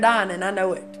laying there dying, and I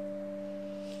know it.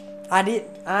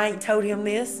 I ain't told him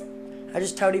this. I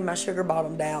just told him my sugar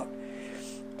bottomed out.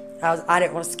 I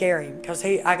didn't want to scare him because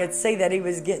I could see that he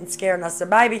was getting scared. And I said,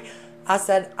 baby,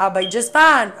 I'll be just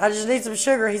fine. I just need some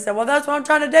sugar. He said, well, that's what I'm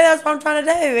trying to do. That's what I'm trying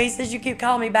to do. He says, you keep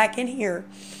calling me back in here.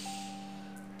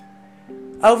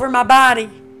 Over my body.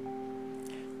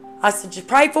 I said, just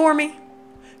pray for me.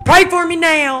 Pray for me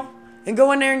now. And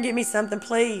go in there and get me something,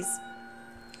 please.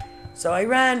 So he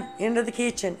ran into the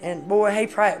kitchen. And boy, he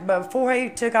prayed. But before he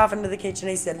took off into the kitchen,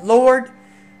 he said, Lord,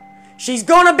 she's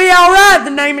going to be all right in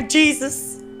the name of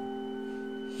Jesus.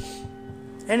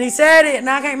 And he said it, and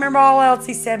I can't remember all else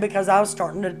he said because I was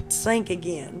starting to sink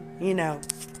again, you know.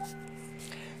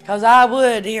 Because I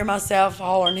would hear myself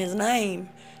hollering his name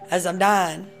as I'm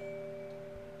dying.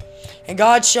 And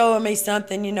God's showing me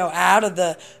something, you know, out of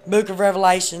the book of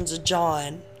Revelations of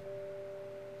John.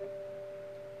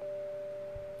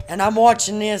 And I'm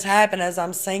watching this happen as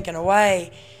I'm sinking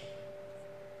away.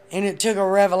 And it took a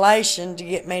revelation to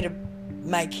get me to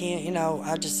make him, you know,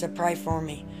 I just said, pray for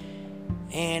me.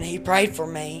 And he prayed for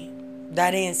me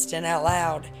that instant out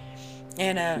loud.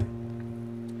 And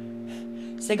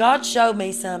see, God showed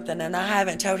me something, and I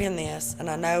haven't told him this. And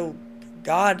I know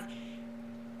God,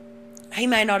 he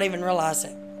may not even realize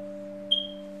it.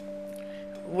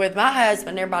 With my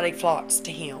husband, everybody flocks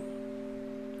to him.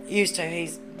 Used to.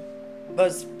 He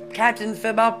was captain of the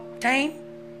football team.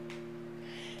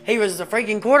 He was a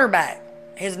freaking quarterback.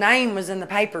 His name was in the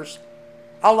papers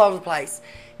all over the place.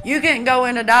 You couldn't go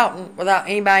into Dalton without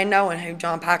anybody knowing who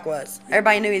John Pike was.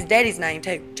 Everybody knew his daddy's name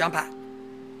too, John Pike.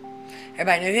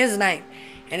 Everybody knew his name.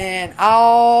 And then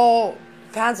all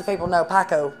kinds of people know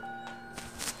Pico.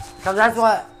 Because that's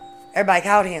what everybody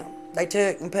called him. They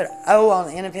took and put an O on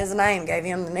the end of his name, gave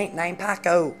him the nickname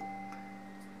Pico.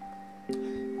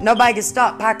 Nobody could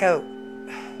stop Pico.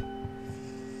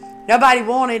 Nobody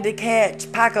wanted to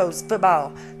catch Pico's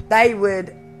football. They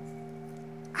would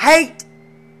hate.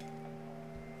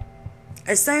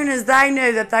 As soon as they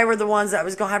knew that they were the ones that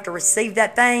was going to have to receive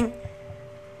that thing,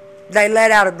 they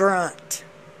let out a grunt.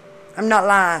 I'm not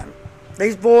lying.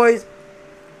 These boys,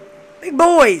 big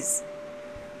boys.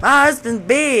 My husband's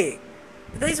big.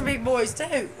 But these are big boys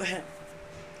too.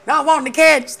 Not wanting to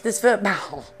catch this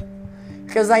football.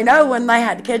 Because they know when they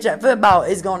had to catch that football,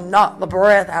 it's going to knock the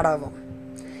breath out of them.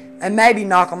 And maybe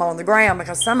knock them on the ground,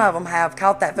 because some of them have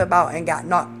caught that football and got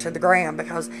knocked to the ground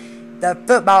because the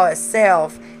football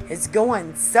itself is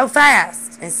going so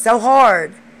fast and so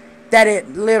hard that it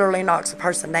literally knocks a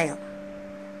person down.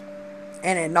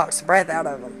 And it knocks the breath out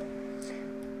of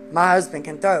them. My husband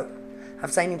can throw.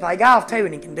 I've seen him play golf too,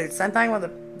 and he can do the same thing with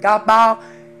a golf ball.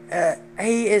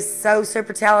 He is so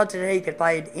super talented. He could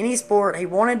play any sport he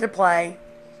wanted to play,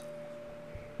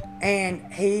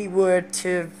 and he would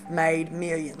have made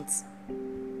millions.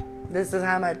 This is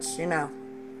how much, you know.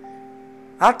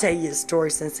 I'll tell you the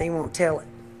story since he won't tell it.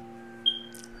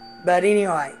 But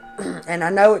anyway, and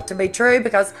I know it to be true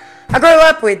because I grew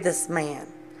up with this man.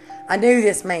 I knew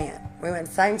this man. We went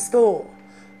to the same school.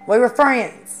 We were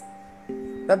friends.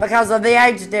 But because of the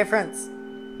age difference,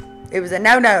 it was a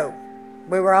no-no.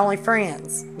 We were only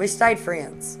friends. We stayed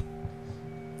friends.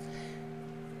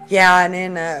 Yeah, and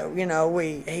then, you know,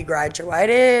 he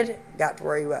graduated, got to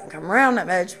where he wasn't coming around that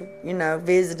much, you know,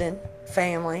 visiting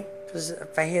family. His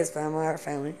family, our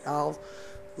family, all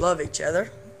love each other.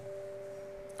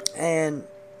 And,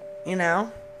 you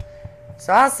know,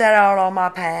 so I set out on my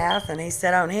path, and he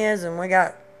set on his, and we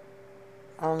got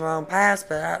on the wrong path,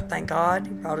 but I thank God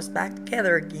he brought us back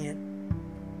together again.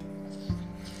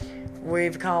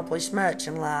 We've accomplished much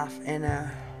in life, and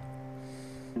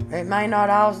it may not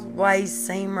always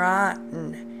seem right,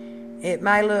 and it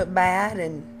may look bad,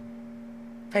 and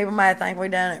people may think we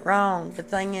done it wrong. The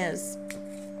thing is,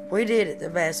 we did it the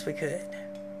best we could.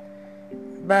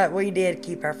 But we did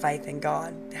keep our faith in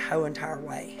God the whole entire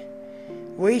way.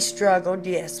 We struggled,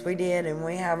 yes, we did, and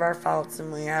we have our faults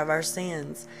and we have our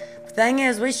sins. The thing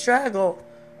is, we struggle,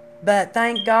 but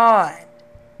thank God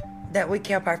that we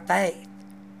kept our faith,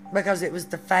 because it was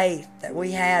the faith that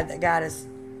we had that got us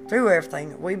through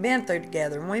everything that we've been through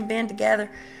together. And we've been together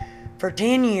for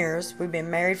 10 years. We've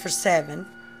been married for 7.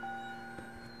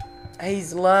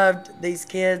 He's loved these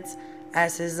kids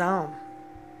as his own.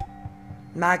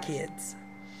 My kids.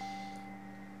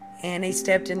 And he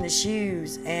stepped in the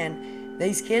shoes, and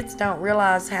these kids don't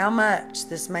realize how much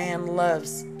this man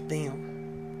loves them.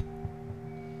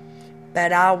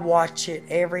 But I watch it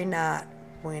every night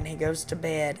when he goes to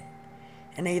bed,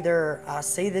 And either I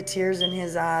see the tears in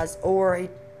his eyes, or he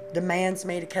demands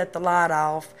me to cut the light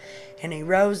off. And he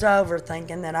rolls over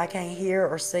thinking that I can't hear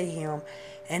or see him.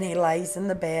 And he lays in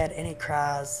the bed and he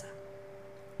cries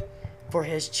for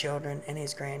his children and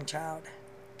his grandchild.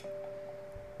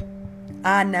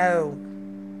 I know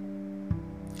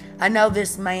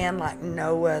this man like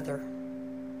no other.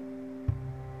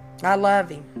 I love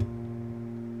him.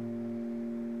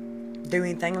 Do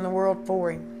anything in the world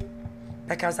for him,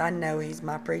 because I know he's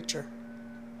my preacher.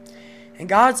 And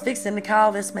God's fixing to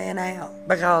call this man out,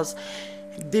 because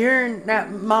during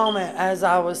that moment, as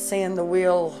I was seeing the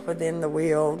will within the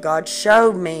will, God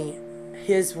showed me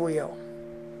his will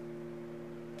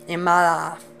in my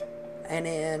life and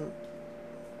in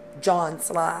John's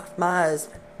life, my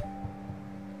husband.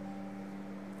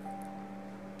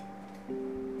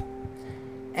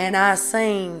 And I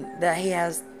seen that he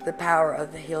has the power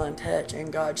of the healing touch,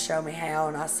 and God showed me how.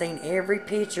 And I seen every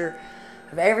picture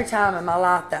of every time in my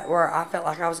life that where I felt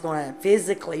like I was going to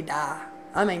physically die.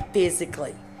 I mean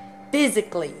physically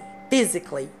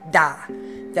die.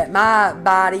 That my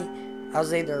body, I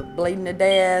was either bleeding to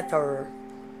death or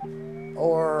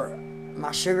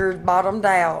my sugars bottomed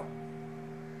out.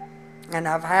 And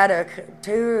I've had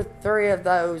 2 or 3 of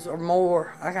those or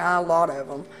more. I got a lot of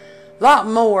them. A lot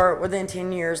more within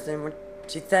 10 years than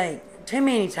what you think. Too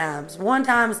many times. One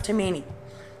time is too many.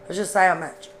 Let's just say how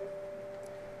much.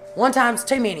 One time's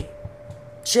too many.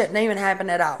 Shouldn't even happen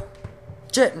at all.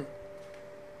 Shouldn't.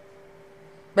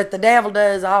 But the devil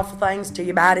does awful things to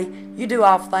your body. You do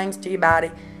awful things to your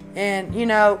body. And, you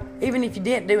know, even if you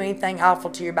didn't do anything awful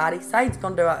to your body, Satan's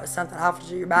going to do something awful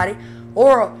to your body.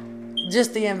 Or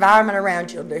just the environment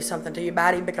around you will do something to your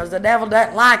body, because the devil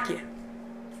doesn't like you.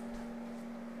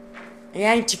 He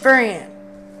ain't your friend.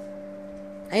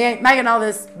 He ain't making all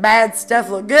this bad stuff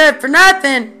look good for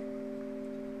nothing.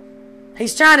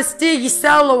 He's trying to steal your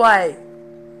soul away.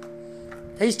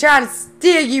 He's trying to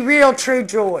steal your real true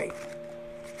joy.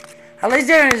 All he's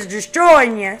doing is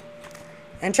destroying you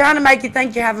and trying to make you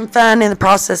think you're having fun in the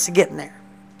process of getting there.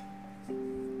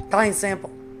 Plain and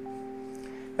simple.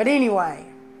 But anyway,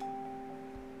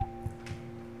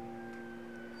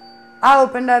 I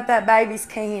opened up that baby's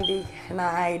candy and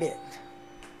I ate it.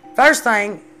 First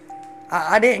thing,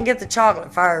 I didn't get the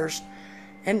chocolate first.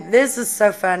 And this is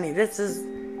so funny. This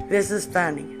is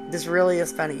funny. This really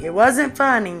is funny. It wasn't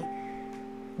funny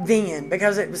then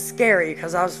because it was scary,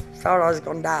 because I thought I was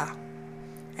going to die.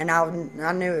 And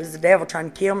I knew it was the devil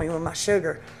trying to kill me with my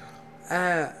sugar.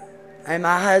 And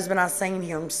my husband, I seen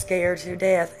him scared to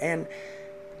death. And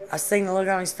I seen the look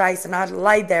on his face, and I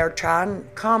laid there trying to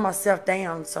calm myself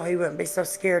down so he wouldn't be so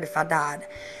scared if I died.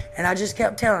 And I just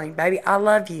kept telling him, baby, I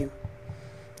love you.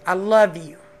 I love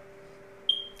you.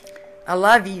 I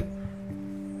love you.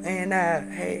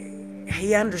 And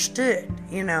he understood,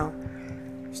 you know.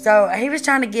 So he was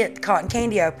trying to get cotton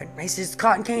candy open. He says,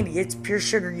 cotton candy, it's pure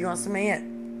sugar. You want some of it?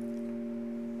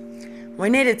 We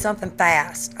needed something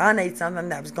fast. I need something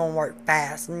that was going to work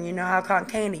fast. And you know how cotton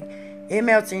candy, it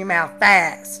melts in your mouth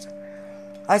fast.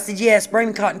 I said, yes, bring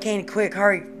the cotton candy quick.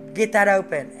 Hurry, get that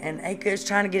open. And he was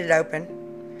trying to get it open.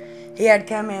 He had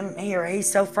come in here. He's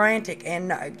so frantic,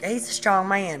 and he's a strong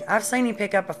man. I've seen him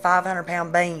pick up a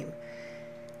 500-pound beam.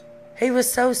 He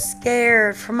was so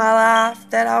scared for my life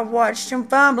that I watched him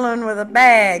fumbling with a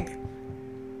bag.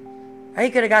 He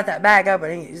could have got that bag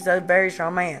open. He's a very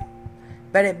strong man.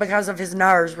 But because of his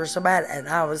nerves were so bad, and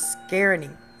I was scaring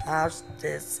him. I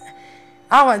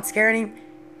wasn't scaring him.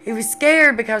 He was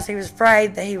scared because he was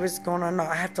afraid that he was going to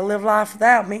not have to live life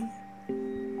without me.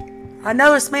 I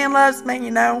know this man loves me,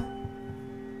 you know.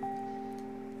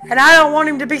 And I don't want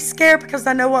him to be scared, because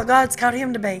I know what God's called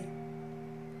him to be.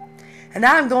 And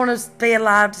I'm going to be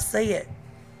alive to see it.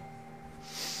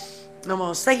 I'm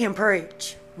going to see him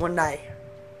preach one day,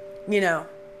 you know.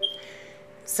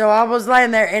 So I was laying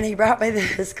there, and he brought me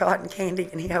this cotton candy,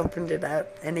 and he opened it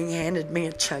up, and he handed me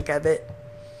a chunk of it.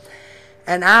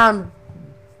 And I'm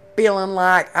feeling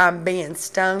like I'm being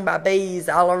stung by bees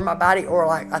all over my body, or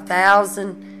like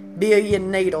 1,000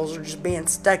 billion needles are just being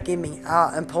stuck in me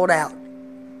and pulled out.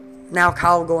 And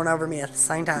alcohol going over me at the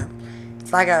same time.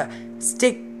 It's like a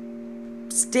stick,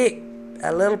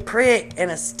 a little prick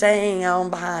and a sting on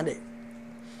behind it.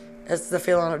 That's the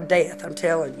feeling of death, I'm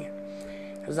telling you.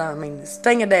 Because, I mean, the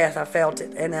sting of death, I felt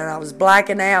it. And then I was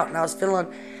blacking out, and I was feeling...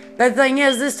 But the thing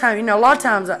is, this time, you know, a lot of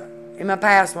times in my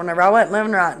past, whenever I wasn't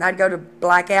living right, and I'd go to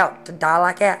black out, to die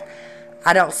like that,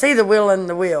 I don't see the will in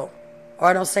the will. Or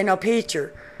I don't see no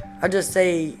picture. I just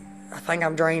see, I think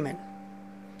I'm dreaming.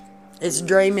 It's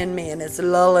dreaming me, and it's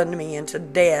lulling me into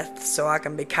death so I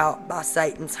can be caught by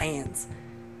Satan's hands.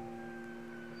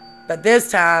 But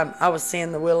this time, I was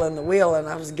seeing the wheel in the wheel, and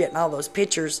I was getting all those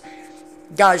pictures.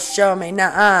 God's showing me,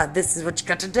 nah, this is what you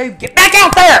got to do. Get back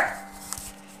out there!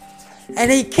 And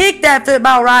he kicked that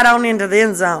football right on into the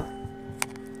end zone.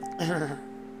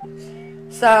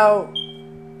 So,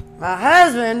 my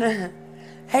husband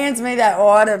hands me that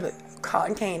wad of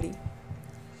cotton candy.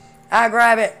 I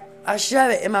grab it, I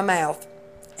shove it in my mouth.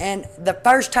 And the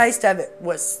first taste of it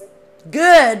was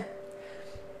good,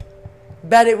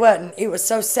 but it wasn't. It was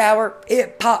so sour,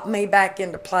 it popped me back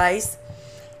into place.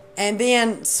 And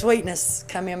then sweetness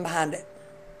come in behind it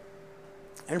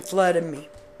and flooded me.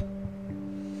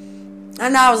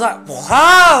 And I was like,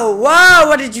 whoa,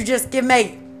 what did you just give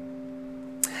me?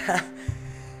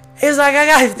 He was like, I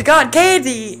got the cotton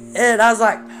candy. And I was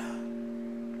like,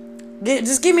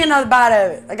 just give me another bite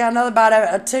of it. I got another bite of it.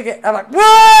 I took it. I'm like,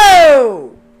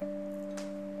 whoa!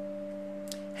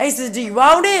 He says, do you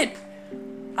want it?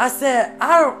 I said,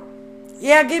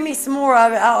 yeah, give me some more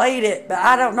of it. I'll eat it. But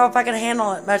I don't know if I can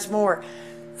handle it much more.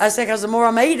 I said, because the more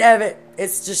I'm eating of it,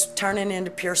 it's just turning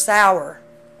into pure sour.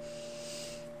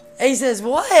 He says,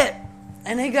 what?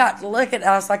 And he got to look at it.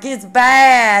 I was like, it's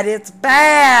bad.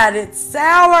 It's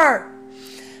sour.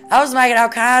 I was making all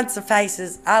kinds of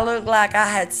faces. I looked like I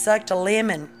had sucked a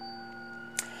lemon.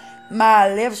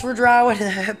 My lips were drawing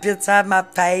up inside my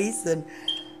face. And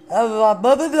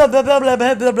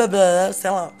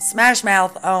smash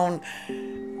mouth on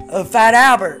Fat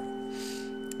Albert.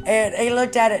 And he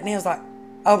looked at it and he was like,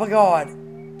 oh my God.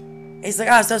 He's like,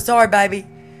 I'm so sorry, baby.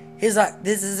 He's like,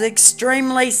 this is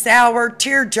extremely sour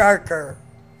tearjerker.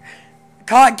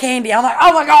 Cotton candy. I'm like,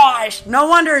 oh my gosh. No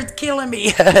wonder it's killing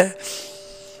me.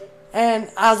 And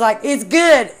I was like, it's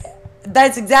good.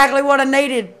 That's exactly what I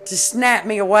needed to snap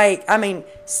me awake. I mean,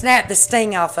 snap the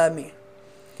sting off of me.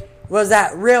 Was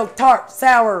that real tart,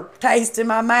 sour taste in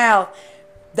my mouth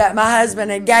that my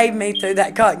husband had gave me through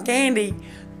that cotton candy.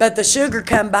 But the sugar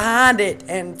come behind it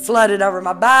and flooded over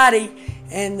my body.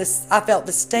 And I felt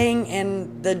the sting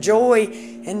and the joy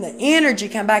and the energy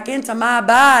come back into my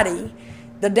body.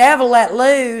 The devil let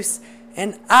loose.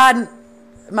 And my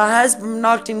husband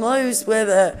knocked him loose with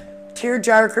a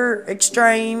tearjerker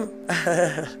extreme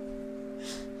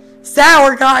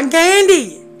sour cotton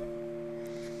candy.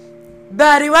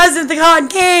 But it wasn't the cotton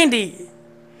candy.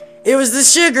 It was the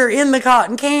sugar in the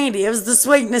cotton candy. It was the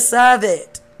sweetness of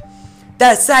it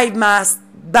that saved my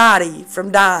body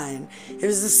from dying. It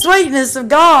was the sweetness of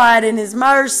God and His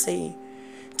mercy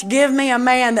to give me a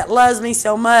man that loves me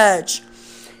so much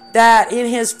that in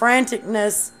his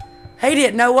franticness, he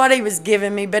didn't know what he was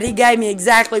giving me, but he gave me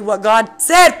exactly what God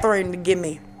said for him to give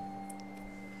me.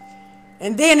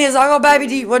 And then he's like, oh baby,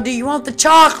 do you want the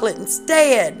chocolate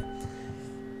instead?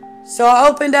 So I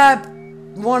opened up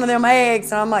one of them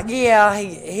eggs, and I'm like, yeah,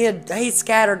 he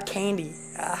scattered candy.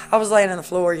 I was laying on the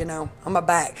floor, on my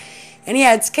back. And he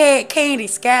had candy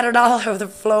scattered all over the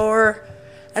floor.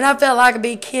 And I felt like a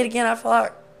big kid again. I felt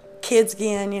like kids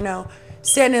again,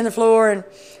 sitting in the floor and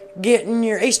getting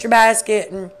your Easter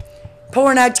basket and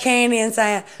pouring out your candy and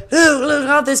saying, look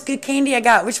all this good candy I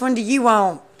got. Which one do you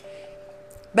want?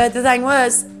 But the thing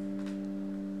was,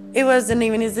 it wasn't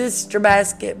even his Easter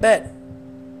basket, but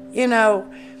he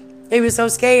was so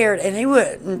scared, and he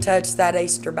wouldn't touch that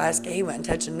Easter basket. He wasn't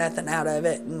touching nothing out of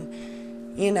it. And,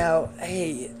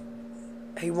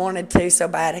 he wanted to so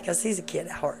bad because he's a kid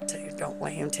at heart, too. Don't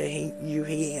let him tell you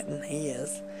he ain't, and he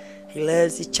is. He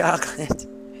loves his chocolate.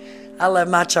 I love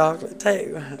my chocolate,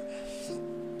 too.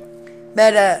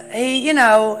 But, I ate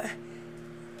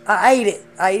it.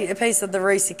 I ate a piece of the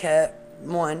Reese cup,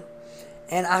 one,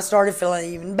 and I started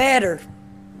feeling even better.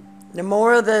 The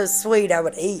more of the sweet I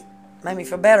would eat, made me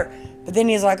feel better. But then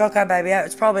he's like, okay, baby,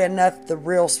 it's probably enough the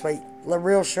real sweet, the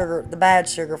real sugar, the bad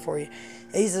sugar for you.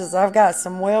 He says, I've got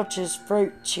some Welch's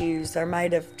fruit chews. They're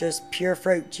made of just pure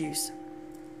fruit juice.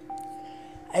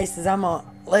 He says, I'm going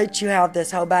to let you have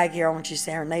this whole bag here. I want you to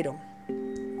serenade them.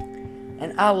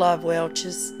 And I love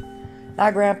Welch's. My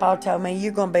grandpa told me,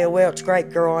 you're going to be a Welch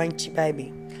grape girl, ain't you,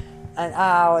 baby? And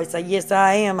I always say, yes,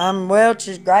 I am. I'm Welch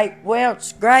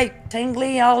grape,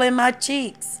 tingly all in my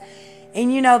cheeks.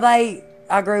 And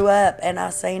I grew up and I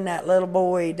seen that little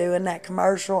boy doing that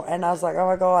commercial, and I was like, oh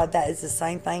my God, that is the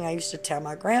same thing I used to tell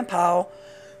my grandpa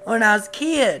when I was a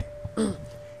kid. And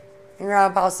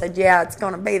Grandpa said, yeah, it's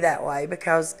going to be that way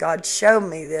because God showed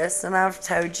me this, and I've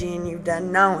told you and you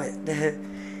done know it.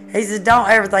 He said, don't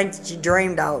ever think that you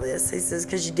dreamed all this. He says,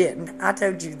 because you didn't. I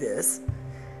told you this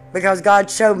because God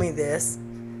showed me this.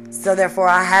 So therefore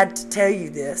I had to tell you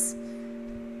this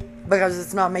because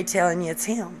it's not me telling you, it's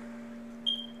Him.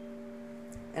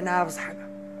 And I was like,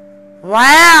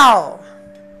 wow.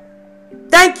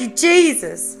 Thank you,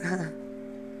 Jesus.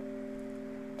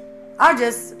 I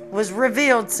just was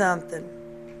revealed something.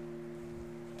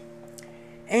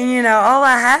 And all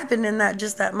that happened in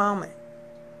that moment.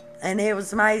 And it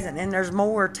was amazing. And there's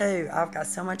more too. I've got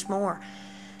so much more.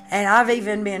 And I've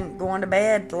even been going to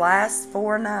bed the last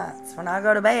 4 nights. When I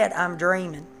go to bed, I'm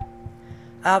dreaming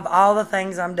of all the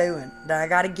things I'm doing that I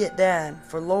got to get done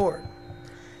for the Lord.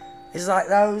 It's like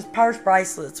those purse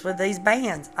bracelets with these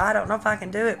bands. I don't know if I can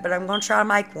do it, but I'm going to try to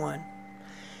make one.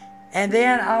 And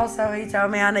then also he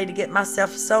told me I need to get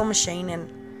myself a sewing machine. And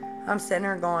I'm sitting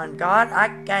there going, God, I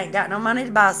ain't got no money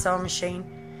to buy a sewing machine.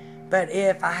 But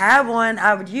if I had one,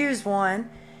 I would use one.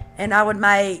 And I would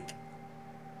make...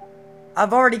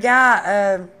 I've already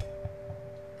got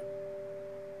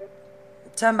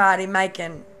somebody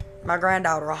making my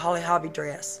granddaughter a Holly Hobbie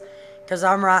dress. Because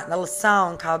I'm writing a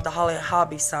song called the Holly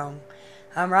Hobbie song.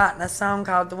 I'm writing a song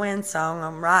called the Wind Song.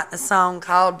 I'm writing a song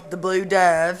called the Blue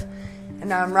Dove.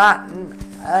 And I'm writing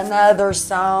another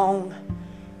song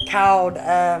called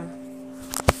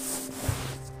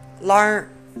Learn.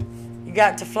 You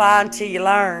got to fly until you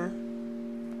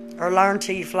learn. Or learn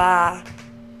till you fly.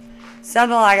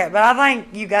 Something like that. But I think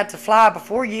you got to fly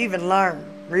before you even learn,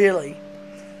 really.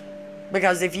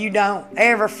 Because if you don't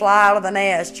ever fly out of the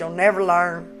nest, you'll never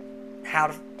learn how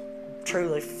to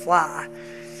truly fly.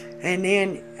 And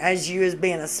then, as you as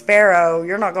being a sparrow,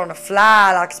 you're not going to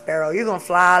fly like a sparrow. You're going to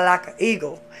fly like an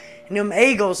eagle. And them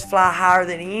eagles fly higher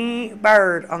than any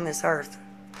bird on this earth.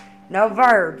 No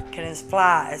bird can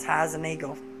fly as high as an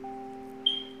eagle.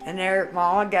 And there,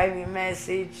 Mama gave me a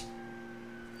message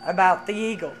about the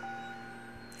eagle.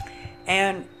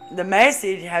 And the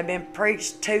message had been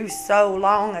preached to so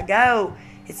long ago,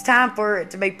 it's time for it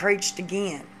to be preached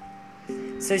again.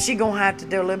 So she's going to have to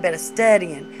do a little bit of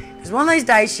studying. Because one of these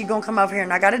days she's going to come over here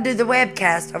and I got to do the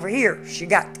webcast over here. She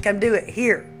got to come do it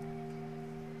here.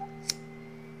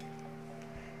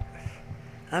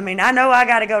 I mean, I know I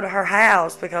got to go to her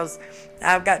house because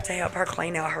I've got to help her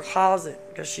clean out her closet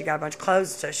because she got a bunch of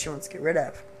clothes that she wants to get rid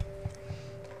of.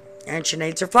 And she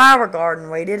needs her flower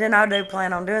garden weeded, and I do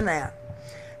plan on doing that.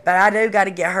 But I do got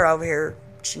to get her over here.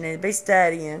 She needs to be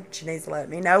studying. She needs to let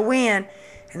me know when.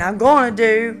 And I'm going to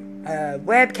do a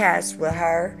webcast with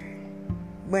her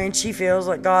when she feels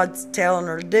like God's telling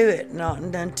her to do it, not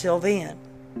until then.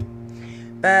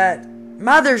 But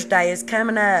Mother's Day is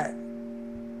coming up.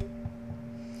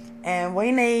 And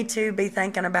we need to be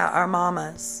thinking about our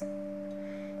mamas,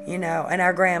 and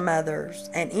our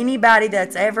grandmothers, and anybody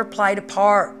that's ever played a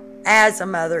part as a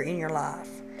mother in your life.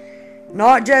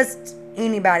 Not just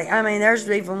anybody. I mean, there's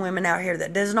even women out here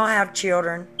that does not have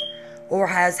children or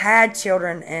has had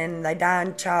children and they die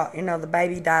in the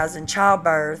baby dies in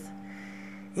childbirth.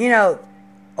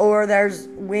 Or there's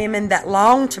women that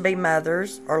long to be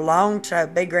mothers or long to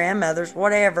be grandmothers,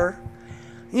 whatever.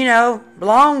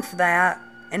 Long for that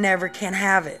and never can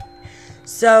have it.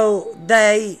 So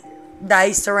they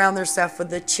surround themselves with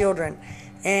the children.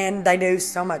 And they do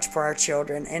so much for our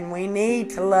children. And we need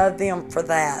to love them for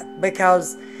that.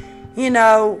 Because,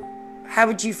 how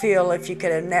would you feel if you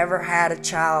could have never had a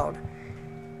child?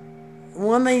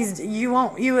 One of these,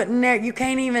 you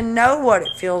can't even know what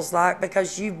it feels like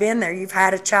because you've been there. You've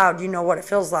had a child. You know what it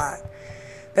feels like.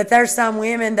 But there's some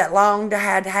women that long to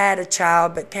have had a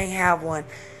child but can't have one.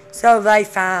 So they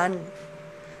find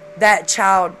that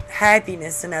child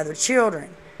happiness in other children.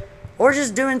 Or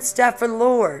just doing stuff for the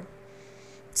Lord.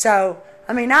 So,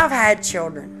 I've had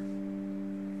children.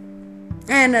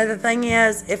 And the thing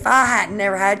is, if I hadn't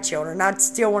never had children, I'd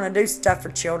still want to do stuff for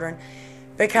children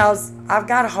because I've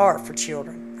got a heart for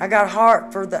children. I got a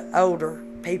heart for the older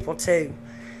people too,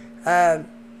 the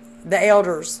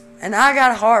elders. And I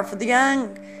got a heart for the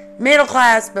young, middle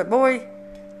class, but boy,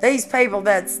 these people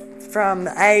that's from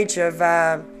the age of,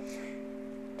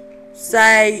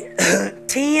 say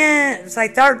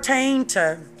 13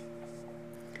 to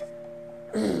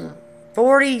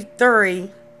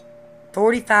 43,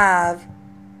 45.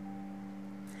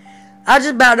 I just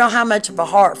about don't have much of a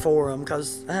heart for them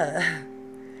because they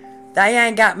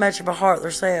ain't got much of a heart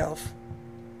themselves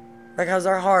because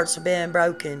their hearts have been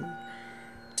broken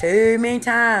too many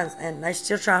times and they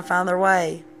still trying to find their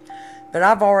way. But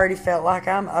I've already felt like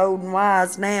I'm old and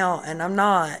wise now, and I'm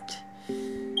not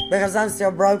because I'm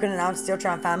still broken and I'm still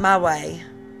trying to find my way.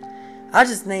 I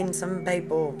just need some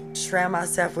people to surround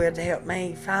myself with to help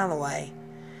me find the way.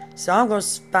 So I'm going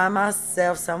to find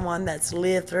myself someone that's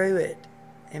lived through it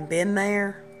and been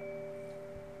there.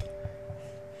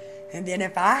 And then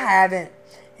if I haven't,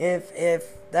 if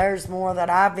there's more that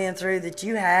I've been through that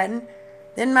you hadn't,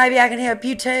 then maybe I can help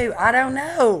you too. I don't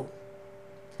know.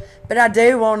 But I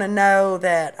do want to know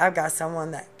that I've got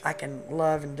someone that I can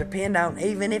love and depend on,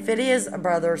 even if it is a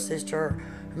brother or sister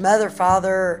mother,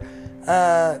 father,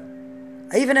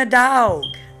 even a dog,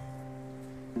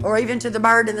 or even to the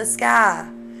bird in the sky.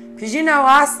 Because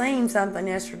I seen something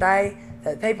yesterday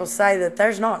that people say that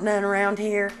there's not none around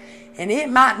here, and it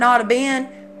might not have been,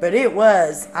 but it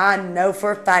was. I know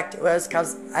for a fact it was,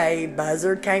 because a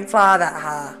buzzard can't fly that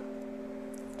high.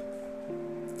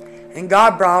 And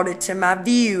God brought it to my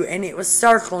view, and it was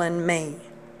circling me.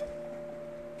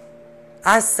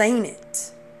 I seen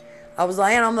it. I was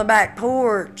laying on the back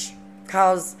porch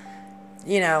because,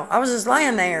 I was just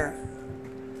laying there.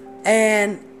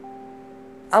 And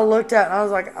I looked up and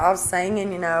I was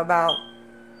singing, about,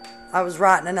 I was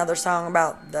writing another song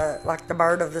about the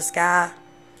bird of the sky.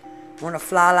 Want to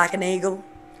fly like an eagle,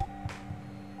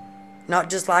 not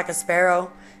just like a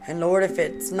sparrow. And Lord, if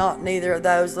it's not neither of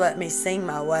those, let me sing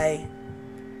my way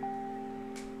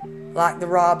like the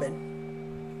robin.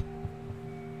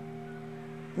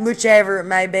 Whichever it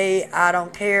may be, I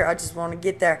don't care. I just want to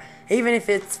get there. Even if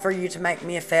it's for you to make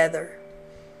me a feather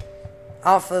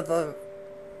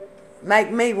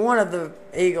make me one of the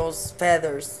eagle's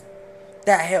feathers.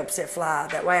 That helps it fly.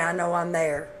 That way I know I'm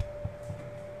there.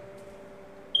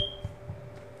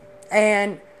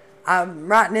 And I'm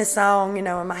writing this song, in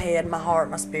my head, my heart,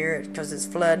 my spirit, because it's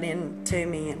flooding into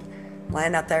me, and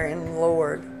laying out there in the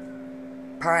Lord,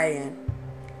 praying.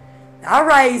 I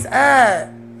raise up,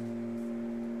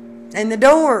 and the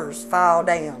doors fall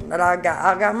down. I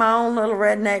got my own little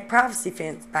redneck privacy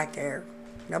fence back there.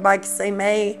 Nobody can see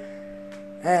me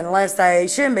unless they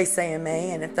shouldn't be seeing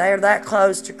me. And if they're that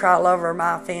close to crawl over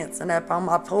my fence and up on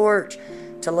my porch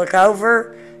to look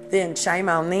over, then shame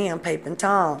on them, peeping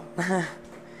Tom.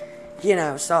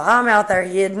 So I'm out there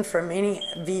hidden from any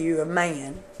view of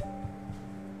man,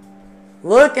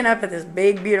 looking up at this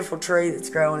big, beautiful tree that's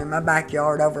growing in my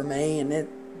backyard over me, and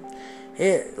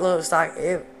it looks like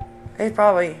it's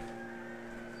probably,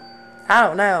 I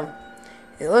don't know,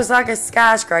 it looks like a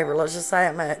skyscraper, let's just say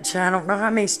that much. I don't know how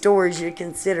many stories you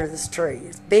consider this tree.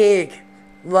 It's big.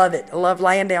 Love it. I love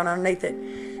laying down underneath it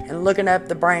and looking up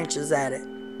the branches at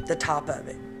it, the top of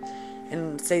it,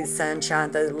 and see the sun shine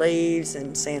through the leaves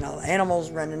and seeing all the animals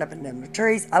running up and down the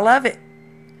trees. I love it.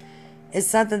 It's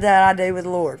something that I do with the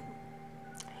Lord.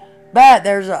 But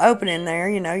there's an opening there,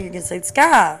 you can see the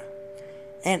sky.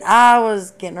 And I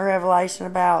was getting a revelation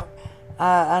about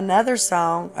another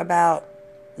song about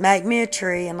make me a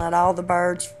tree and let all the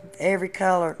birds, every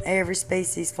color, every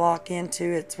species flock into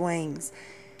its wings.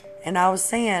 And I was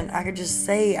saying, I could just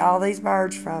see all these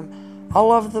birds from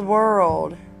all over the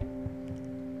world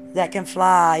that can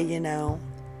fly, in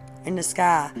the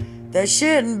sky. That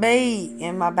shouldn't be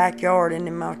in my backyard and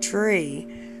in my tree,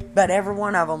 but every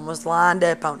one of them was lined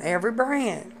up on every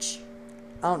branch,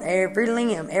 on every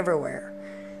limb, everywhere.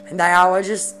 And they all were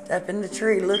just up in the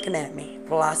tree looking at me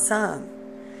while I sung.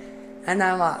 And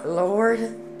I'm like,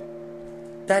 Lord,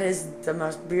 that is the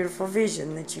most beautiful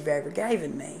vision that you've ever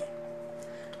given me.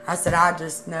 I said, I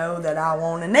just know that I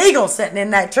want an eagle sitting in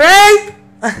that tree.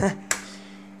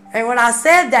 And when I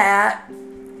said that,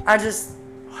 I just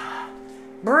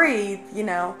breathed,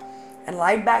 and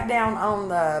laid back down on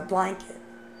the blanket.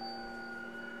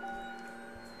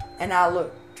 And I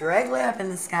looked directly up in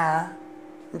the sky.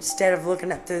 Instead of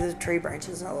looking up through the tree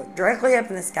branches, I looked directly up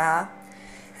in the sky.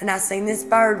 And I seen this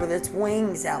bird with its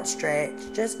wings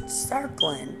outstretched, just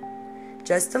circling,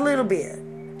 just a little bit.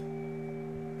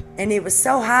 And it was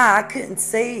so high, I couldn't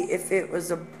see if it was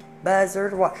a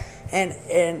buzzard or what. And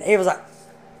it was like,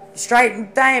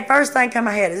 straight thing, first thing come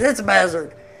to my head is, it's a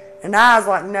buzzard. And I was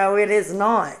like, no, it is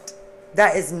not.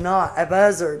 That is not a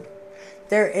buzzard.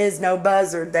 There is no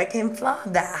buzzard that can fly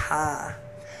that high.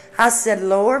 I said,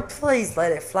 Lord, please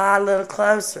let it fly a little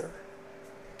closer,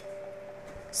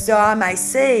 so I may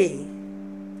see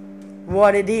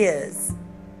what it is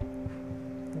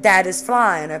that is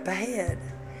flying up ahead.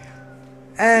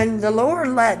 And the Lord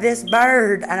let this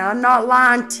bird, and I'm not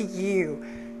lying to you.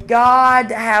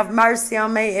 God have mercy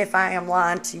on me if I am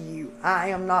lying to you. I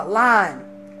am not lying.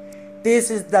 This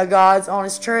is the God's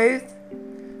honest truth.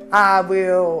 I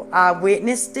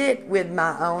witnessed it with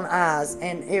my own eyes.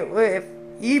 And if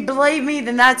you believe me,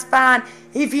 then that's fine.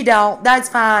 If you don't, that's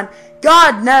fine.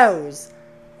 God knows.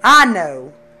 I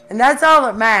know, and that's all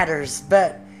that matters,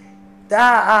 but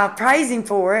I praise Him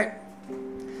for it.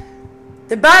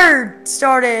 The bird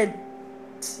started,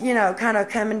 kind of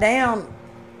coming down.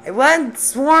 It wasn't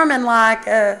swarming like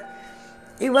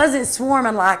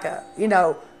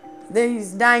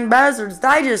these dang buzzards,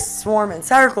 they just swarm in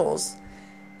circles.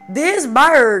 This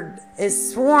bird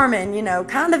is swarming,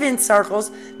 kind of in circles,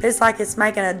 but it's like it's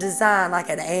making a design, like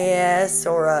an S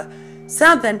or a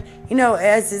something,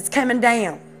 as it's coming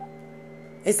down.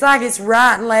 It's like it's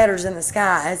writing letters in the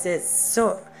sky as it's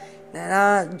so.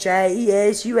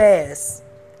 Jesus,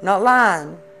 not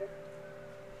lying.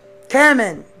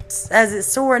 Coming as it's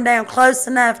soaring down close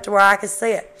enough to where I could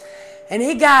see it. And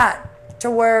it got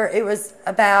to where it was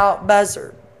about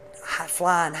buzzard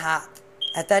flying high.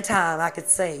 At that time, I could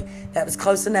see. That was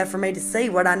close enough for me to see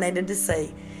what I needed to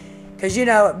see. Because, you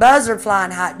know, buzzard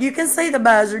flying high, you can see the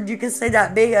buzzard. You can see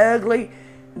that big, ugly,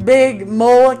 big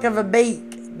mullock of a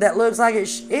beak that looks like it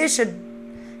should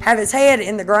have its head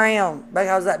in the ground,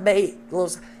 because that beak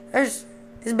looks, it's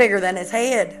bigger than its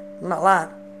head. I'm not lying.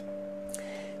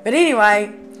 But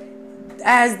anyway,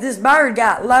 as this bird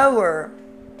got lower,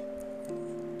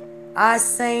 I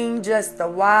seen just the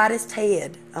whitest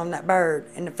head on that bird,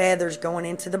 and the feathers going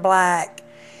into the black.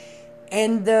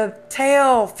 And the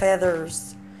tail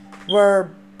feathers were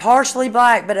partially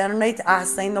black, but underneath I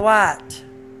seen the white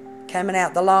coming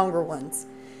out, the longer ones,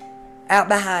 out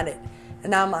behind it.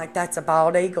 And I'm like, that's a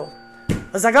bald eagle.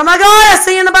 I was like, oh my God, I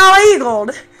seen a bald eagle.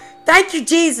 Thank you,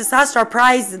 Jesus. I start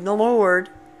praising the Lord.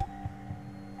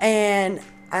 And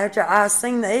after I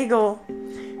seen the eagle,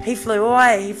 he flew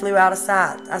away. He flew out of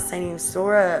sight. I seen him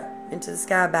soar up into the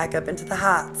sky, back up into the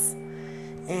heights.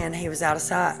 And he was out of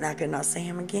sight, and I could not see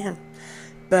him again.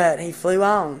 But he flew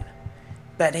on.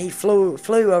 But he flew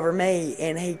over me,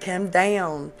 and he came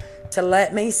down to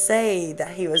let me see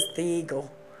that he was the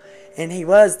eagle. And he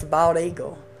was the bald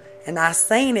eagle. And I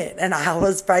seen it, and I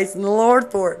was praising the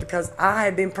Lord for it, because I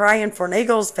had been praying for an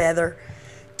eagle's feather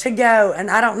to go.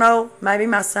 And I don't know, maybe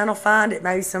my son will find it.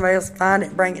 Maybe somebody else will find it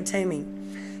and bring it to me.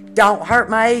 Don't hurt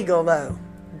my eagle, though.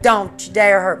 Don't you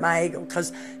dare hurt my eagle,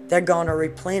 because they're going to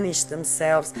replenish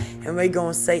themselves, and we're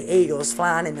going to see eagles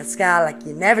flying in the sky like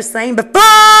you never seen before.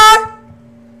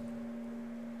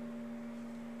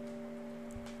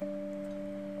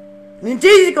 And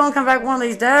Jesus is going to come back one of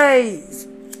these days.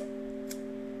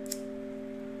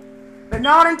 But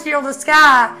not until the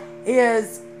sky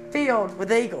is filled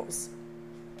with eagles.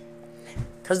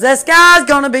 Because the sky's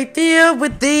going to be filled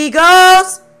with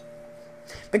eagles.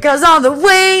 Because on the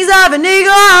wings of an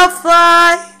eagle I'll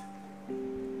fly.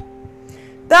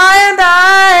 By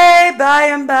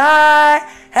and by,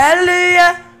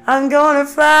 hallelujah, I'm going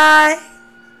to fly.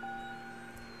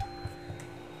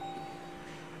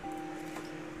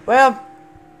 Well,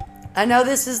 I know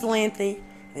this is lengthy,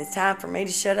 and it's time for me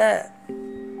to shut up.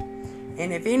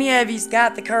 And if any of you's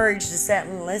got the courage to sit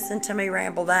and listen to me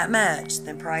ramble that much,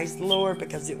 then praise the Lord,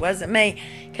 because it wasn't me.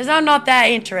 Because I'm not that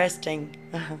interesting.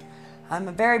 I'm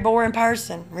a very boring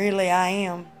person. Really, I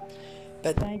am.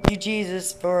 But thank you,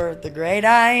 Jesus, for the great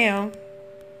I am.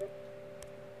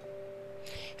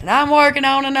 And I'm working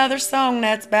on another song.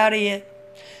 That's about it.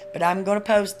 But I'm going to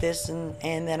post this, and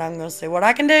then I'm going to see what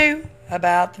I can do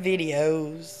about the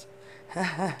videos.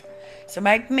 So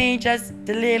make me just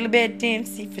a little bit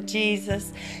tipsy for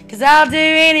Jesus, 'cause I'll do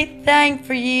anything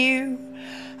for you.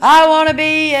 I want to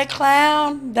be a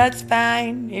clown, that's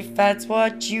fine, if that's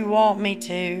what you want me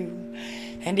to.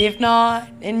 And if not,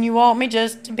 and you want me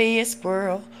just to be a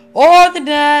squirrel or the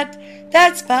nut,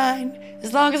 that's fine,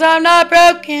 as long as I'm not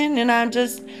broken and I'm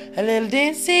just a little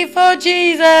dancey for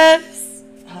Jesus.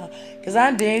 'Cause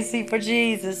I'm dancing for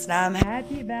Jesus, and I'm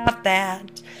happy about that.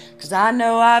 'Cause I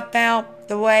know I found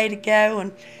the way to go,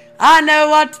 and I know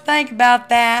what to think about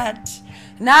that.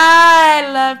 And I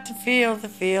love to feel the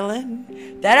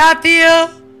feeling that I feel,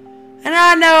 and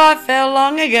I know I felt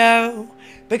long ago,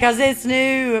 because it's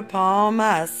new upon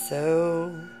my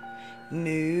soul,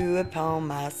 new upon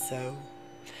my soul.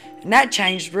 And that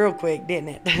changed real quick,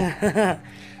 didn't it?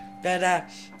 But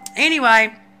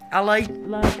anyway, I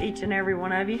love each and every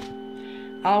one of you,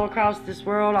 all across this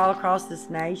world, all across this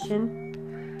nation.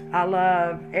 I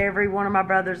love every one of my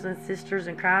brothers and sisters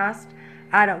in Christ.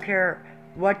 I don't care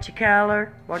what your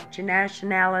color, what your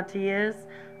nationality is.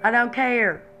 I don't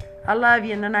care. I love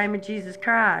you in the name of Jesus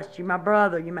Christ. You're my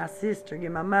brother, you're my sister,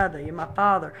 you're my mother, you're my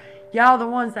father. Y'all the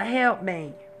ones that help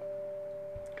me.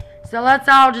 So let's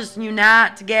all just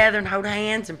unite together and hold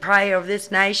hands and pray over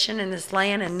this nation and this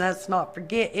land. And let's not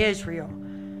forget Israel,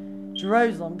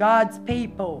 Jerusalem, God's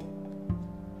people.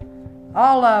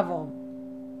 All of them.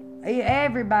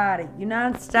 Everybody.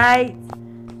 United States,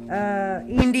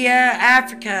 India,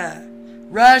 Africa,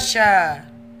 Russia,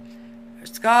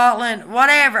 Scotland,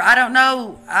 whatever. I don't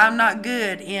know. I'm not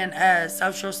good in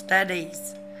social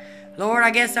studies. Lord,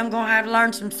 I guess I'm going to have to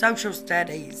learn some social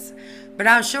studies. But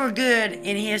I'm sure good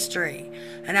in history.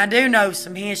 And I do know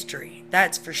some history.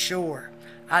 That's for sure.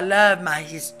 I love my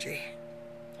history.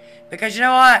 Because you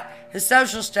know what? The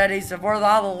social studies of where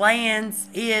all the lands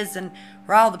is and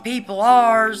where all the people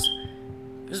are.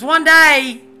 Because one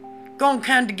day, going to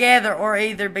come together or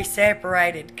either be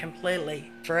separated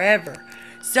completely forever.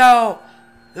 So,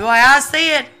 the way I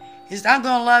see it is I'm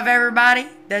going to love everybody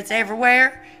that's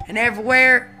everywhere, and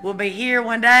everywhere will be here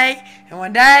one day, and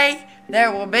one day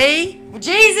there will be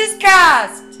Jesus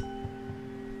Christ.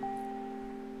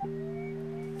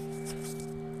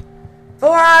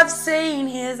 For I've seen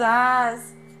his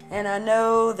eyes, and I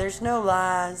know there's no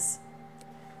lies,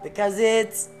 because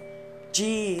it's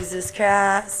Jesus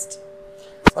Christ.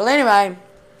 Well, anyway,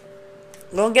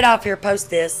 I'm going to get off here, post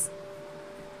this,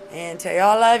 and tell you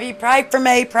all I love you. Pray for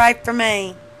me,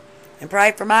 and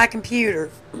pray for my computer.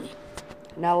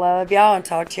 And I love y'all, and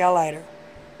talk to y'all later.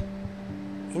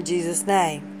 In Jesus'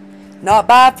 name. Not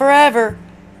bye forever,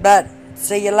 but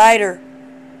see you later.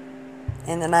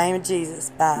 In the name of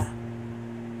Jesus. Bye.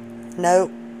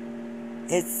 Nope.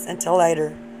 It's until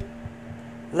later.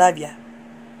 Love ya.